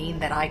doesn't mean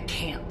that I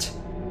can't.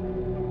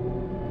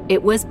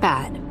 It was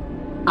bad.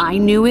 I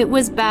knew it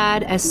was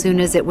bad as soon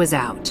as it was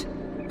out.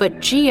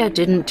 But Gia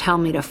didn't tell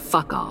me to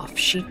fuck off.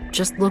 She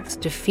just looked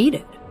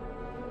defeated.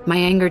 My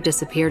anger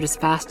disappeared as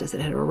fast as it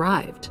had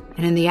arrived,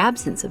 and in the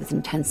absence of its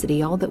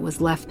intensity, all that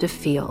was left to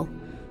feel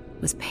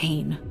was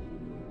pain.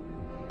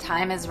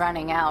 Time is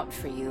running out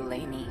for you,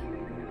 Lainey.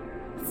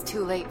 It's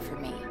too late for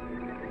me,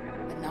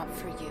 but not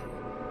for you.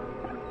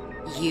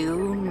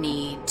 You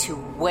need to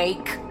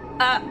wake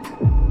up.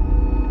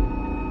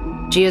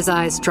 Gia's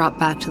eyes dropped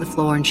back to the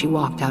floor and she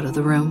walked out of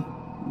the room.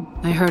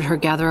 I heard her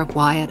gather up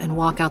Wyatt and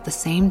walk out the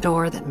same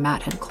door that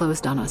Matt had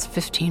closed on us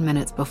 15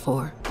 minutes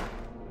before.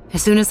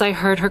 As soon as I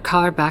heard her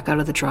car back out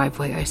of the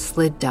driveway, I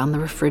slid down the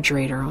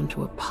refrigerator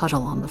onto a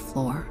puddle on the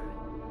floor.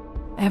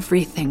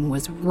 Everything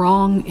was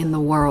wrong in the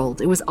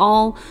world. It was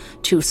all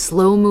too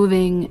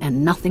slow-moving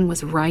and nothing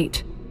was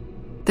right.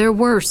 There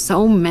were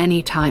so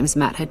many times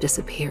Matt had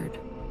disappeared.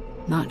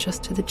 Not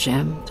just to the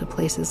gym, to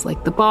places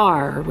like the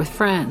bar or with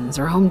friends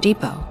or Home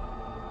Depot.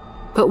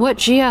 But what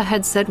Gia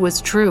had said was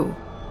true.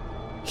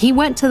 He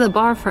went to the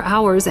bar for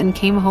hours and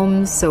came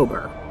home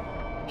sober.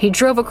 He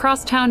drove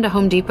across town to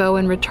Home Depot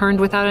and returned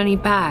without any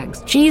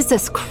bags.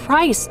 Jesus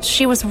Christ,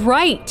 she was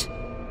right.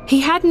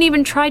 He hadn't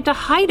even tried to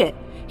hide it.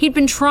 He'd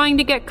been trying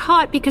to get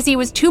caught because he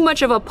was too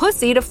much of a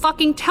pussy to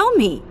fucking tell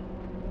me.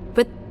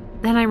 But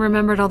then I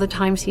remembered all the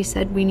times he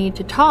said we need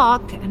to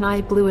talk, and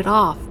I blew it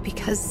off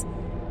because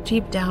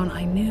deep down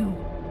I knew.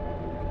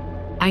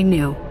 I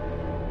knew.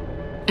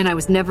 And I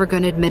was never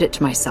going to admit it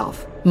to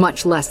myself,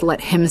 much less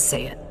let him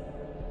say it.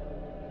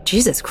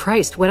 Jesus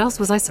Christ, what else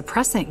was I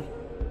suppressing?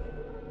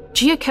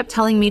 Gia kept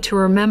telling me to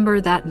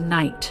remember that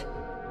night.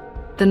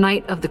 The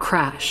night of the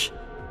crash.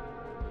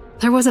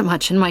 There wasn't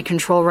much in my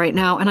control right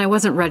now, and I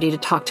wasn't ready to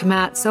talk to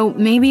Matt, so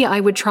maybe I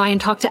would try and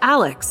talk to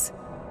Alex.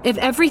 If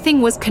everything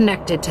was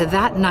connected to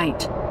that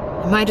night,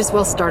 I might as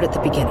well start at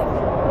the beginning.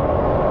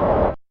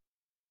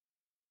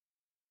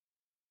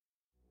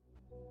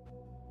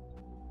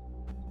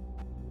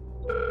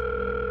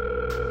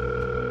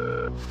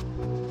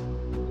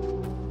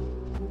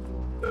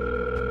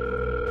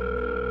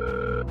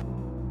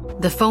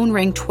 The phone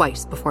rang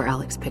twice before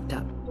Alex picked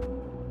up.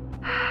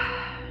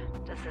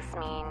 Does this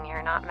mean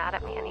you're not mad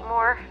at me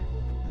anymore?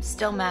 I'm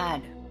still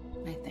mad,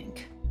 I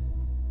think.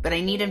 But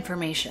I need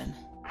information.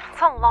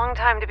 It's a long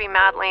time to be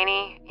mad,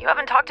 Lainey. You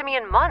haven't talked to me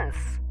in months.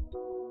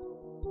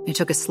 I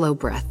took a slow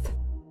breath.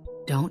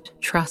 Don't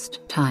trust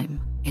time.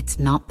 It's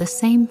not the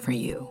same for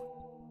you.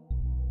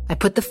 I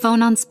put the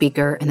phone on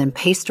speaker and then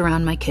paced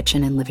around my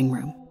kitchen and living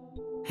room.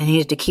 I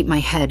needed to keep my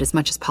head as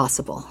much as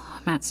possible.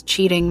 Matt's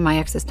cheating, my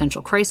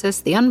existential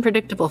crisis, the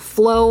unpredictable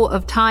flow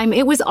of time.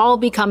 It was all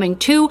becoming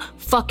too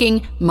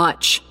fucking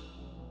much.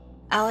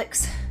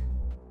 Alex,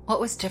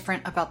 what was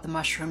different about the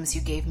mushrooms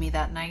you gave me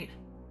that night?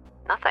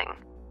 Nothing.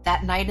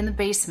 That night in the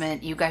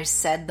basement, you guys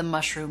said the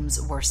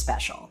mushrooms were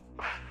special.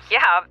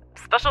 Yeah,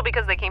 special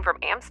because they came from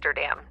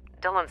Amsterdam.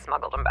 Dylan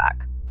smuggled them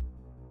back.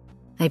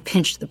 I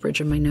pinched the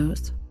bridge of my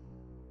nose.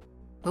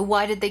 But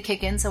why did they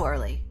kick in so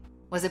early?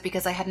 Was it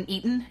because I hadn't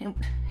eaten?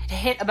 It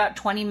hit about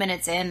 20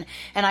 minutes in,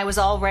 and I was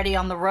already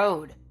on the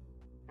road.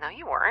 No,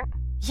 you weren't.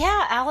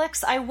 Yeah,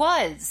 Alex, I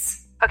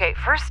was. Okay,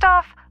 first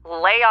off,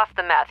 lay off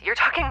the meth. You're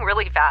talking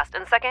really fast.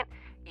 And second,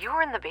 you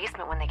were in the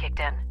basement when they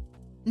kicked in.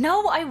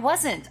 No, I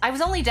wasn't. I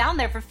was only down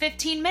there for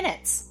 15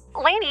 minutes.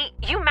 Lainey,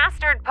 you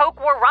mastered Poke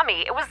War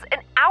Rummy. It was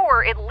an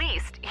hour at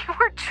least. You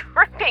were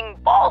tripping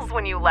balls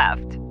when you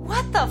left.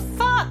 What the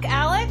fuck,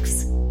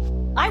 Alex?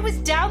 I was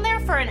down there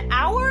for an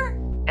hour?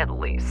 At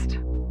least.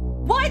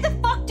 Why the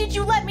fuck did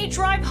you let me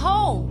drive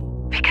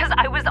home? Because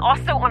I was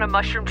also on a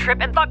mushroom trip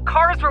and thought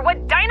cars were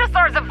what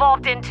dinosaurs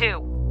evolved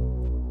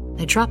into.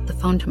 I dropped the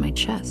phone to my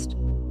chest.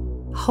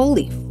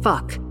 Holy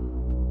fuck.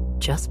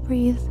 Just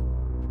breathe.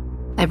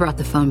 I brought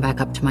the phone back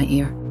up to my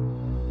ear.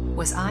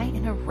 Was I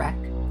in a wreck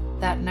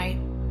that night?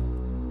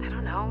 I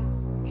don't know.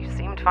 You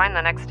seemed fine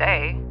the next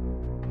day.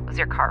 Was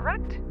your car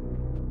wrecked?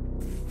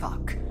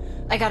 Fuck.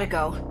 I gotta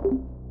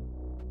go.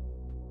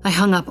 I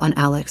hung up on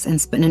Alex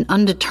and spent an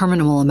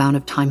undeterminable amount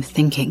of time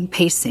thinking,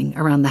 pacing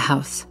around the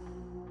house.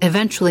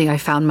 Eventually, I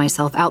found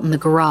myself out in the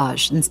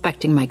garage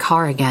inspecting my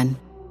car again.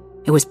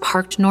 It was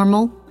parked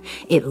normal.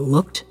 It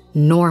looked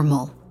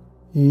normal.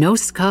 No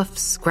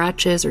scuffs,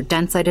 scratches, or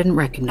dents I didn't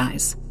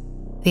recognize.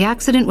 The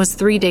accident was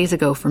 3 days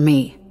ago for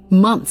me,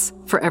 months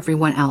for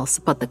everyone else,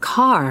 but the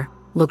car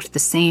looked the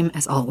same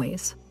as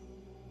always.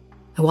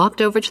 I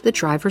walked over to the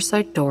driver's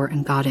side door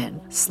and got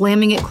in,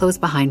 slamming it closed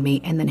behind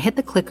me, and then hit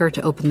the clicker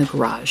to open the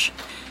garage.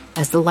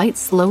 As the light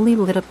slowly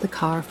lit up the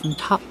car from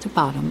top to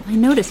bottom, I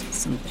noticed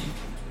something.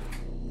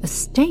 A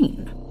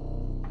stain.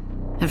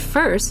 At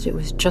first, it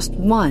was just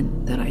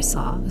one that I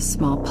saw, a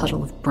small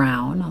puddle of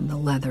brown on the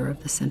leather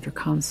of the center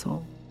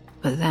console.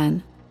 But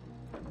then,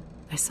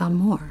 I saw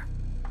more.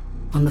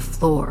 On the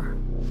floor,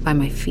 by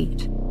my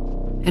feet.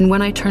 And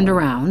when I turned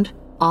around,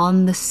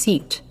 on the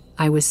seat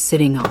I was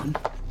sitting on.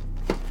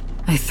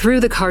 I threw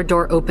the car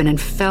door open and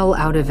fell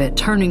out of it,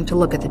 turning to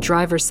look at the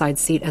driver's side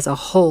seat as a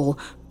whole.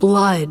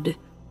 Blood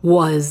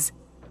was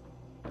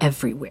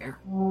everywhere.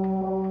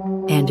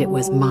 And it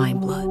was my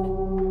blood.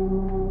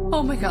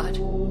 Oh my God.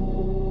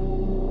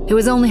 It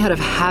was only out of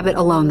habit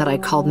alone that I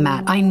called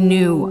Matt. I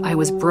knew I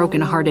was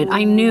brokenhearted.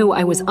 I knew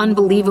I was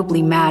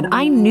unbelievably mad.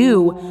 I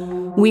knew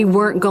we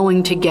weren't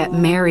going to get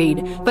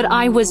married, but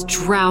I was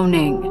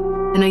drowning,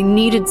 and I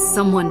needed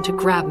someone to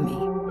grab me.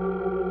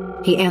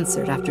 He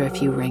answered after a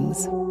few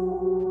rings.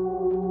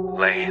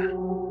 Lane.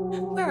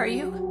 Where are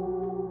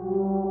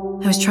you?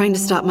 I was trying to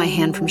stop my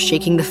hand from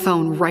shaking the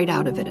phone right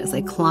out of it as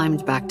I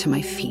climbed back to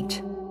my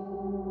feet.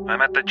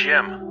 I'm at the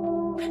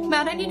gym.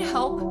 Matt, I need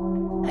help.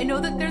 I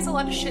know that there's a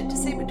lot of shit to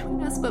say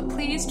between us, but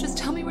please just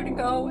tell me where to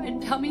go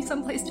and tell me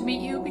someplace to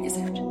meet you because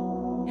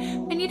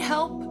I need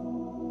help.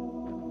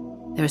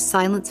 There was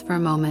silence for a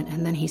moment,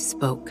 and then he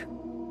spoke.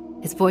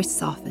 His voice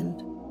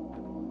softened.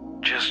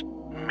 Just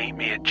meet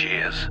me at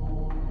Gia's.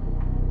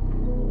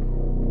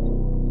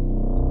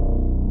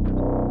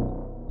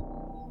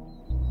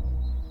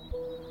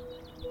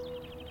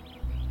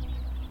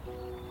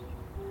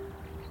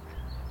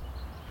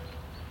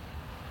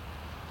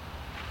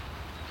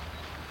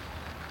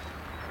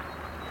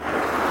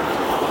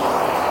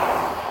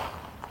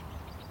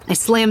 I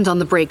slammed on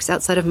the brakes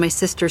outside of my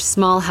sister's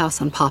small house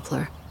on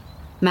Poplar.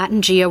 Matt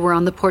and Gia were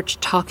on the porch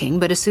talking,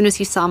 but as soon as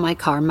he saw my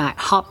car, Matt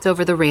hopped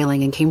over the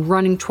railing and came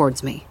running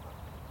towards me.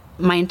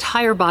 My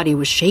entire body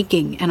was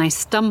shaking, and I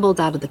stumbled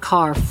out of the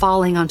car,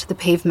 falling onto the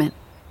pavement.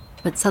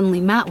 But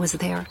suddenly Matt was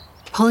there,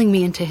 pulling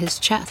me into his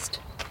chest.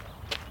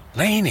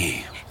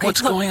 Lainey,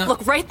 what's going on?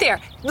 Look, right there.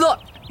 Look.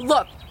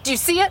 Do you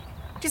see it?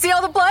 Do you see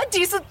all the blood?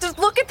 Just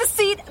look at the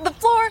seat, the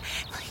floor.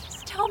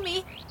 Please tell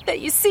me that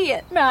you see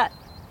it, Matt.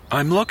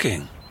 I'm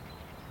looking.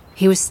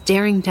 He was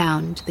staring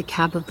down into the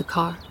cab of the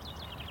car.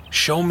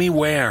 Show me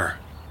where.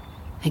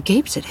 I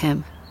gaped at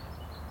him.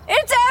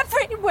 It's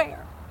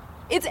everywhere.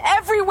 It's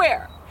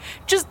everywhere.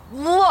 Just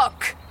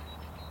look.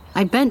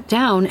 I bent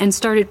down and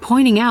started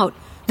pointing out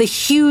the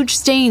huge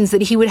stains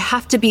that he would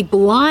have to be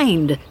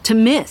blind to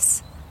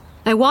miss.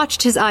 I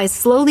watched his eyes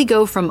slowly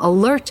go from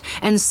alert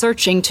and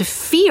searching to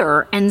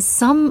fear and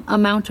some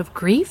amount of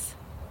grief.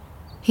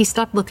 He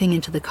stopped looking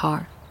into the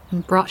car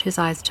and brought his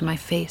eyes to my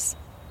face.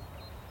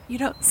 You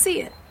don't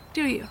see it,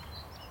 do you?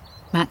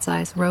 Matt's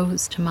eyes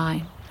rose to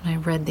mine, and I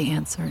read the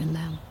answer in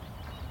them.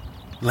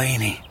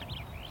 Lainey,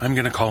 I'm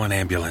gonna call an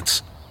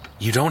ambulance.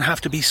 You don't have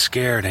to be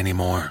scared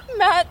anymore.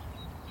 Matt,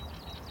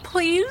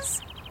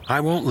 please? I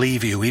won't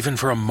leave you even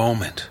for a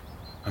moment.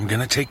 I'm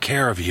gonna take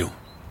care of you.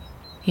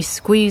 He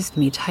squeezed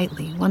me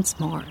tightly once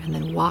more and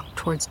then walked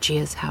towards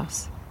Gia's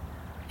house.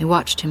 I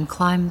watched him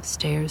climb the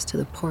stairs to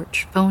the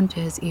porch, phone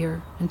to his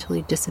ear, until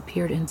he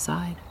disappeared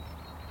inside.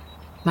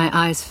 My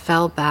eyes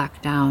fell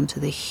back down to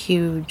the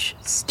huge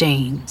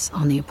stains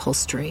on the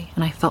upholstery,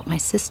 and I felt my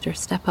sister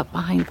step up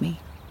behind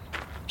me.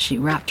 She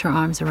wrapped her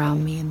arms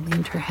around me and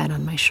leaned her head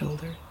on my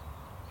shoulder.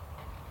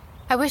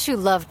 I wish you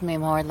loved me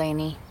more,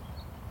 Lainey.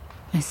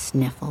 I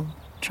sniffled,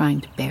 trying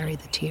to bury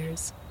the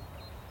tears.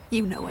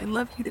 You know I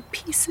love you to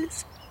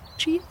pieces,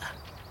 Gia.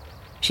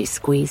 She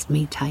squeezed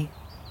me tight.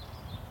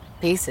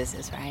 Pieces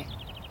is right.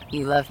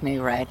 You love me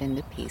right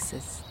into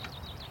pieces.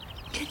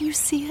 Can you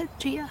see it,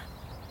 Gia?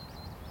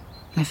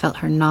 I felt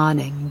her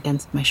nodding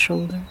against my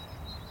shoulder.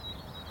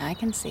 I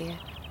can see it.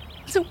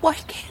 So why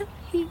can't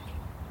he?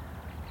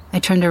 I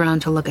turned around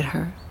to look at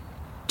her.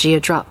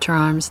 Gia dropped her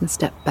arms and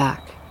stepped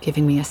back,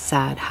 giving me a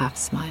sad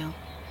half-smile.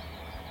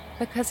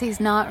 Because he's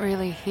not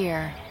really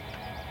here.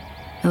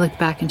 I looked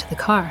back into the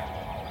car.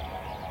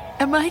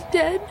 Am I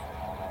dead?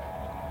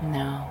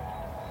 No,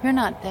 you're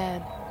not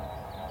dead.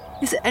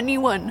 Is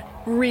anyone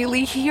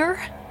really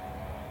here?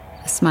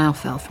 A smile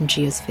fell from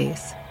Gia's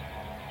face.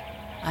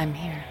 I'm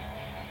here.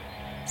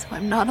 So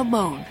I'm not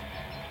alone?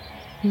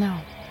 No.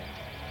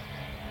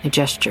 I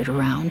gestured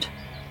around.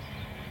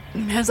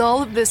 Has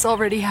all of this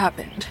already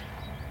happened?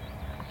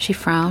 She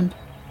frowned.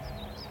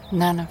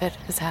 None of it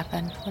has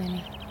happened,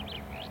 Lainey.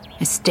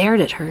 I stared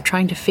at her,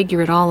 trying to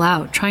figure it all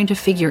out, trying to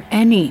figure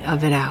any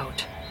of it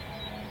out.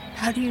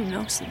 How do you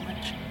know so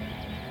much?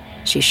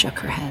 She shook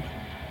her head.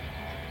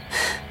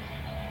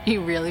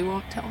 You really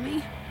won't tell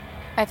me?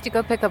 I have to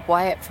go pick up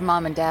Wyatt from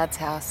Mom and Dad's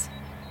house.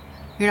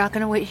 You're not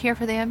going to wait here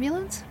for the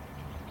ambulance?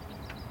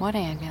 What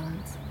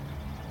ambulance?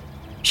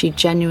 She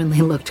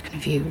genuinely looked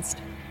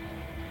confused.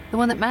 The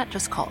one that Matt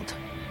just called.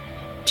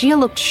 Gia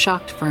looked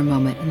shocked for a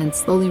moment and then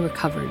slowly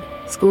recovered,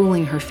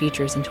 schooling her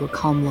features into a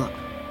calm look.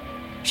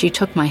 She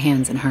took my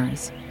hands in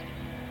hers.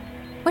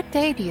 What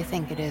day do you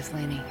think it is,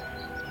 Lainey?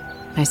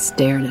 I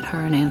stared at her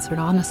and answered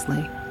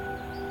honestly.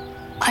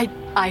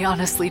 I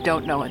honestly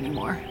don't know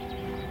anymore.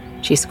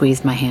 She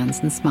squeezed my hands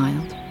and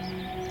smiled.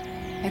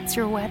 It's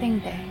your wedding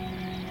day.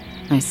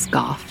 I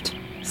scoffed,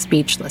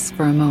 speechless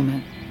for a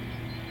moment.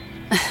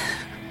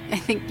 I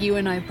think you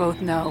and I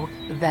both know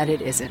that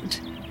it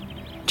isn't.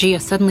 Gia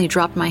suddenly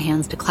dropped my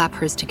hands to clap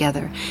hers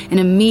together, an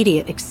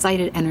immediate,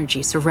 excited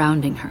energy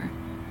surrounding her.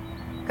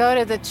 Go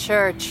to the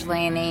church,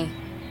 Lainey.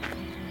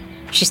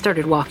 She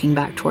started walking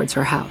back towards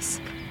her house.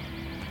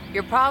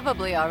 You're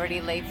probably already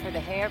late for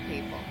the hair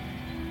people.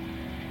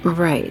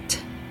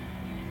 Right.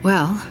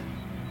 Well,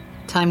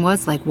 time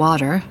was like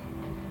water.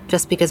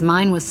 Just because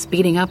mine was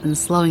speeding up and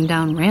slowing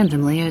down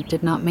randomly, it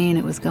did not mean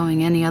it was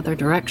going any other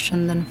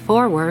direction than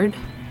forward.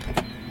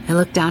 I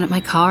looked down at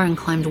my car and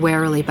climbed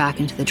warily back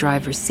into the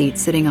driver's seat,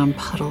 sitting on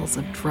puddles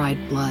of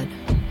dried blood.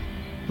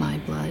 My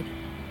blood.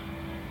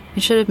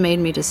 It should have made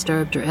me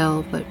disturbed or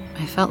ill, but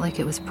I felt like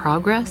it was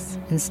progress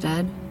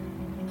instead.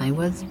 I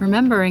was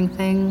remembering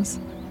things.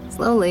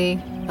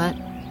 Slowly, but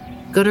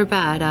good or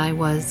bad, I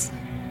was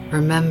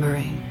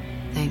remembering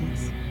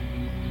things.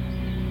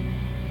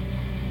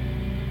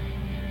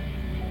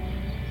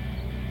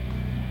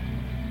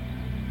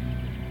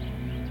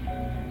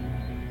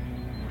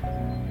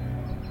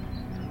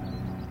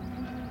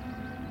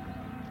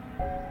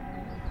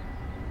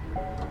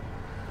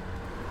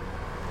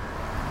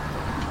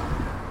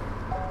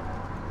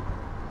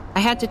 I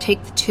had to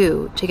take the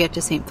 2 to get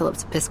to St.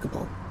 Philip's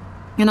Episcopal.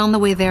 And on the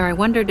way there, I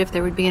wondered if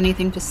there would be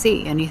anything to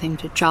see, anything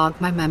to jog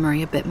my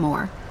memory a bit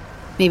more.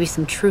 Maybe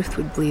some truth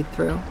would bleed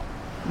through.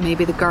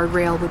 Maybe the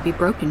guardrail would be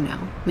broken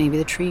now. Maybe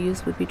the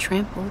trees would be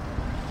trampled.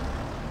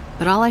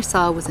 But all I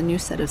saw was a new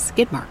set of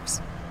skid marks.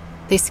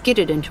 They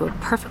skidded into a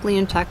perfectly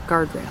intact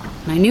guardrail,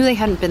 and I knew they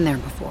hadn't been there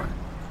before.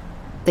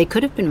 They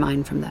could have been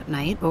mine from that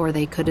night, or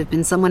they could have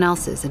been someone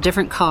else's, a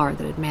different car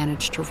that had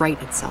managed to right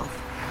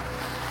itself.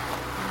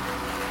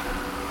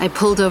 I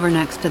pulled over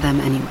next to them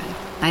anyway.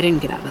 I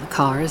didn't get out of the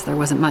car as there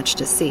wasn't much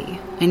to see.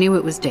 I knew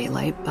it was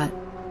daylight, but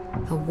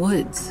the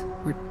woods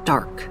were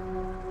dark.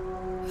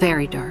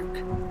 Very dark.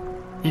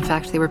 In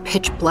fact, they were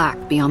pitch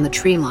black beyond the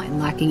tree line,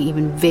 lacking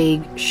even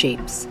vague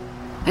shapes.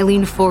 I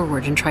leaned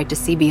forward and tried to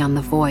see beyond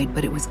the void,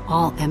 but it was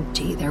all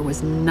empty. There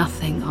was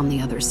nothing on the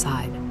other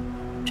side.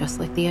 Just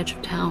like the edge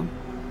of town.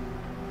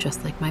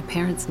 Just like my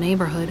parents'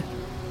 neighborhood.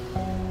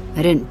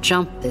 I didn't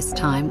jump this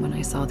time when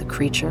I saw the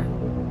creature.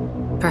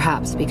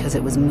 Perhaps because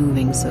it was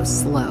moving so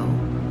slow.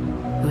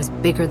 It was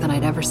bigger than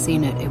I'd ever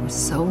seen it. It was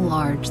so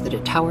large that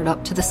it towered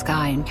up to the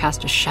sky and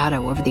cast a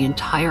shadow over the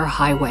entire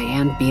highway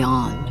and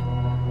beyond.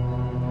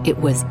 It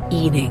was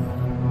eating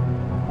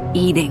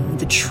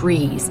the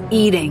trees,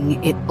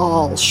 eating it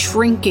all,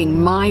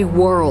 shrinking my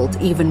world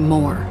even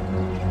more.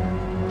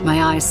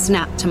 My eyes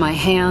snapped to my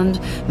hand,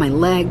 my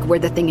leg, where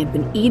the thing had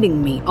been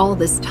eating me all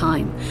this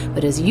time.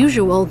 But as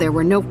usual, there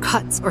were no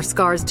cuts or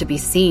scars to be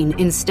seen.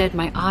 Instead,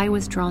 my eye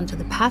was drawn to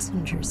the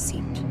passenger's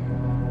seat.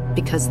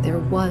 Because there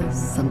was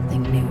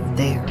something new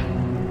there.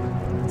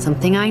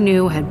 Something I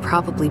knew had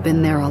probably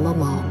been there all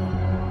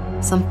along.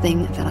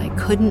 Something that I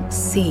couldn't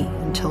see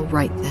until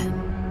right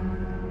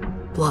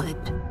then. Blood.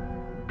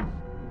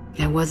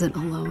 I wasn't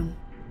alone.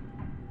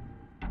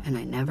 and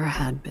I never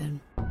had been.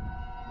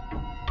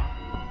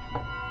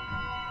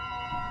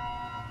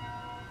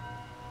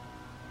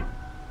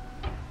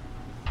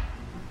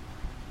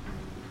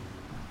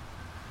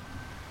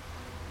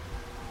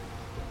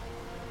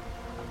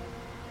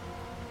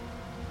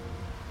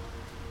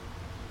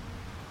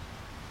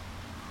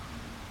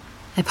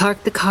 I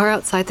parked the car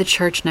outside the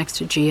church next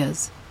to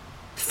Gia's.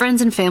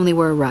 Friends and family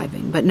were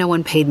arriving, but no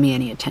one paid me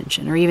any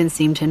attention or even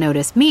seemed to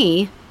notice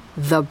me,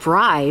 the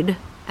bride,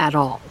 at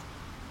all.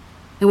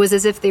 It was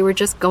as if they were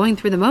just going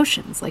through the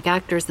motions, like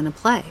actors in a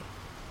play.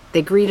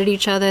 They greeted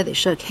each other, they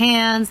shook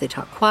hands, they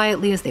talked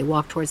quietly as they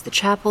walked towards the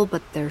chapel,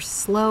 but their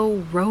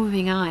slow,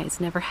 roving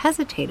eyes never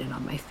hesitated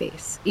on my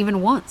face,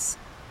 even once.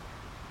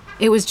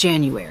 It was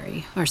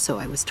January, or so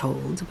I was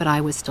told, but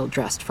I was still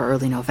dressed for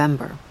early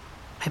November.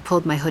 I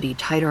pulled my hoodie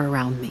tighter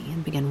around me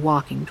and began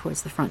walking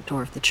towards the front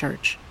door of the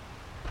church.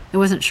 I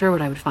wasn't sure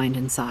what I would find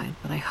inside,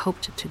 but I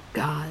hoped to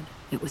God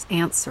it was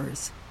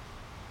answers.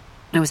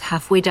 I was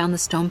halfway down the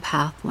stone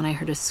path when I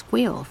heard a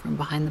squeal from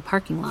behind the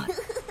parking lot.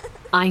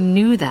 I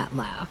knew that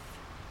laugh.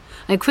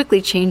 I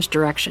quickly changed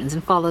directions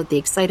and followed the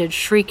excited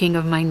shrieking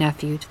of my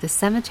nephew to the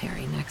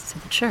cemetery next to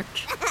the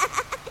church.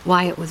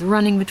 Wyatt was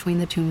running between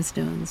the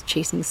tombstones,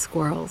 chasing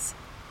squirrels.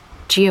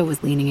 Gia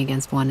was leaning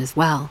against one as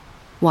well,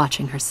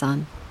 watching her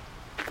son.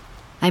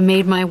 I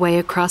made my way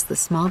across the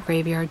small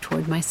graveyard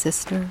toward my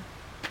sister,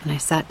 and I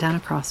sat down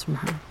across from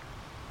her.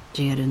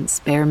 Gia didn't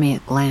spare me a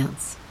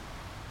glance.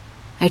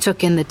 I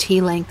took in the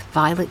tea-length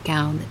violet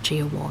gown that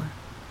Gia wore.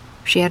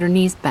 She had her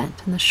knees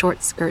bent and the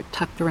short skirt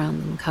tucked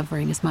around them,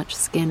 covering as much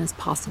skin as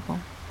possible.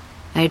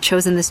 I had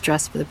chosen this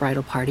dress for the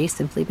bridal party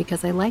simply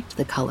because I liked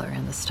the color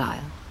and the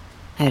style.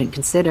 I hadn't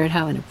considered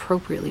how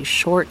inappropriately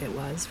short it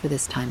was for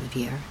this time of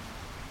year.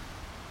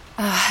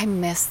 I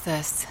miss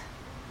this.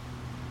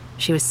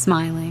 She was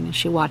smiling as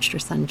she watched her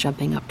son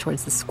jumping up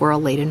towards the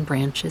squirrel-laden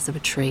branches of a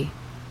tree.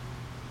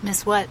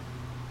 Miss what?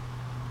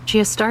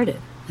 Gia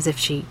started, as if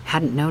she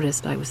hadn't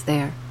noticed I was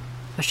there,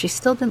 but she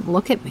still didn't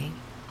look at me.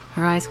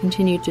 Her eyes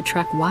continued to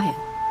track Wyatt.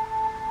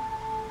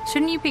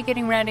 Shouldn't you be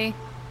getting ready?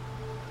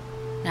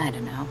 I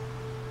don't know.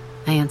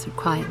 I answered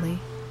quietly,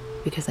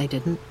 because I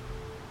didn't.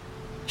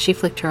 She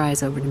flicked her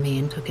eyes over to me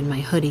and took in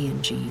my hoodie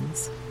and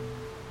jeans.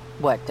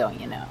 What don't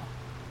you know?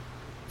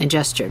 I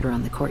gestured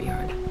around the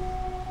courtyard.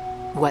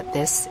 What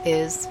this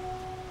is?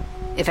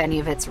 If any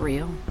of it's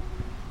real?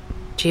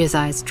 Gia's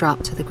eyes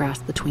dropped to the grass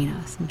between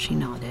us, and she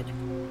nodded.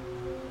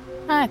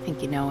 I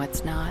think you know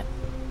it's not.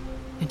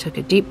 I took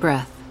a deep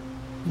breath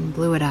and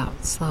blew it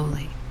out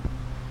slowly.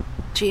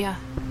 Gia,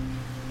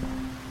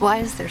 why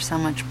is there so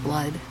much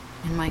blood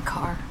in my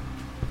car?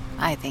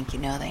 I think you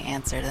know the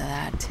answer to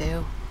that,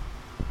 too.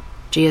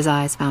 Gia's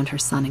eyes found her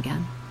son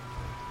again.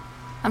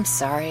 I'm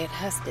sorry it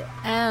has to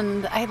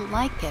end. I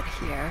like it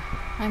here.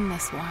 I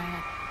miss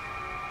Wyatt.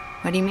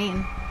 What do you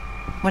mean?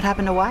 What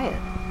happened to Wyatt?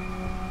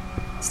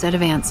 Instead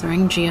of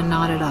answering, Gia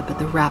nodded up at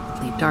the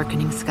rapidly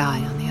darkening sky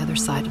on the other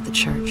side of the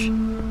church.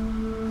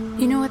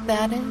 You know what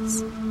that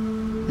is?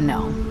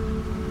 No.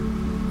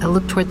 I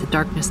looked toward the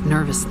darkness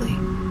nervously.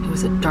 It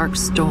was a dark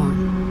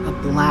storm, a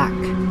black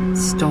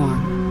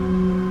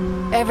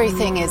storm.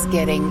 Everything is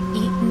getting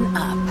eaten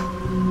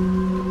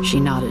up. She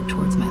nodded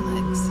towards my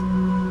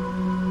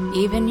legs.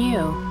 Even you.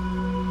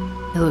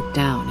 I looked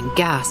down and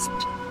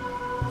gasped.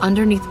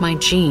 Underneath my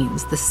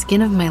jeans, the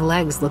skin of my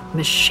legs looked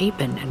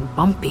misshapen and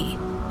bumpy.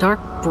 Dark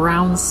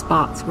brown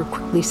spots were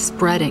quickly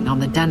spreading on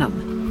the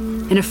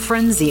denim. In a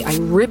frenzy, I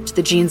ripped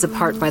the jeans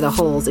apart by the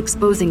holes,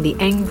 exposing the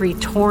angry,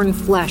 torn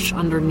flesh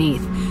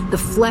underneath. The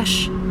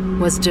flesh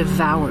was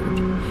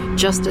devoured,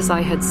 just as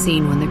I had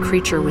seen when the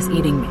creature was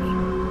eating me.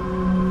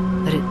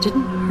 But it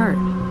didn't hurt.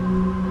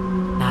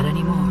 Not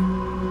anymore.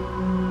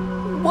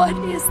 What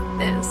is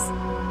this?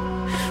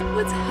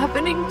 What's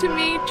happening to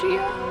me,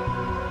 Gia?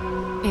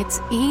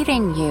 It's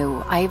eating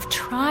you. I've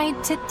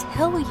tried to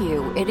tell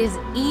you. It is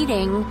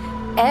eating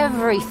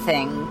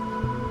everything.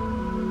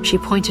 She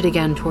pointed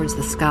again towards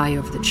the sky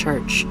over the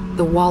church.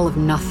 The wall of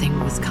nothing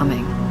was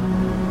coming.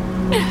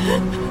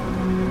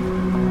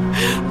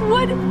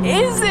 What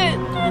is it?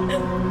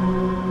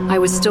 I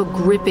was still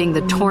gripping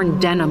the torn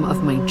denim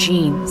of my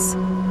jeans.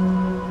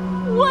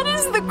 What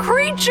is the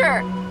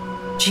creature?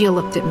 Gia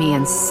looked at me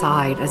and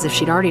sighed as if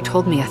she'd already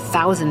told me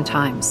 1,000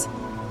 times.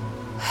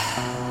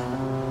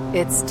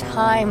 It's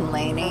time,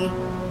 Lainey.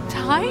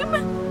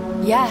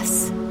 Time?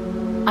 Yes.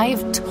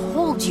 I've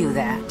told you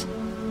that.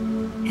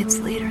 It's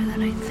later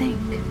than I think.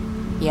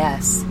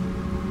 Yes.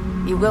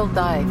 You will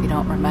die if you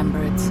don't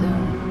remember it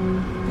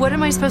soon. What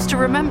am I supposed to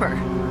remember?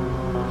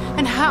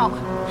 And how?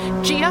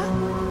 Gia?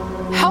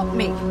 Help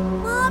me.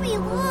 Mommy,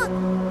 look!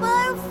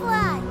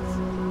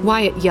 Butterflies!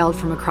 Wyatt yelled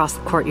from across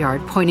the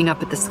courtyard, pointing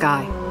up at the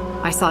sky.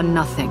 I saw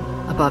nothing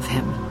above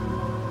him.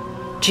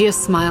 Gia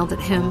smiled at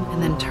him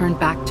and then turned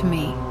back to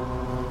me.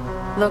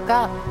 Look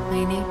up,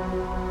 Lainey.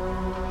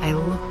 I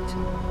looked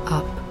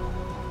up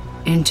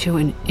into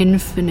an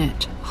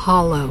infinite,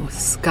 hollow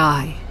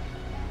sky.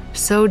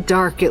 So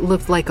dark it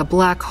looked like a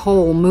black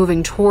hole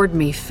moving toward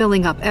me,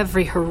 filling up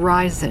every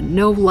horizon.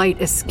 No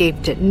light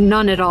escaped it,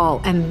 none at all.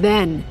 And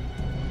then,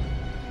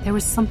 There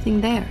was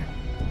something there,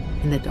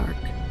 in the dark.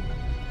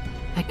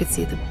 I could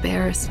see the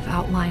barest of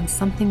outlines,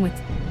 something with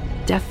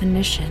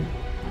definition.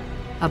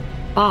 A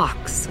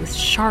box with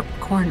sharp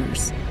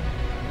corners.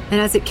 And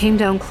as it came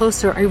down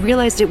closer, I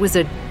realized it was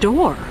a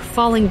door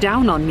falling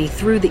down on me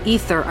through the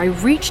ether. I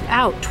reached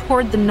out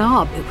toward the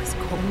knob. It was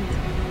cold.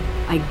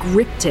 I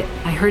gripped it.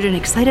 I heard an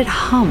excited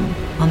hum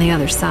on the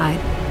other side.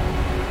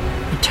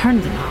 I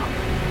turned the knob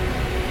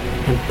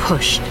and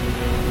pushed.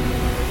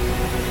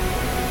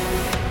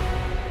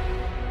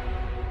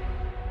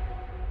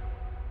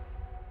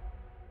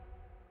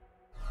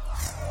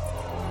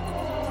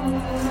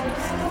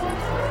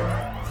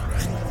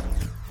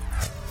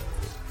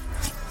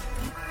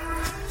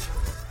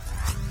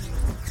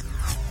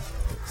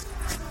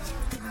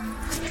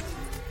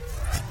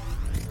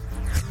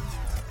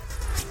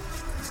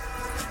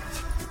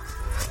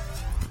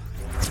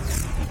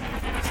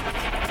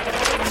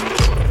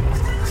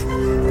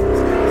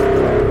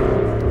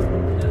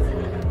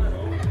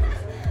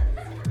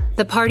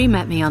 The party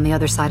met me on the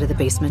other side of the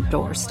basement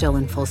door, still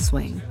in full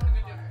swing.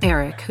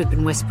 Eric, who'd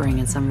been whispering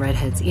in some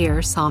redhead's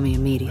ear, saw me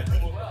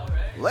immediately.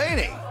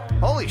 Lainey!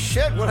 Holy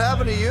shit, what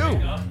happened to you?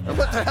 And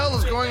what the hell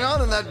is going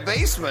on in that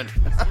basement?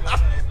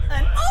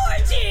 An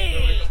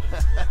orgy!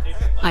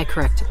 I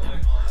corrected them.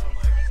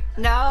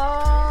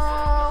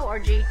 No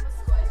orgy.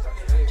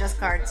 Just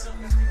cards.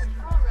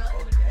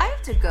 I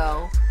have to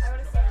go.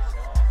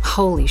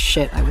 Holy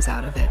shit, I was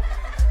out of it.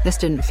 This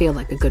didn't feel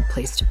like a good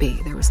place to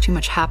be. There was too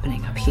much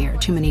happening up here,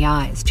 too many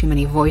eyes, too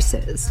many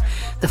voices.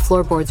 The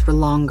floorboards were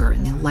longer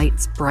and the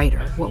lights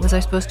brighter. What was I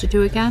supposed to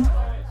do again?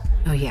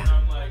 Oh yeah,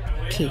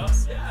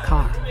 keys,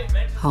 car,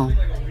 home.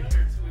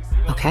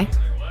 Okay,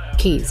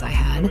 keys I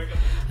had.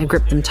 I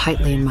gripped them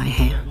tightly in my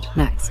hand.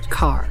 Next,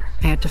 car.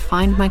 I had to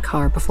find my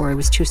car before I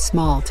was too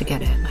small to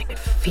get in. I could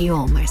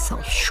feel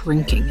myself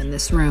shrinking in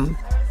this room.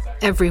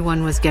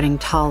 Everyone was getting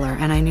taller,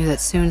 and I knew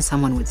that soon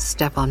someone would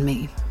step on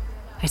me.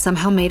 I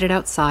somehow made it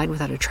outside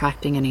without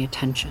attracting any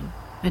attention.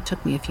 It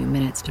took me a few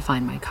minutes to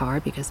find my car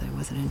because I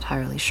wasn't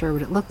entirely sure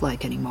what it looked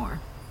like anymore.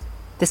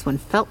 This one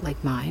felt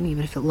like mine,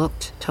 even if it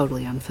looked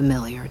totally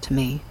unfamiliar to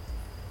me.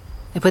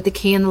 I put the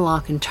key in the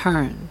lock and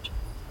turned,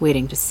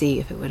 waiting to see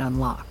if it would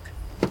unlock.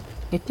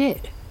 It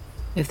did.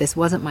 If this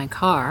wasn't my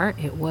car,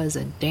 it was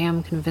a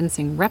damn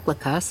convincing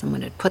replica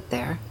someone had put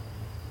there.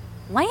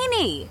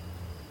 Lainey!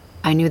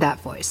 I knew that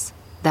voice.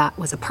 That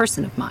was a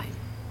person of mine.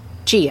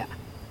 Gia.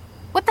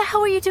 What the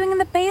hell were you doing in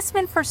the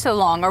basement for so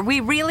long? Are we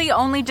really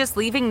only just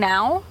leaving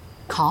now?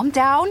 Calm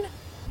down.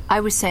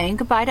 I was saying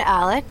goodbye to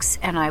Alex,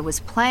 and I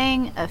was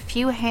playing a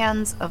few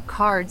hands of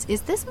cards.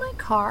 Is this my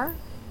car?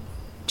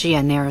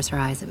 Gia narrows her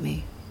eyes at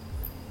me.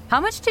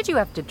 How much did you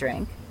have to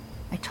drink?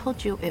 I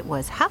told you it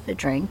was half a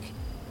drink.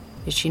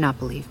 Did she not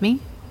believe me?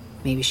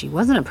 Maybe she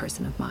wasn't a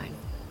person of mine.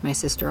 My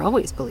sister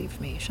always believed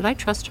me. Should I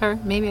trust her?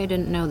 Maybe I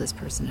didn't know this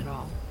person at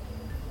all.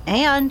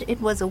 And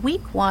it was a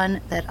weak one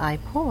that I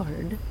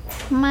poured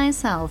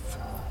myself.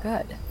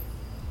 Good.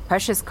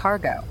 Precious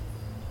cargo.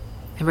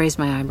 I raised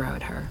my eyebrow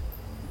at her.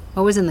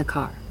 What was in the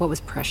car? What was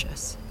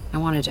precious? I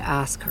wanted to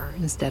ask her.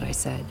 Instead, I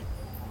said,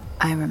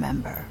 I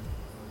remember.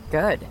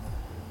 Good.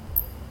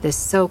 This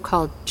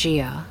so-called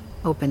Gia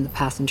opened the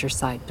passenger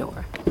side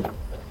door.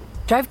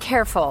 Drive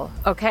careful,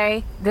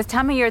 okay? This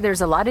time of year,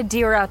 there's a lot of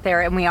deer out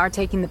there, and we are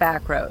taking the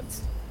back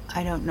roads.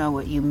 I don't know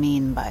what you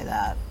mean by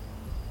that.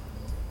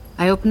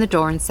 I opened the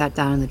door and sat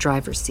down in the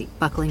driver's seat,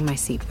 buckling my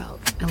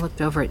seatbelt. I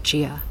looked over at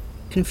Gia,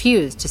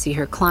 confused to see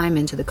her climb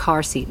into the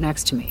car seat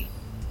next to me.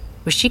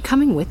 Was she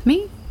coming with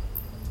me?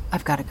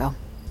 I've got to go.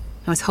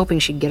 I was hoping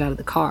she'd get out of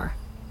the car.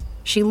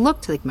 She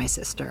looked like my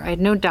sister, I had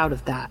no doubt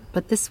of that,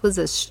 but this was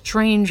a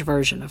strange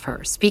version of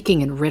her,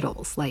 speaking in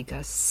riddles, like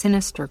a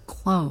sinister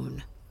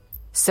clone.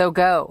 So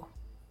go.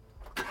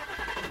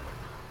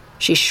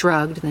 She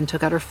shrugged, then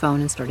took out her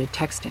phone and started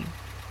texting.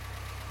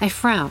 I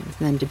frowned,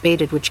 then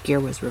debated which gear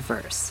was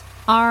reverse.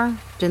 R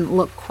didn't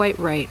look quite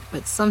right,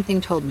 but something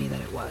told me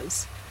that it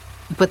was.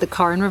 I put the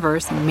car in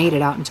reverse and made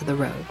it out into the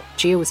road.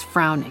 Gia was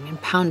frowning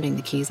and pounding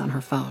the keys on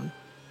her phone.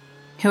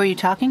 Who are you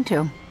talking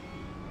to?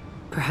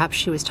 Perhaps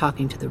she was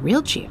talking to the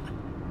real Gia.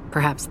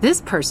 Perhaps this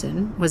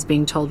person was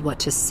being told what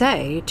to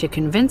say to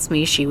convince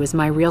me she was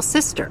my real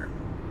sister.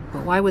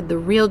 But why would the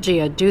real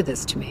Gia do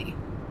this to me?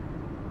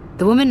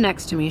 The woman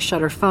next to me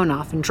shut her phone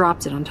off and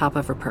dropped it on top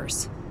of her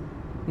purse.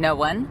 No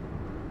one?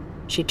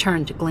 She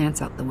turned to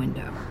glance out the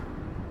window.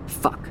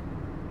 Fuck,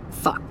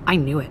 I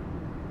knew it.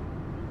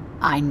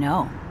 I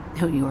know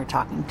who you were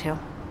talking to.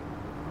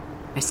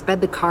 I sped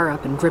the car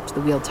up and gripped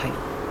the wheel tighter.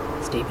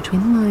 Stay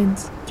between the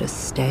lines.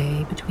 Just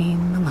stay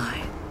between the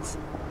lines.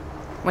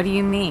 What do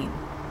you mean?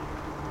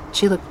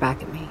 She looked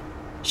back at me.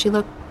 She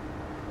looked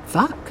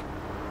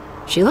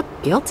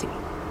guilty.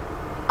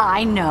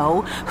 I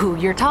know who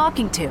you're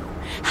talking to.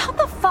 How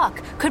the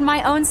fuck could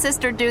my own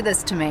sister do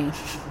this to me?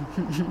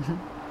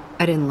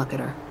 I didn't look at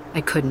her.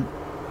 I couldn't.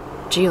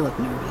 Gia looked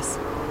nervous.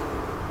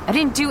 I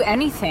didn't do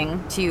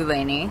anything to you,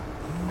 Lainey.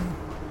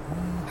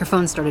 Her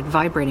phone started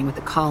vibrating with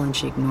the call and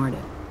she ignored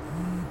it.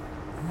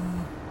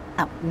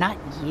 Oh, not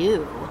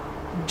you,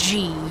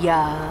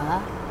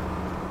 Gia.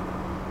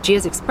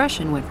 Gia's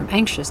expression went from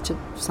anxious to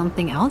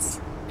something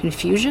else.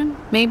 Confusion,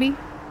 maybe?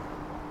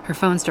 Her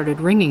phone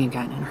started ringing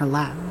again in her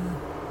lap.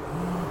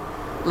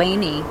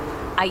 Lainey,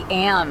 I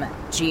am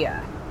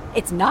Gia.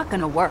 It's not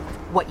gonna work,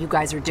 what you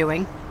guys are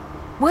doing.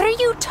 What are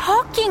you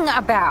talking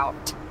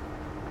about?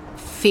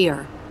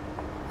 Fear.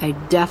 I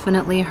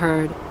definitely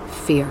heard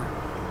fear.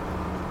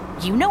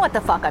 You know what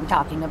the fuck I'm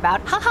talking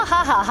about. Ha ha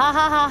ha ha ha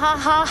ha ha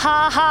ha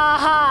ha ha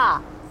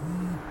ha.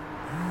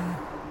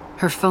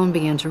 Her phone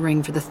began to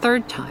ring for the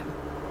third time.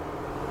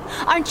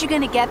 Aren't you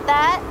gonna get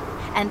that?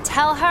 And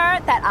tell her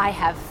that I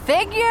have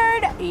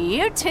figured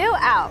you two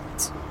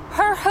out.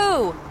 Her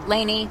who,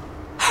 Lainey?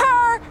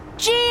 Her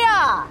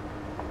Gia!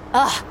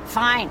 Ugh,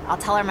 fine, I'll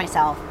tell her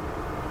myself.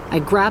 I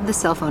grabbed the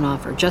cell phone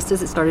off her just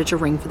as it started to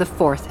ring for the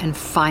fourth and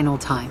final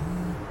time.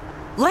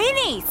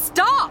 Lainey,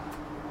 stop!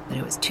 But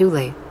it was too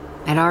late.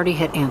 I'd already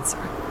hit answer.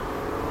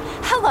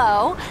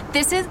 Hello,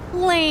 this is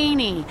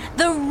Lainey,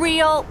 the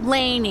real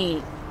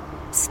Lainey.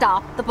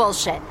 Stop the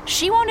bullshit.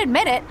 She won't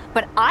admit it,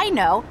 but I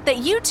know that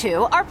you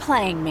two are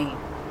playing me.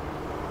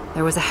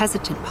 There was a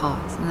hesitant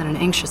pause and then an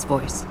anxious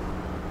voice.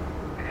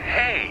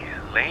 Hey,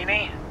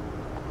 Lainey.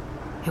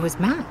 It was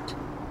Matt.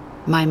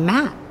 My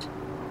Matt,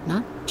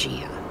 not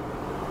Gia.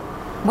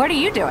 What are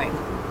you doing?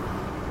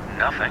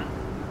 Nothing.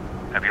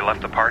 Have you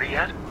left the party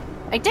yet?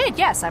 I did,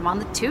 yes. I'm on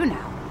the 2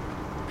 now.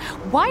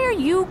 Why are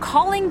you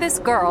calling this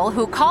girl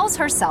who calls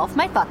herself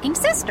my fucking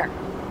sister?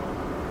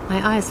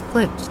 My eyes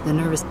flipped to the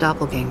nervous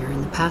doppelganger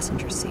in the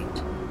passenger seat.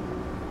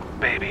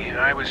 Baby,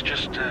 I was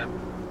just, There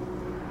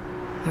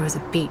was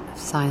a beat of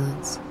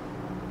silence.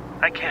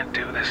 I can't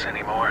do this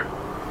anymore.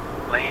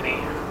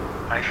 Lainey,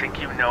 I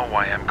think you know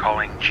why I'm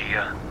calling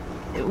Gia.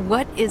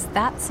 What is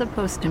that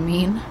supposed to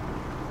mean?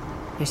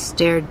 I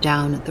stared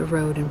down at the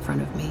road in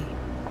front of me.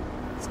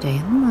 Stay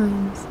in the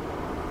lines.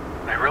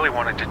 I really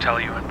wanted to tell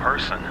you in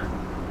person.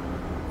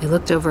 I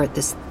looked over at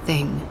this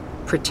thing,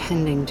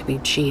 pretending to be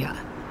Gia.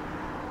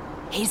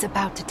 He's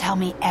about to tell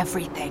me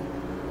everything.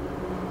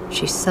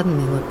 She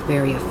suddenly looked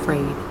very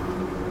afraid.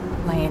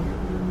 Lane,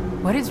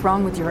 what is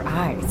wrong with your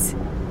eyes?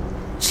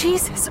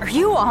 Jesus, are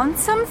you on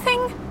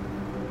something?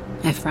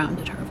 I frowned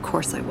at her. Of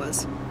course I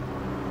was.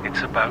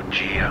 It's about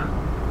Gia.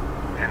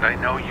 And I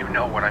know you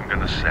know what I'm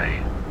gonna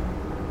say.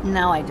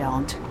 No, I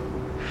don't.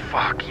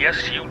 Fuck,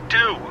 yes you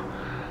do.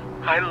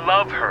 I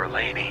love her,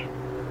 Lainey.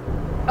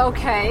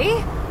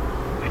 Okay.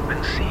 We've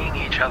been seeing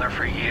each other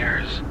for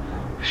years.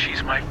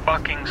 She's my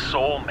fucking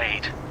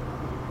soulmate.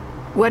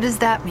 What does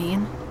that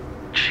mean?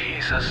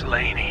 Jesus,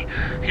 Lainey,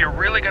 you're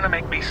really gonna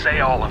make me say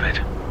all of it.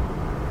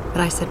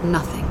 But I said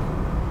nothing,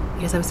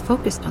 because I was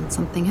focused on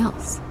something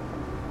else.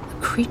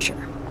 A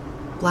creature,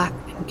 black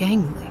and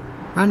gangly,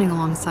 running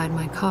alongside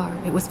my car.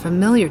 It was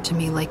familiar to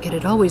me, like it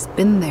had always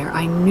been there.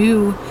 I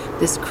knew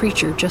this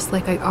creature, just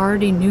like I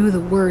already knew the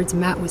words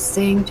Matt was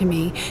saying to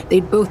me.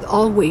 They'd both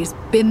always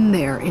been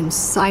there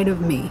inside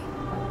of me.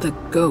 The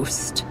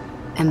ghost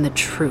and the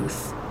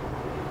truth.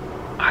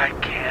 I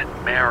can't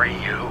marry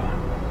you.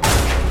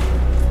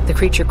 The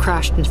creature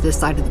crashed into the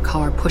side of the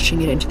car,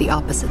 pushing it into the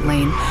opposite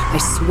lane. I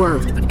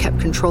swerved, but kept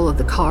control of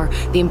the car.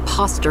 The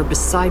imposter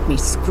beside me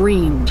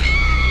screamed.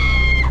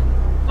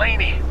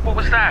 Lainey, what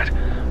was that?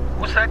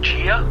 Was that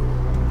Gia?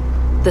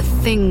 The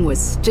thing was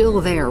still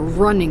there,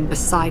 running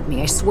beside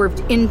me. I swerved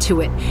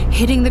into it,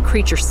 hitting the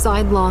creature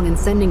sidelong and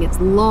sending its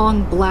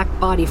long black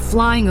body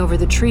flying over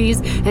the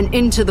trees and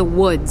into the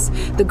woods.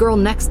 The girl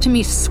next to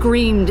me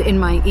screamed in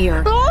my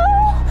ear. Oh!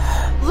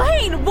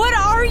 Lane, what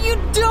are you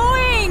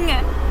doing?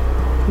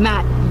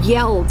 Matt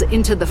yelled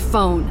into the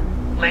phone.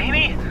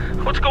 Lainey?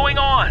 What's going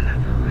on?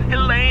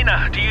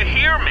 Elena, do you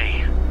hear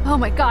me? Oh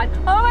my god.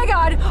 Oh my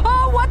god.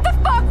 Oh, what the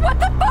fuck? What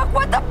the fuck?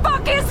 What the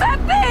fuck is that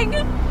thing?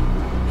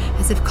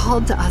 As if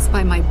called to us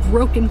by my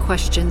broken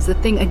questions, the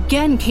thing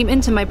again came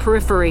into my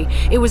periphery.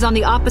 It was on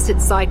the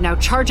opposite side now,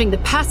 charging the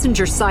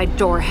passenger side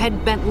door,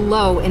 head bent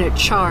low in a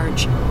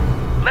charge.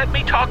 Let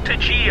me talk to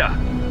Gia.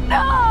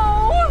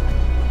 No!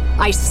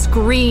 I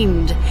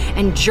screamed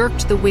and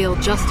jerked the wheel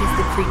just as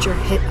the creature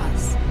hit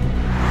us.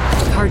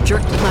 The car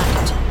jerked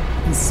left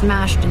and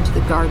smashed into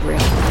the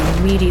guardrail and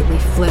immediately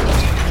flipped,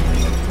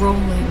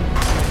 rolling,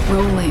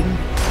 rolling,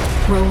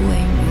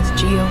 rolling as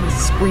Gia was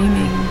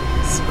screaming,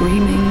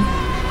 screaming,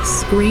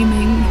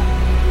 screaming.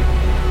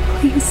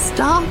 Please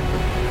stop,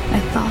 I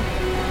thought.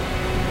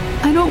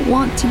 I don't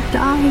want to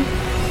die.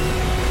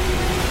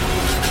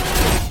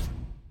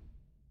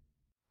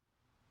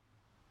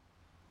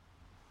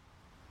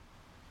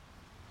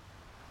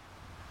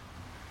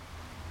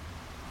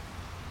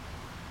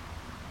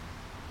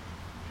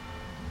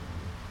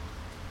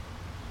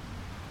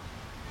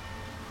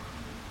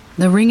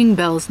 The ringing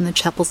bells in the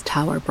chapel's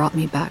tower brought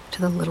me back to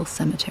the little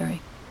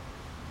cemetery.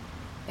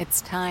 It's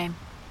time.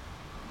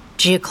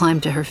 Gia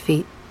climbed to her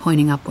feet,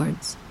 pointing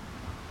upwards.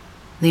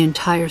 The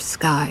entire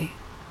sky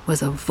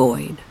was a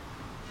void.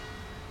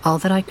 All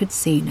that I could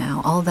see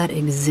now, all that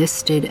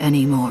existed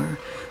anymore,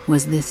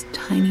 was this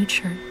tiny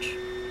church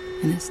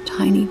and this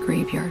tiny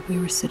graveyard we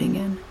were sitting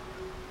in.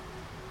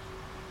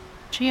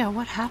 Gia,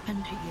 what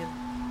happened to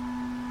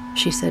you?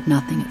 She said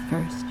nothing at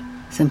first,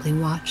 simply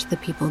watched the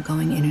people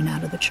going in and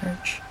out of the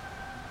church.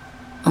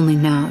 Only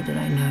now did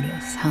I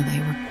notice how they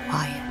were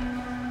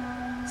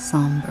quiet,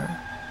 somber,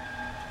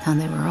 how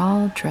they were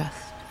all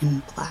dressed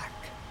in black.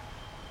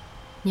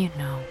 You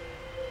know,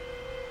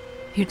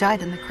 you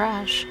died in the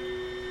crash,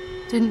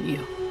 didn't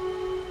you?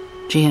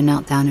 Gia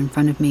knelt down in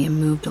front of me and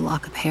moved a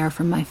lock of hair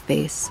from my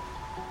face.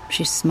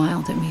 She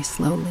smiled at me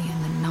slowly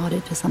and then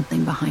nodded to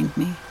something behind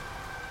me.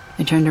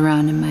 I turned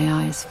around and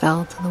my eyes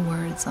fell to the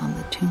words on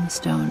the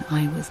tombstone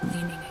I was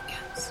leaning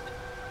against.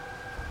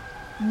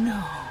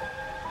 No.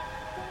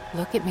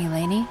 Look at me,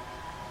 Lainey.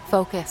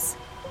 Focus.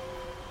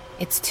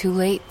 It's too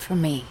late for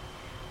me,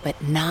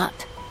 but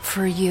not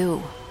for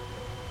you.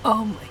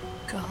 Oh my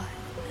God.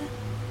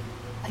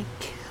 I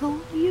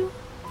killed you?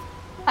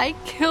 I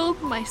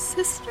killed my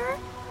sister?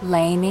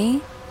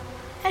 Lainey?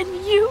 And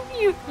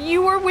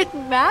you were with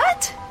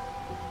Matt?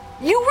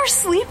 You were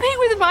sleeping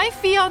with my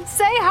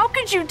fiancé? How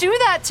could you do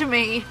that to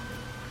me?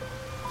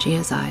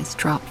 Gia's eyes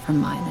dropped from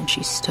mine and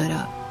she stood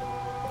up,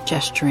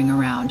 gesturing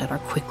around at our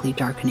quickly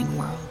darkening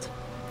world.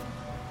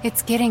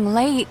 It's getting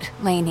late,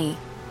 Lainey.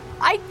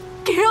 I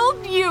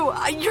killed you!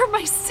 You're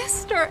my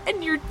sister,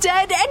 and you're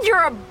dead, and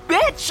you're a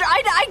bitch!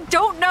 I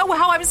don't know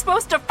how I'm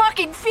supposed to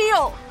fucking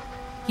feel!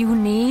 You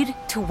need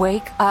to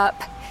wake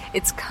up.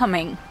 It's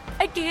coming.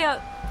 I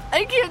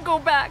can't go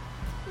back.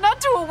 Not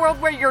to a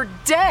world where you're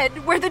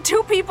dead, where the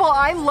two people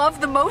I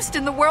love the most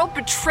in the world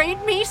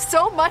betrayed me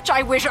so much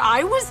I wish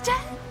I was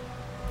dead.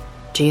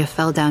 Gia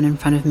fell down in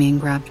front of me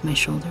and grabbed my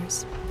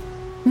shoulders.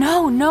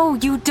 No,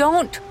 you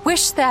don't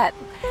wish that.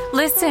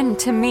 Listen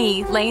to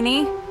me,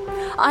 Lainey.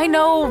 I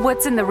know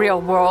what's in the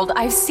real world.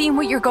 I've seen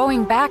what you're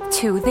going back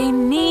to. They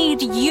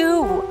need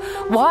you.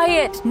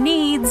 Wyatt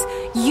needs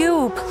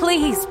you.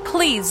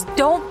 Please,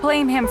 don't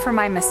blame him for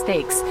my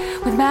mistakes.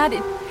 With Matt,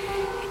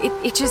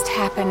 it just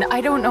happened.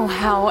 I don't know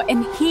how.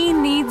 And he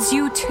needs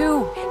you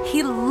too.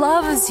 He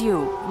loves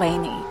you,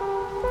 Lainey.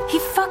 He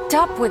fucked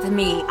up with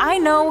me. I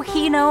know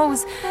he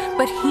knows,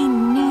 but he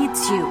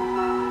needs you.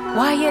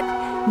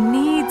 Wyatt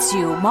needs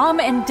you. Mom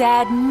and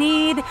Dad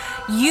need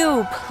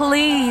you.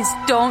 Please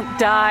don't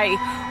die.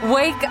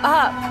 Wake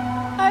up.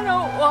 I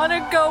don't want to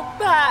go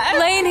back.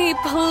 Lainey,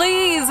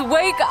 please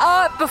wake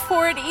up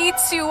before it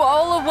eats you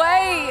all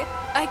away.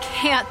 I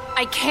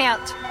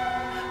can't.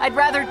 I'd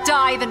rather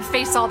die than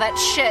face all that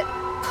shit.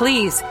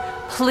 Please,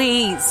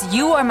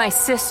 you are my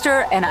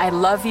sister and I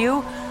love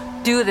you.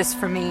 Do this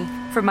for me,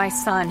 for my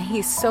son.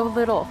 He's so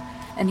little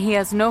and he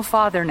has no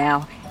father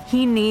now.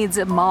 He needs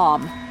a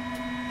mom.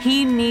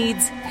 He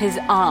needs his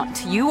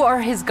aunt. You are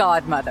his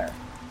godmother.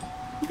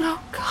 Oh,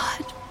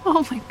 God.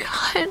 Oh, my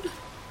God.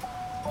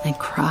 I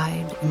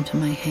cried into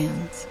my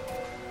hands.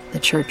 The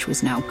church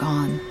was now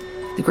gone.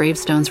 The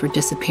gravestones were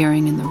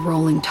disappearing in the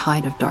rolling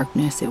tide of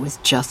darkness. It was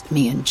just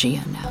me and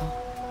Gia now.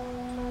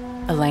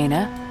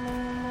 Elena,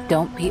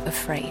 don't be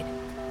afraid.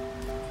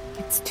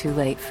 It's too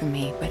late for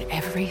me, but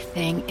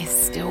everything is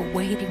still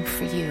waiting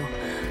for you.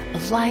 A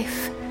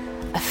life,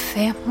 a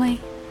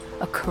family,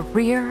 a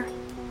career.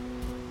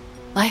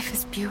 Life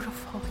is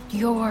beautiful.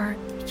 You're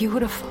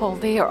beautiful.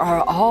 They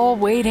are all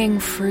waiting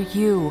for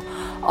you.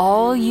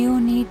 All you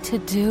need to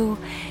do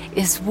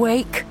is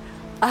wake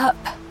up.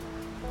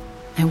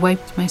 I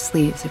wiped my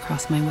sleeves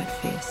across my wet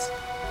face.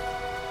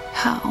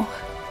 How?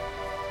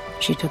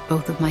 She took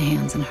both of my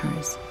hands in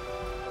hers.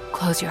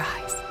 Close your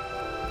eyes.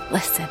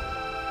 Listen.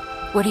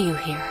 What do you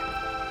hear?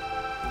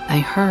 I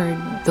heard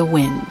the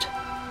wind.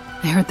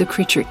 I heard the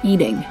creature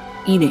eating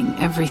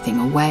everything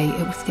away.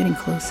 It was getting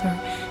closer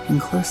and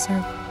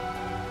closer.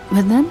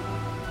 But then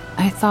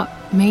I thought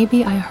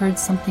maybe I heard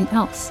something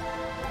else.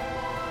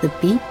 The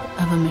beep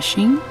of a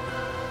machine?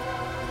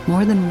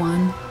 More than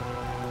one.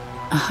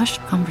 A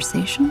hushed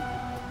conversation?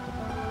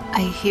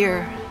 I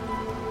hear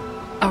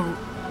a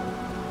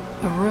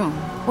room.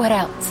 What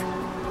else?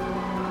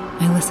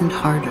 I listened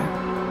harder.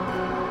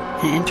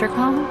 An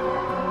intercom?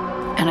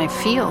 And I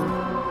feel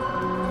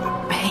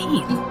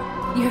pain.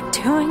 You're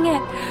doing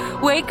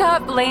it. Wake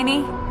up,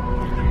 Lainey.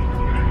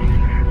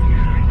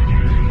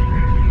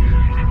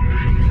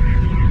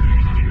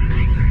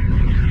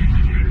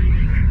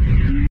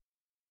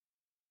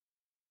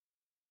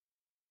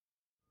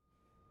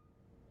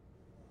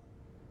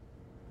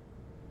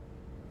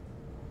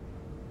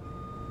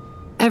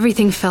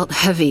 Everything felt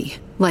heavy,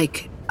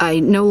 like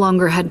I no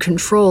longer had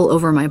control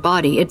over my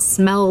body. It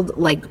smelled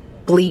like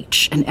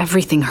bleach and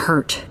everything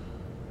hurt.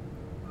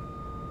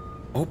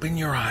 Open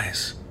your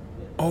eyes.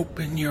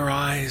 Open your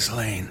eyes,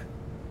 Lane.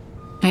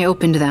 I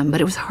opened them,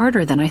 but it was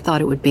harder than I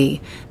thought it would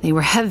be. They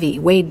were heavy,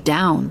 weighed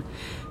down.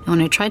 And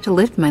when I tried to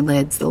lift my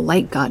lids, the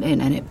light got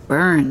in and it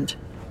burned.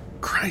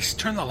 Christ,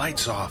 turn the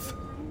lights off.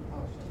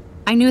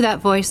 I knew that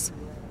voice.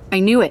 I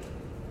knew it.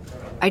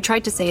 I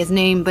tried to say his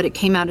name, but it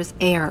came out as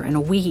air and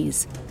a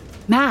wheeze.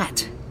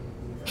 Matt.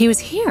 He was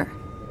here.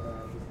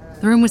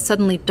 The room was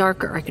suddenly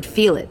darker. I could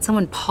feel it.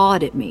 Someone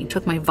pawed at me,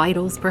 took my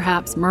vitals,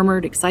 perhaps,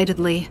 murmured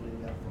excitedly.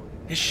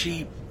 Is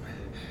she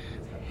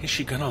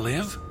gonna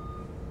live?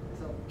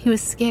 He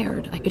was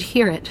scared. I could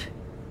hear it.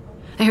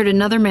 I heard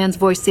another man's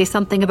voice say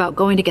something about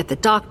going to get the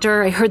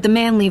doctor. I heard the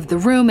man leave the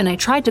room, and I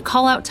tried to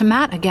call out to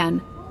Matt again.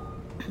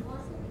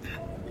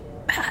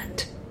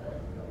 Matt.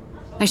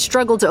 I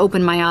struggled to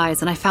open my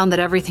eyes, and I found that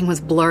everything was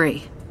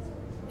blurry.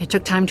 It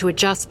took time to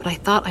adjust, but I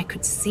thought I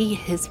could see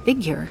his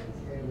figure.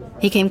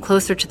 He came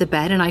closer to the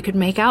bed, and I could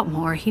make out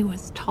more. He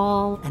was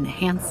tall and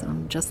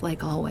handsome, just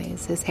like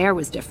always. His hair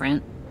was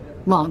different,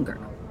 longer,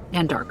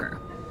 and darker.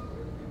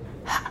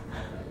 How?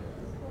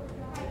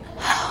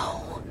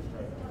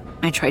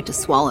 I tried to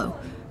swallow,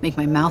 make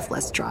my mouth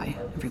less dry.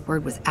 Every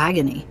word was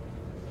agony.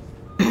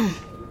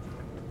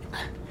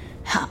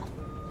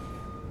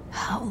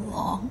 How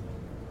long?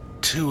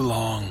 Too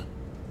long.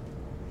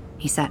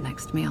 He sat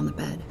next to me on the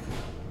bed.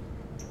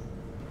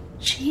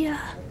 Gia.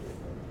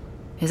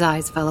 His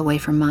eyes fell away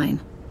from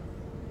mine.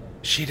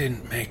 She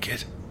didn't make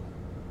it.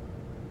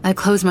 I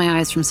closed my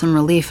eyes from some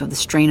relief of the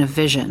strain of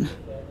vision.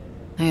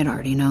 I had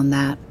already known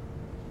that.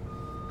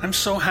 I'm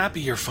so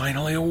happy you're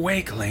finally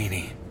awake,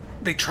 Lainey.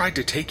 They tried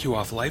to take you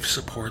off life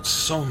support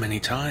so many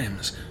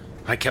times.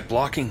 I kept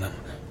blocking them.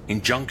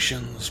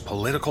 Injunctions,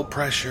 political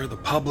pressure, the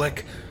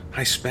public.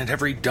 I spent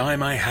every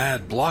dime I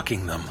had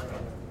blocking them.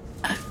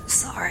 I'm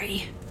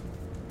sorry.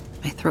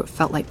 My throat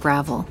felt like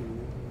gravel.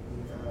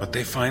 But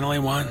they finally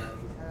won.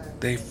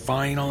 They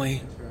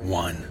finally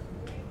won.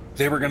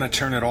 They were going to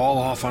turn it all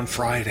off on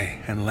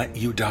Friday and let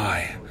you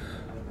die.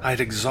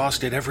 I'd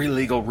exhausted every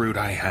legal route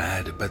I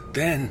had, but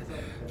then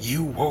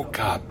you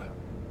woke up.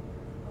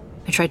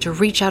 I tried to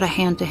reach out a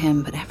hand to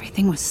him, but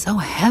everything was so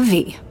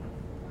heavy.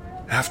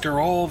 After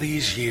all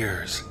these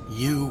years,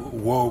 you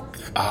woke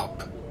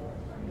up.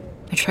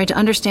 I tried to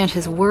understand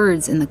his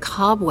words in the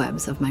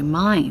cobwebs of my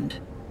mind.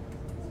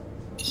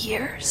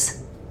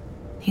 Years?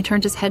 He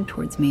turned his head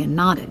towards me and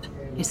nodded.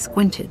 I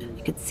squinted.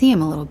 I could see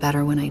him a little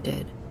better when I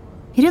did.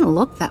 He didn't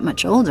look that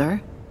much older.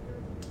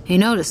 He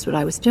noticed what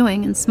I was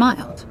doing and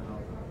smiled.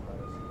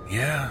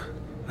 Yeah,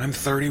 I'm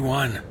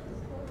 31.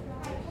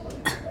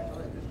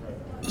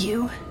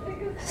 You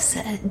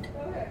said...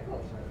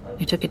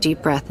 I took a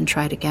deep breath and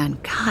tried again.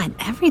 God,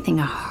 everything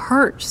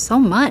hurt so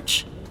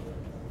much.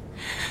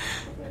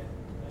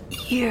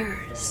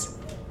 Years.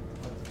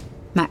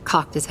 Matt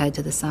cocked his head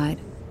to the side.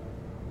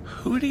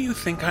 Who do you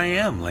think I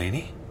am,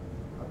 Lainey?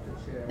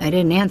 I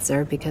didn't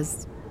answer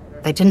because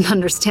I didn't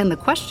understand the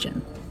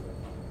question.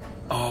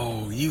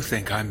 Oh, you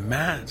think I'm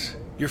Matt,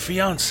 your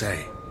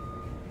fiancé?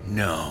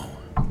 No.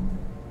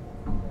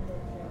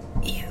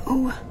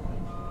 You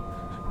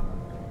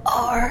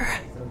are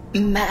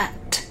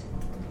Matt.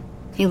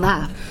 He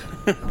laughed.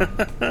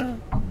 It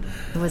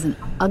was an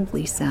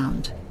ugly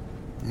sound.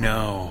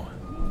 No.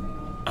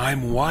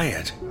 I'm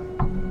Wyatt.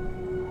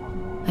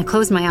 I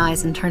closed my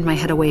eyes and turned my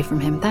head away from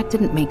him. That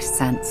didn't make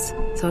sense,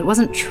 so it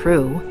wasn't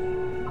true.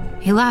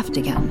 He laughed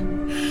again.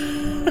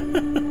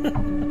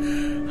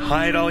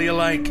 Hide all you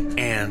like,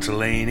 Aunt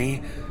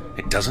Lainey.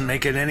 It doesn't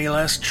make it any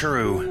less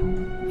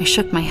true. I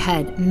shook my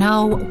head.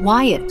 No,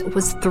 Wyatt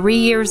was 3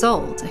 years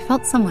old. I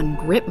felt someone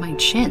grip my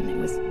chin. It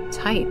was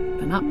tight,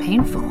 but not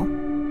painful.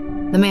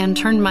 The man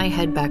turned my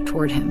head back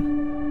toward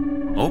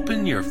him.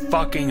 Open your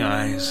fucking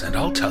eyes and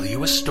I'll tell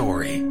you a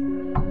story.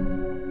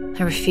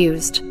 I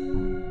refused.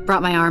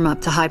 Brought my arm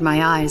up to hide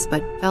my eyes,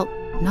 but felt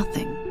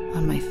nothing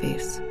on my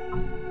face.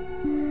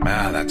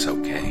 That's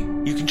okay.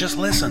 You can just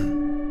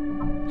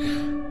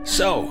listen.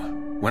 So,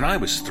 when I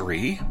was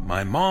 3,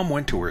 my mom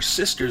went to her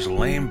sister's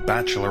lame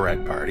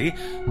bachelorette party,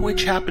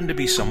 which happened to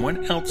be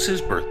someone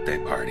else's birthday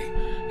party,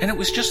 and it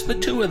was just the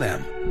two of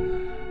them.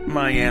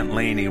 My Aunt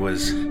Lainey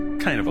was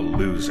kind of a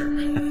loser.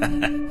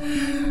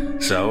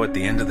 So, at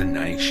the end of the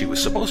night, she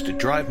was supposed to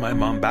drive my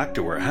mom back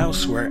to her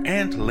house where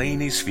Aunt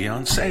Lainey's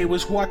fiancé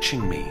was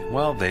watching me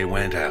while they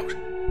went out.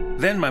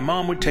 Then my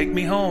mom would take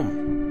me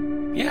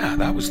home. Yeah,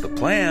 that was the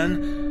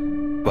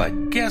plan.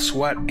 But guess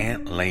what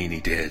Aunt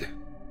Lainey did?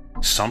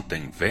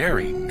 Something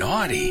very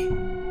naughty.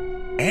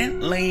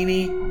 Aunt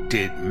Lainey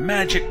did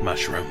magic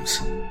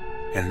mushrooms.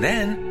 And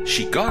then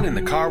she got in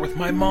the car with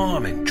my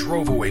mom and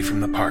drove away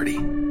from the party.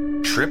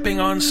 Tripping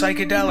on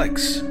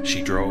psychedelics,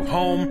 she drove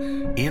home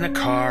in a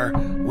car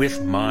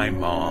with my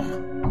mom.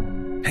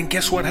 And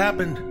guess what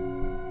happened?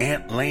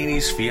 Aunt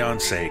Lainey's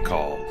fiancé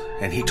called,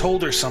 and he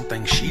told her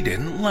something she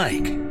didn't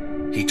like.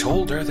 He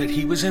told her that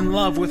he was in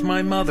love with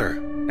my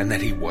mother, and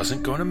that he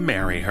wasn't going to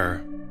marry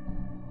her.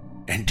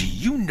 And do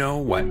you know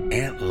what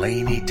Aunt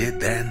Lainey did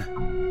then?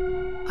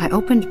 I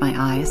opened my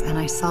eyes and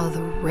I saw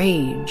the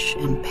rage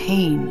and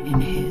pain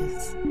in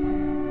his.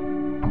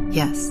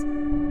 Yes,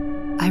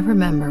 I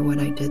remember what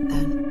I did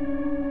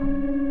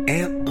then.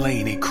 Aunt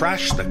Lainey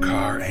crashed the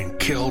car and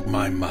killed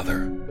my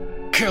mother.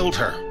 Killed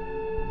her.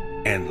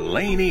 And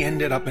Lainey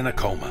ended up in a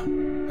coma.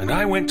 And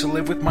I went to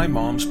live with my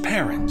mom's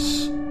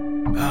parents.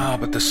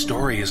 But the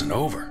story isn't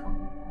over.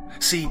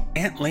 See,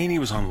 Aunt Lainey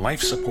was on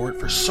life support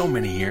for so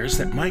many years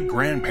that my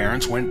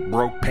grandparents went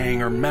broke paying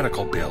her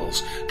medical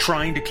bills,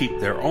 trying to keep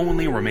their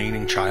only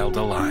remaining child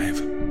alive.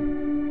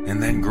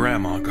 And then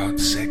Grandma got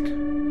sick,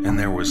 and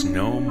there was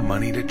no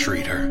money to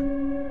treat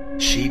her.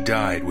 She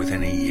died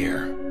within a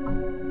year.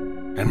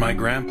 And my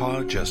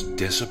grandpa just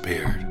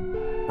disappeared.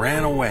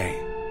 ran away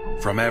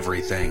from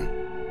everything.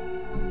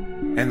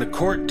 And the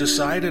court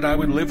decided I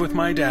would live with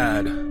my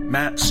dad,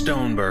 Matt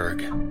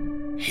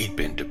Stoneberg. He'd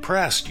been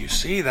depressed, you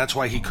see, that's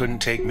why he couldn't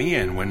take me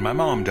in when my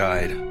mom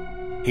died.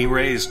 He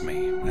raised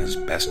me as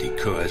best he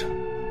could.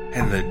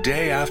 And the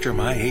day after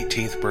my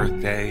 18th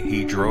birthday,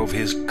 he drove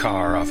his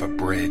car off a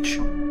bridge.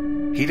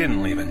 He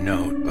didn't leave a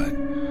note, but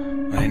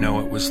I know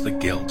it was the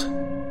guilt.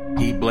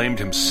 He blamed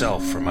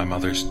himself for my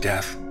mother's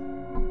death.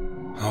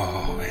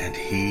 Oh, and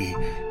he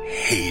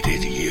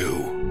hated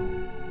you.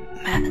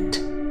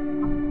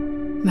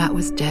 Matt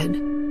was dead.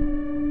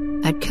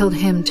 I'd killed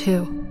him,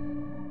 too.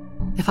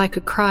 If I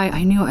could cry,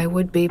 I knew I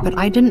would be, but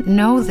I didn't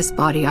know this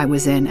body I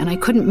was in, and I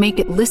couldn't make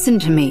it listen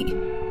to me.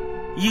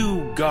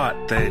 You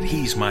got that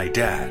he's my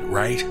dad,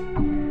 right?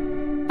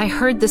 I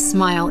heard the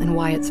smile in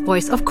Wyatt's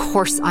voice. Of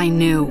course I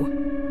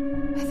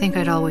knew. I think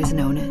I'd always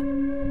known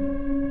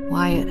it.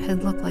 Wyatt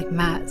had looked like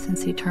Matt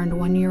since he turned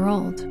 1 year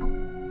old.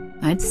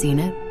 I'd seen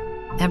it.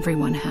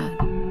 Everyone had.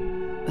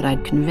 But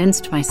I'd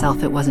convinced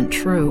myself it wasn't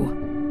true.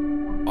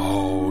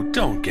 Oh,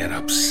 don't get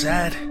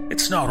upset.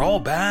 It's not all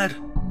bad.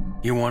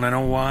 You want to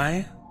know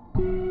why?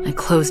 I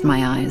closed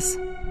my eyes.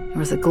 There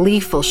was a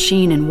gleeful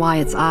sheen in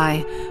Wyatt's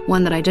eye,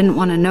 one that I didn't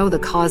want to know the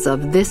cause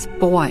of. This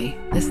boy,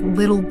 this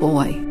little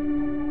boy,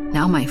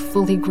 now my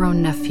fully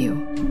grown nephew.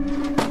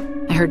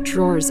 I heard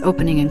drawers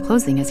opening and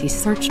closing as he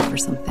searched for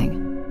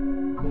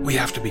something. We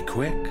have to be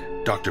quick.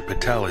 Dr.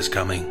 Patel is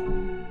coming.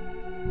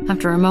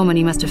 After a moment,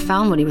 he must have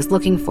found what he was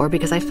looking for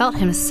because I felt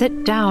him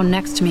sit down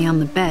next to me on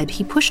the bed.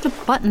 He pushed a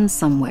button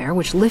somewhere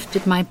which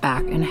lifted my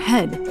back and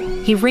head.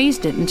 He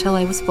raised it until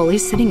I was fully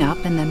sitting up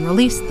and then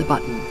released the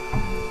button.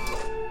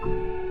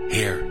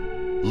 Here,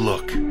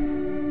 look.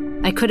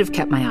 I could have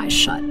kept my eyes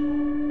shut.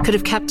 Could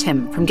have kept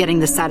him from getting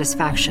the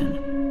satisfaction.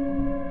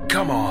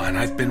 Come on,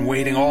 I've been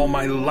waiting all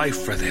my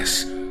life for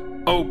this.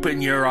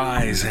 Open your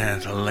eyes,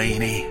 Aunt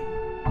Lainey.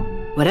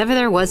 Whatever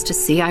there was to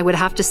see, I would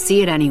have to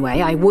see it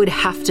anyway. I would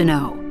have to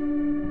know.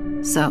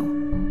 So,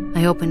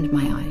 I opened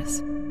my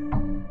eyes.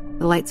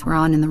 The lights were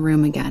on in the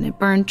room again. It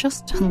burned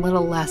just a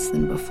little less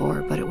than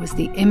before, but it was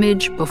the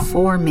image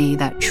before me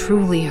that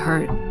truly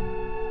hurt.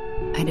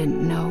 I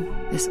didn't know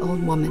this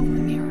old woman in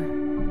the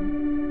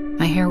mirror.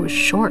 My hair was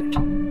short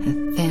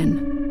and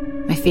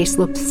thin. My face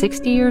looked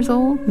 60 years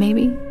old,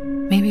 maybe.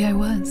 Maybe I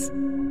was.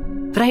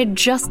 But I had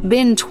just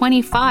been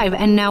 25,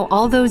 and now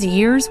all those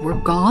years were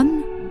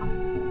gone?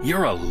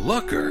 You're a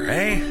looker,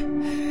 eh?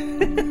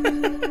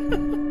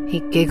 He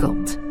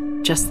giggled,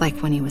 just like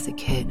when he was a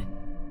kid.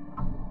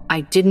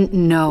 I didn't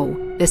know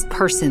this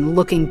person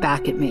looking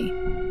back at me.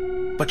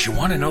 But you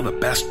want to know the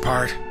best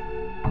part?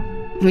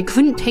 I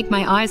couldn't take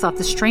my eyes off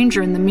the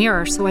stranger in the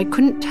mirror, so I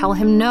couldn't tell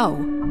him no.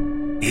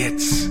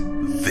 It's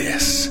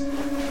this.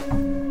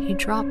 He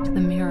dropped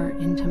the mirror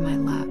into my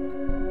lap.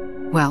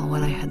 Well,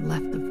 what I had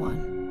left of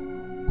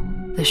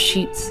one. The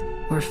sheets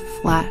were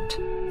flat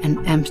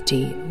and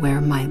empty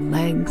where my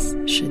legs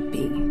should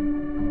be.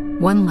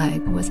 One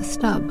leg was a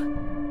stub,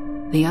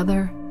 the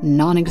other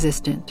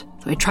non-existent.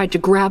 So I tried to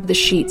grab the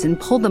sheets and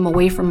pull them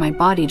away from my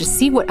body to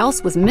see what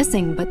else was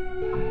missing, but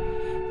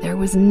there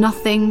was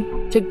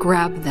nothing to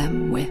grab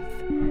them with.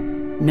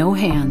 No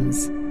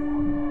hands,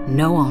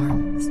 no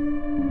arms.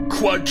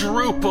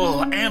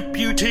 Quadruple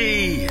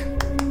amputee!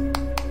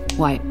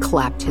 Wyatt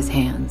clapped his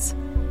hands.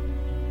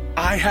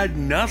 I had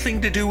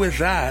nothing to do with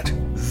that.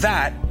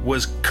 That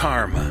was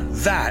karma.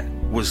 That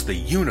was the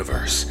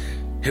universe.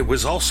 It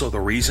was also the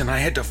reason I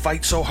had to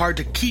fight so hard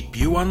to keep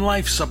you on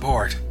life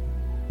support.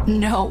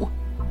 No.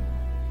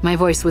 My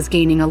voice was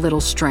gaining a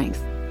little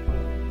strength.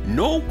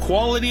 No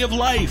quality of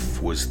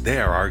life was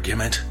their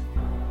argument.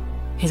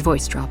 His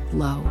voice dropped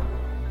low.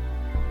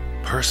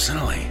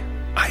 Personally,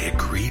 I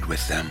agreed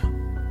with them.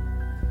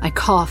 I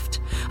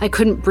coughed. I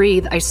couldn't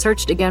breathe. I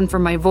searched again for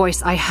my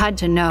voice. I had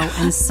to know,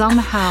 and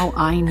somehow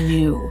I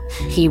knew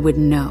he would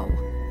know.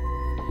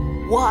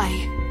 Why?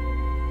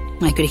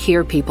 I could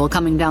hear people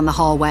coming down the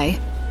hallway.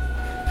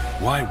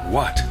 Why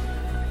what?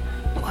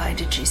 Why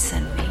did you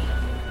send me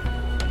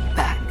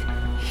back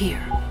here?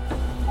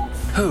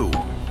 Who?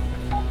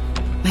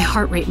 My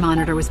heart rate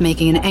monitor was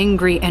making an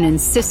angry and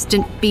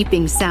insistent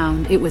beeping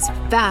sound. It was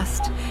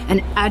fast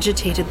and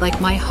agitated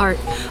like my heart.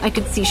 I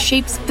could see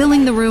shapes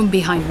filling the room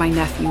behind my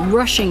nephew,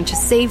 rushing to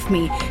save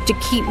me, to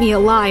keep me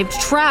alive,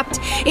 trapped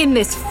in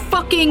this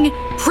fucking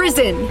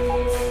prison.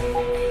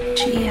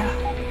 Gia.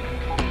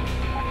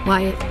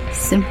 Wyatt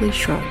simply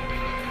shrugged.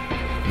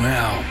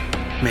 Well,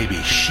 maybe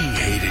she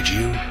hated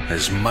you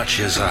as much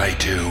as I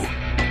do.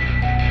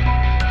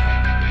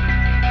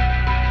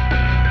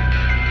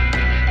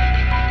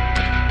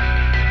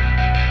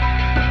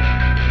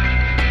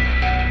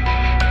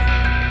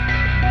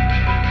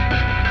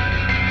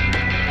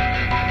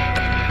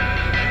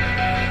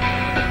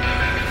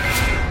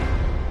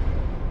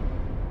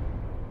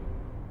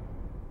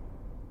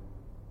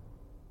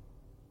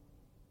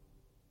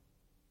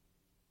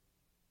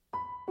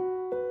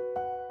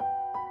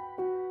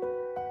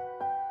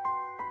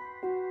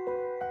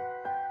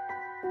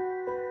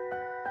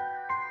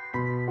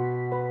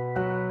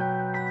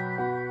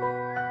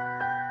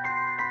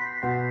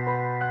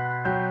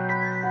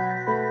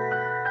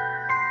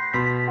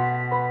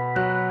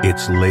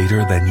 It's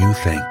Later Than You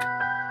Think.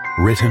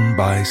 Written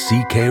by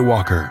C.K.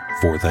 Walker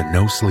for the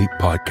No Sleep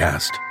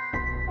Podcast.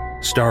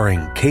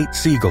 Starring Kate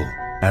Siegel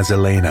as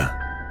Elena,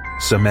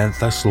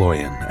 Samantha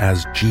Sloyan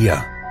as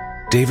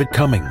Gia, David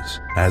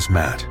Cummings as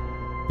Matt,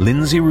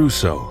 Lindsay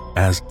Russo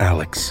as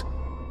Alex,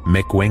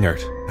 Mick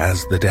Wingert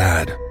as the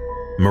dad,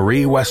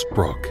 Marie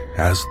Westbrook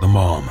as the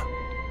mom,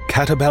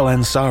 Katabel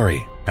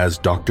Ansari as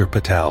Dr.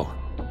 Patel,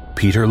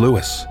 Peter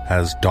Lewis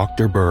as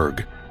Dr.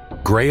 Berg,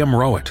 Graham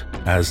Rowett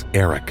as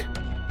Eric,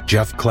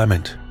 Jeff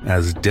Clement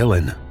as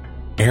Dylan,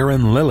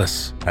 Aaron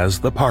Lillis as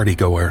the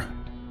partygoer,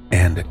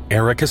 and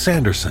Erica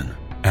Sanderson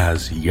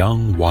as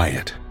young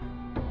Wyatt.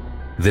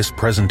 This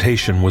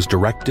presentation was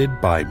directed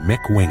by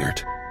Mick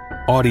Wingert.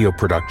 Audio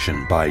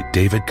production by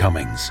David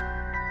Cummings.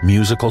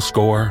 Musical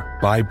score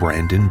by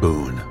Brandon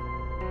Boone.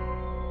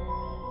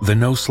 The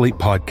No Sleep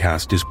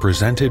Podcast is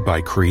presented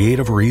by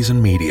Creative Reason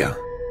Media.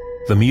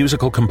 The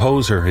musical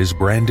composer is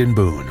Brandon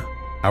Boone.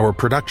 Our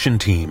production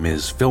team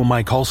is Phil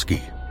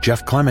Michalski,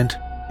 Jeff Clement,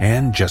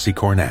 and Jesse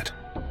Cornett.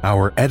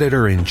 Our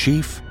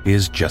editor-in-chief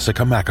is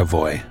Jessica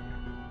McAvoy.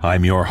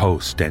 I'm your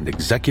host and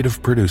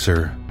executive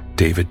producer,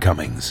 David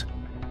Cummings.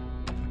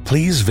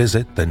 Please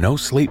visit the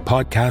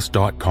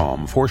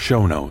NoSleepPodcast.com for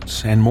show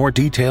notes and more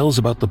details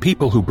about the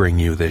people who bring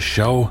you this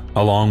show,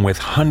 along with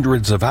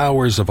hundreds of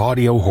hours of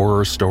audio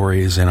horror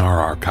stories in our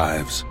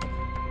archives.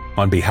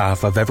 On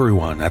behalf of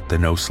everyone at the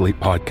No Sleep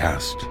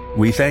Podcast,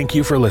 we thank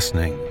you for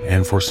listening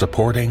and for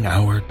supporting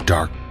our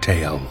dark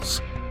tales.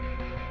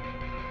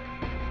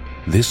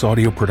 This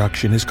audio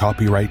production is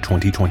copyright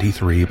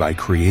 2023 by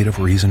Creative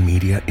Reason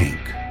Media, Inc.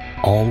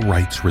 All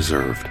rights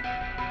reserved.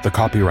 The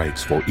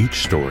copyrights for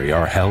each story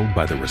are held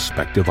by the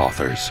respective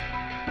authors.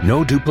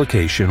 No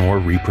duplication or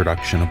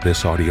reproduction of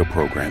this audio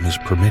program is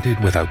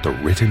permitted without the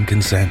written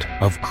consent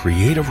of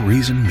Creative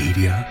Reason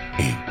Media,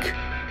 Inc.